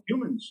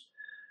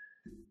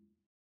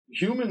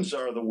 Humans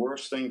are the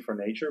worst thing for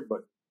nature,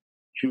 but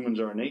humans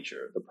are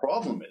nature. The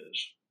problem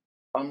is,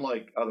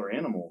 unlike other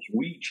animals,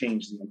 we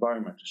change the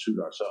environment to suit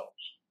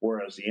ourselves.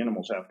 whereas the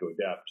animals have to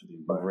adapt to the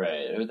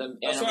environment. Right.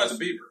 That's why it's a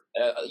beaver.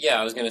 Yeah,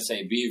 I was going to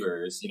say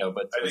beavers,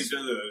 but I think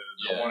they're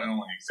the one and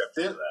only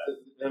exception to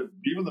that.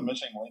 Beaver the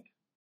missing link.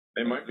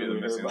 They might be the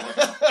missing link.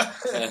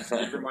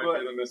 Beaver might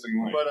be the missing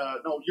link. But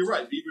no, you're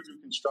right. Beaver do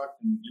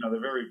construct, and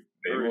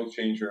they will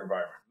change your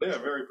environment. They are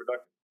very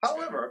productive.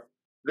 However,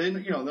 they're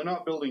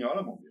not building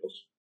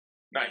automobiles.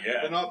 Not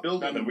yet. They're not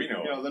building. Not that we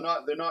know.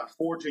 They're not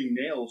forging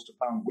nails to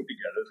pound wood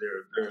together.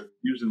 They're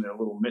using their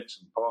little mitts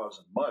and paws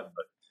and mud.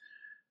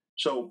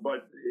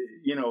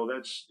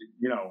 That's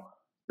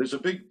there's a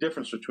big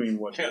difference between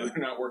what. Yeah, they're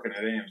not working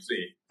at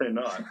AMC. They're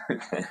not.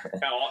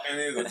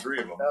 Any of the three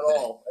of them. At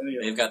all.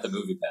 They've got the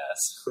movie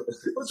pass.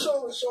 But the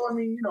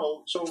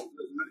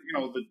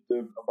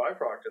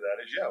byproduct of that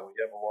is, we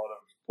have a lot of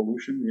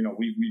pollution.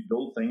 We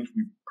build things.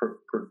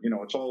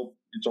 It's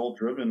all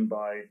driven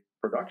by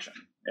production,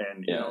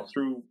 and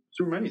through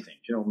many things.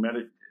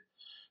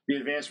 The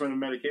advancement of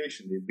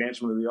medication, the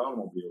advancement of the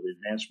automobile, the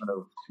advancement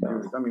of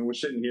computers. I mean, we're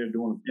sitting here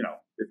doing.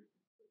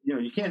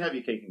 You can't have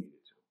your cake and eat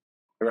it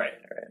too. Right.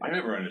 I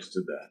never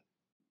understood that.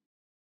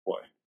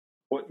 Why?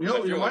 What?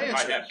 No, my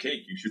answer. If I have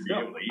cake, you should be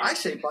able to eat. I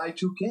say buy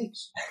 2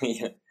 cakes.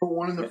 Put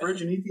one in the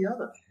fridge and eat the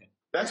other.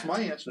 That's my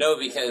answer. No,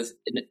 because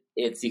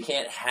you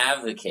can't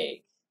have the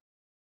cake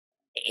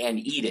and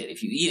eat it.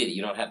 If you eat it,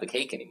 you don't have the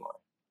cake anymore.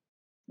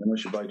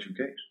 Unless you buy 2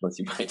 cakes. Unless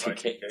you buy two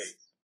cakes.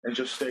 And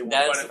just stay one.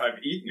 But if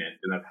I've eaten it,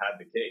 then I've had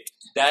the cake.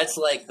 That's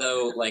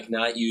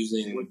not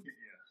using.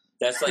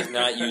 That's like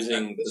not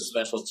using the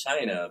special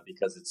china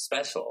because it's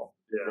special.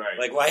 Yeah. Right.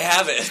 Like, why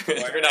have it if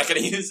you're not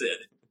going to use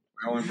it?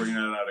 We only bring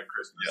that out at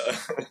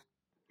Christmas.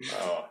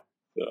 So.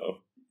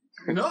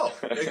 No,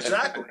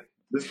 exactly.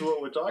 This is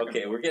what we're talking about.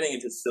 Okay, we're getting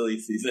into silly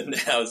season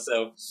now,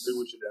 so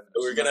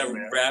we're going to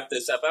man. wrap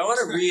this up. I want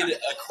to read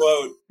a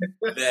quote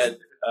that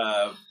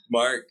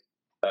Marc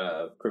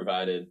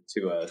provided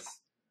to us.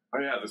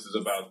 Oh, yeah, this is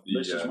about the...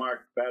 This is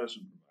Marc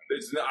Patterson.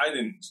 It's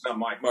not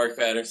Mike. Marc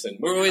Patterson.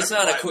 It's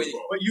not a quote.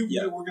 But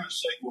we're going to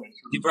segue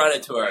through. You brought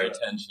it to our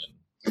attention.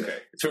 Okay.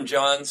 It's from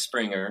John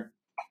Springer,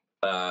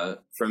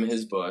 from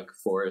his book,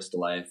 Forest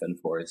Life and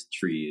Forest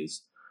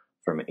Trees,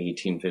 from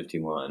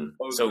 1851.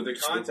 Oh, so the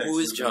context who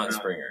is John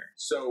Springer?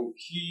 So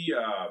he,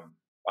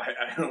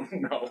 I don't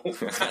know.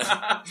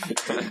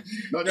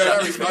 Not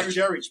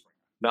Jerry Springer.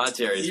 Not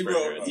Jerry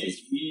Springer.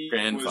 He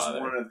grandfather.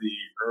 was one of the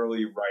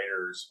early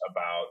writers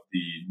about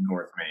the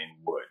North Maine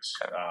woods.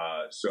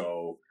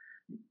 So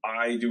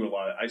I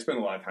spend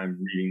a lot of time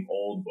reading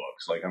old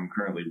books. Like I'm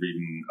currently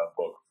reading a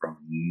book from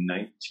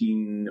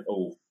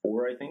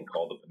 1904, I think,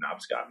 called The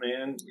Penobscot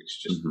Man,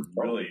 which just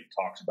really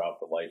talks about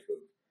the life of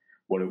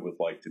what it was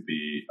like to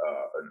be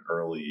an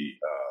early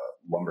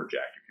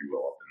lumberjack, if you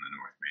will, up in the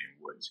North Maine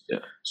woods.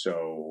 Yeah.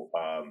 So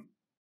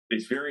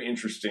it's very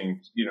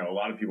interesting. A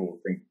lot of people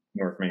think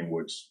North Maine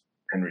woods,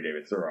 Henry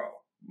David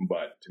Thoreau,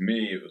 but to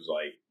me, it was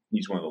like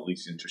he's one of the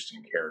least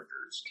interesting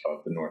characters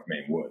of the North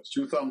Maine woods.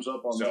 2 thumbs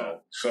up on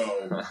that. So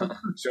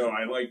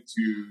I like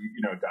to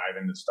dive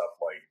into stuff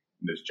like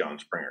this John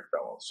Springer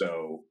fellow.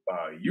 So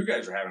you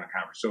guys are having a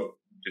conversation. So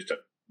just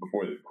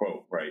before the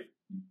quote, right?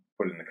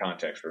 Put it in the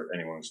context for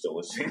anyone who's still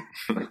listening.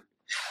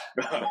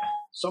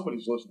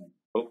 Somebody's listening.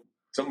 Oh,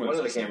 one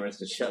of the cameras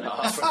to shut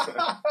off.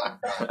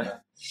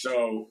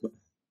 So.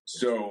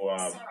 Sorry,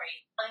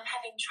 I'm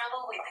having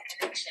trouble with the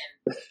connection.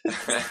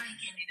 Try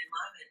again in a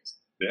moment.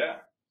 Yeah.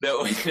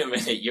 No, wait a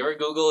minute. Your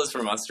Google is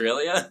from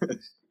Australia?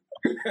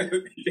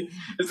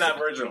 It's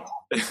Aboriginal.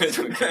 It's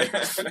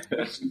indigenous.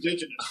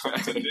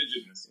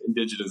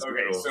 Indigenous.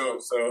 Okay, Google.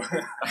 So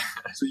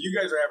you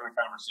guys are having a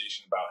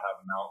conversation about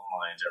have mountain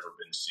lions ever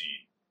been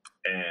seen?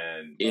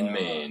 And in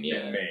Maine,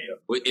 yeah. In Maine.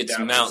 It's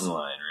mountain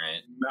lion,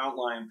 right? Mountain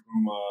lion,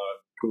 puma,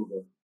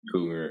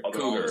 cougar.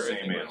 Cougar,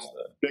 same animal.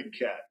 Big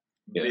cat.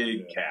 Yeah.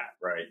 Big cat,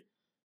 right?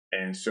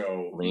 And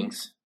so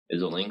lynx.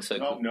 Is a lynx a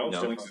no,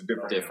 lynx is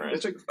different.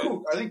 It's a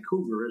cougar. I think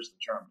cougar is the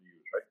term to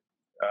use, right?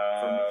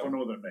 For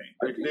northern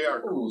Maine. They are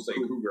cool. Say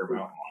cougar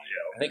mountain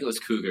lion. I think it was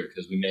cougar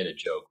because we made a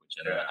joke, which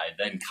I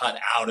then cut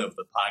out of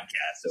the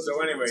podcast.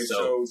 So anyway,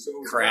 so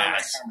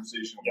crass.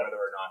 Conversation of whether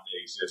or not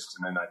they exist,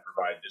 and then I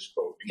provide this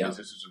quote because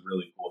this is a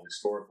really cool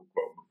historical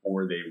quote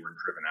before they were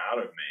driven out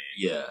of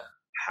Maine. Yeah,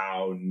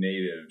 how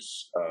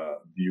natives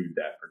viewed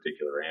that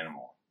particular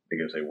animal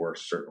because they were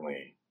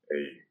certainly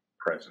a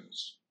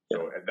presence.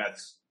 So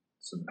that's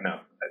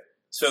enough.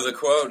 So the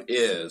quote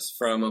is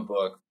from a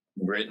book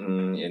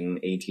written in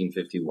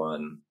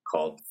 1851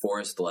 called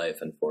Forest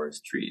Life and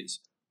Forest Trees.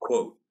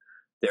 Quote,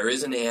 "There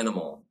is an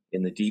animal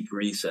in the deep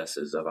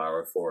recesses of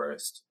our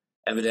forest,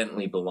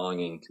 evidently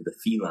belonging to the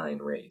feline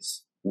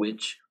race,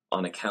 which,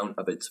 on account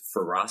of its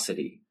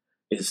ferocity,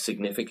 is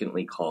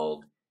significantly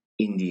called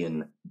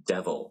Indian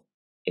devil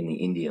in the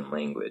Indian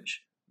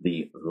language,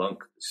 the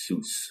lunk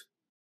sus,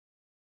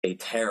 a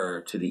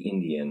terror to the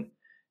Indian,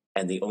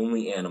 and the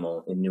only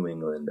animal in New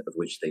England of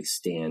which they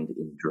stand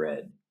in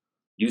dread.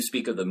 You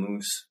speak of the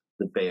moose,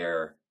 the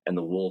bear, and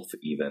the wolf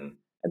even,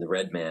 and the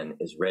red man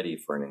is ready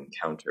for an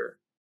encounter.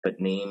 But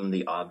name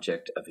the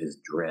object of his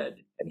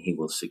dread, and he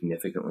will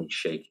significantly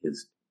shake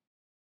his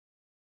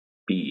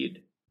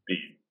bead.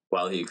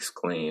 while he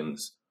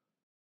exclaims,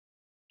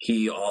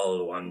 "He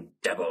all one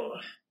devil."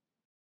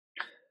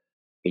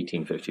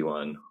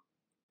 1851.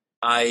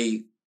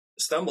 I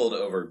stumbled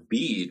over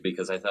bead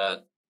because I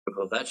thought,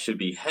 well, that should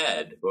be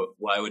head.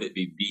 Why would it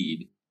be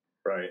bead?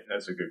 Right,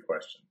 that's a good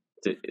question.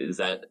 Is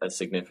that a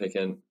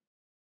significant?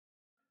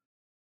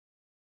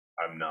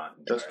 I'm not.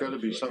 That's got to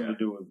be something to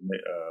do with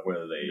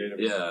whether they. Native,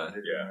 Yeah.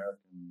 Native Yeah.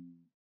 American.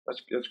 That's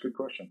a good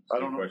question. I I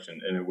don't know. Question,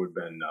 and it would have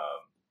been.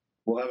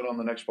 We'll have it on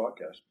the next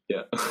podcast.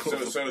 Yeah. So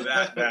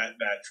that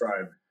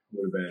tribe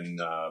would have been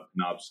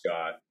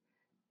Penobscot,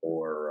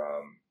 or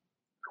of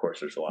course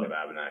there's a lot of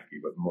Abenaki,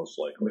 but most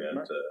likely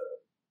that's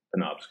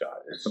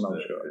Penobscot. Is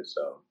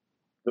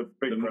The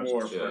big the more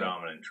presence.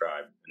 predominant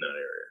tribe in that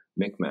area.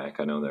 Micmac.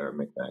 I know there are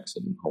Micmacs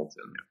in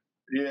Holton.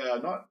 Yeah,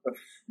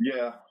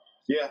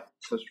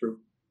 that's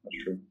true. That's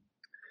true.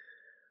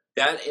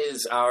 That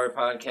is our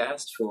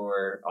podcast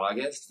for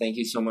August. Thank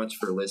you so much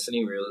for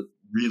listening.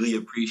 Really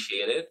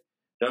appreciate it.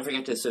 Don't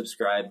forget to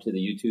subscribe to the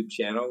YouTube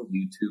channel,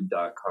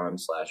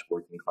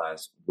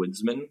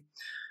 youtube.com/workingclasswoodsman.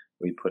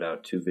 We put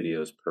out 2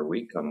 videos per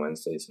week on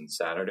Wednesdays and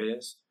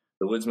Saturdays.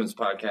 The Woodsman's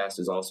podcast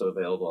is also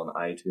available on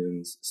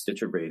iTunes,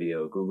 Stitcher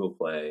Radio, Google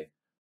Play,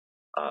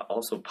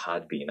 also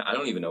Podbean. I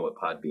don't even know what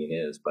Podbean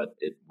is, but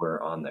we're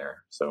on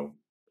there. So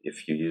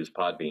if you use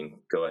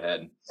Podbean, go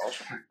ahead.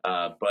 Awesome.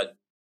 But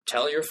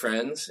tell your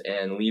friends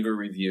and leave a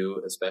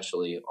review,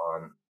 especially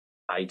on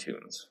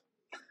iTunes.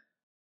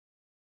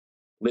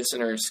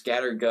 Listener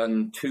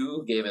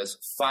Scattergun2 gave us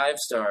 5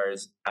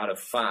 stars out of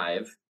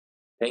 5.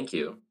 Thank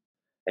you.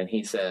 And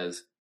he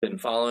says, been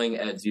following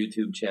Ed's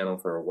YouTube channel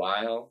for a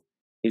while.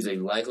 He's a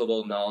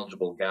likable,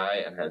 knowledgeable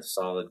guy and has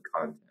solid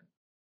content.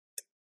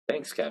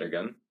 Thanks,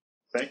 Scattergun.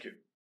 Thank you.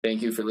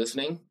 Thank you for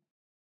listening.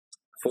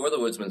 For the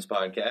Woodsman's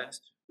Podcast,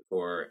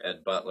 for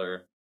Ed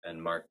Butler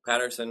and Marc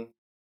Patterson,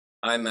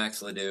 I'm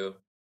Max Ledoux,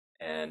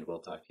 and we'll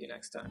talk to you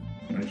next time.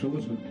 Thanks for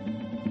listening.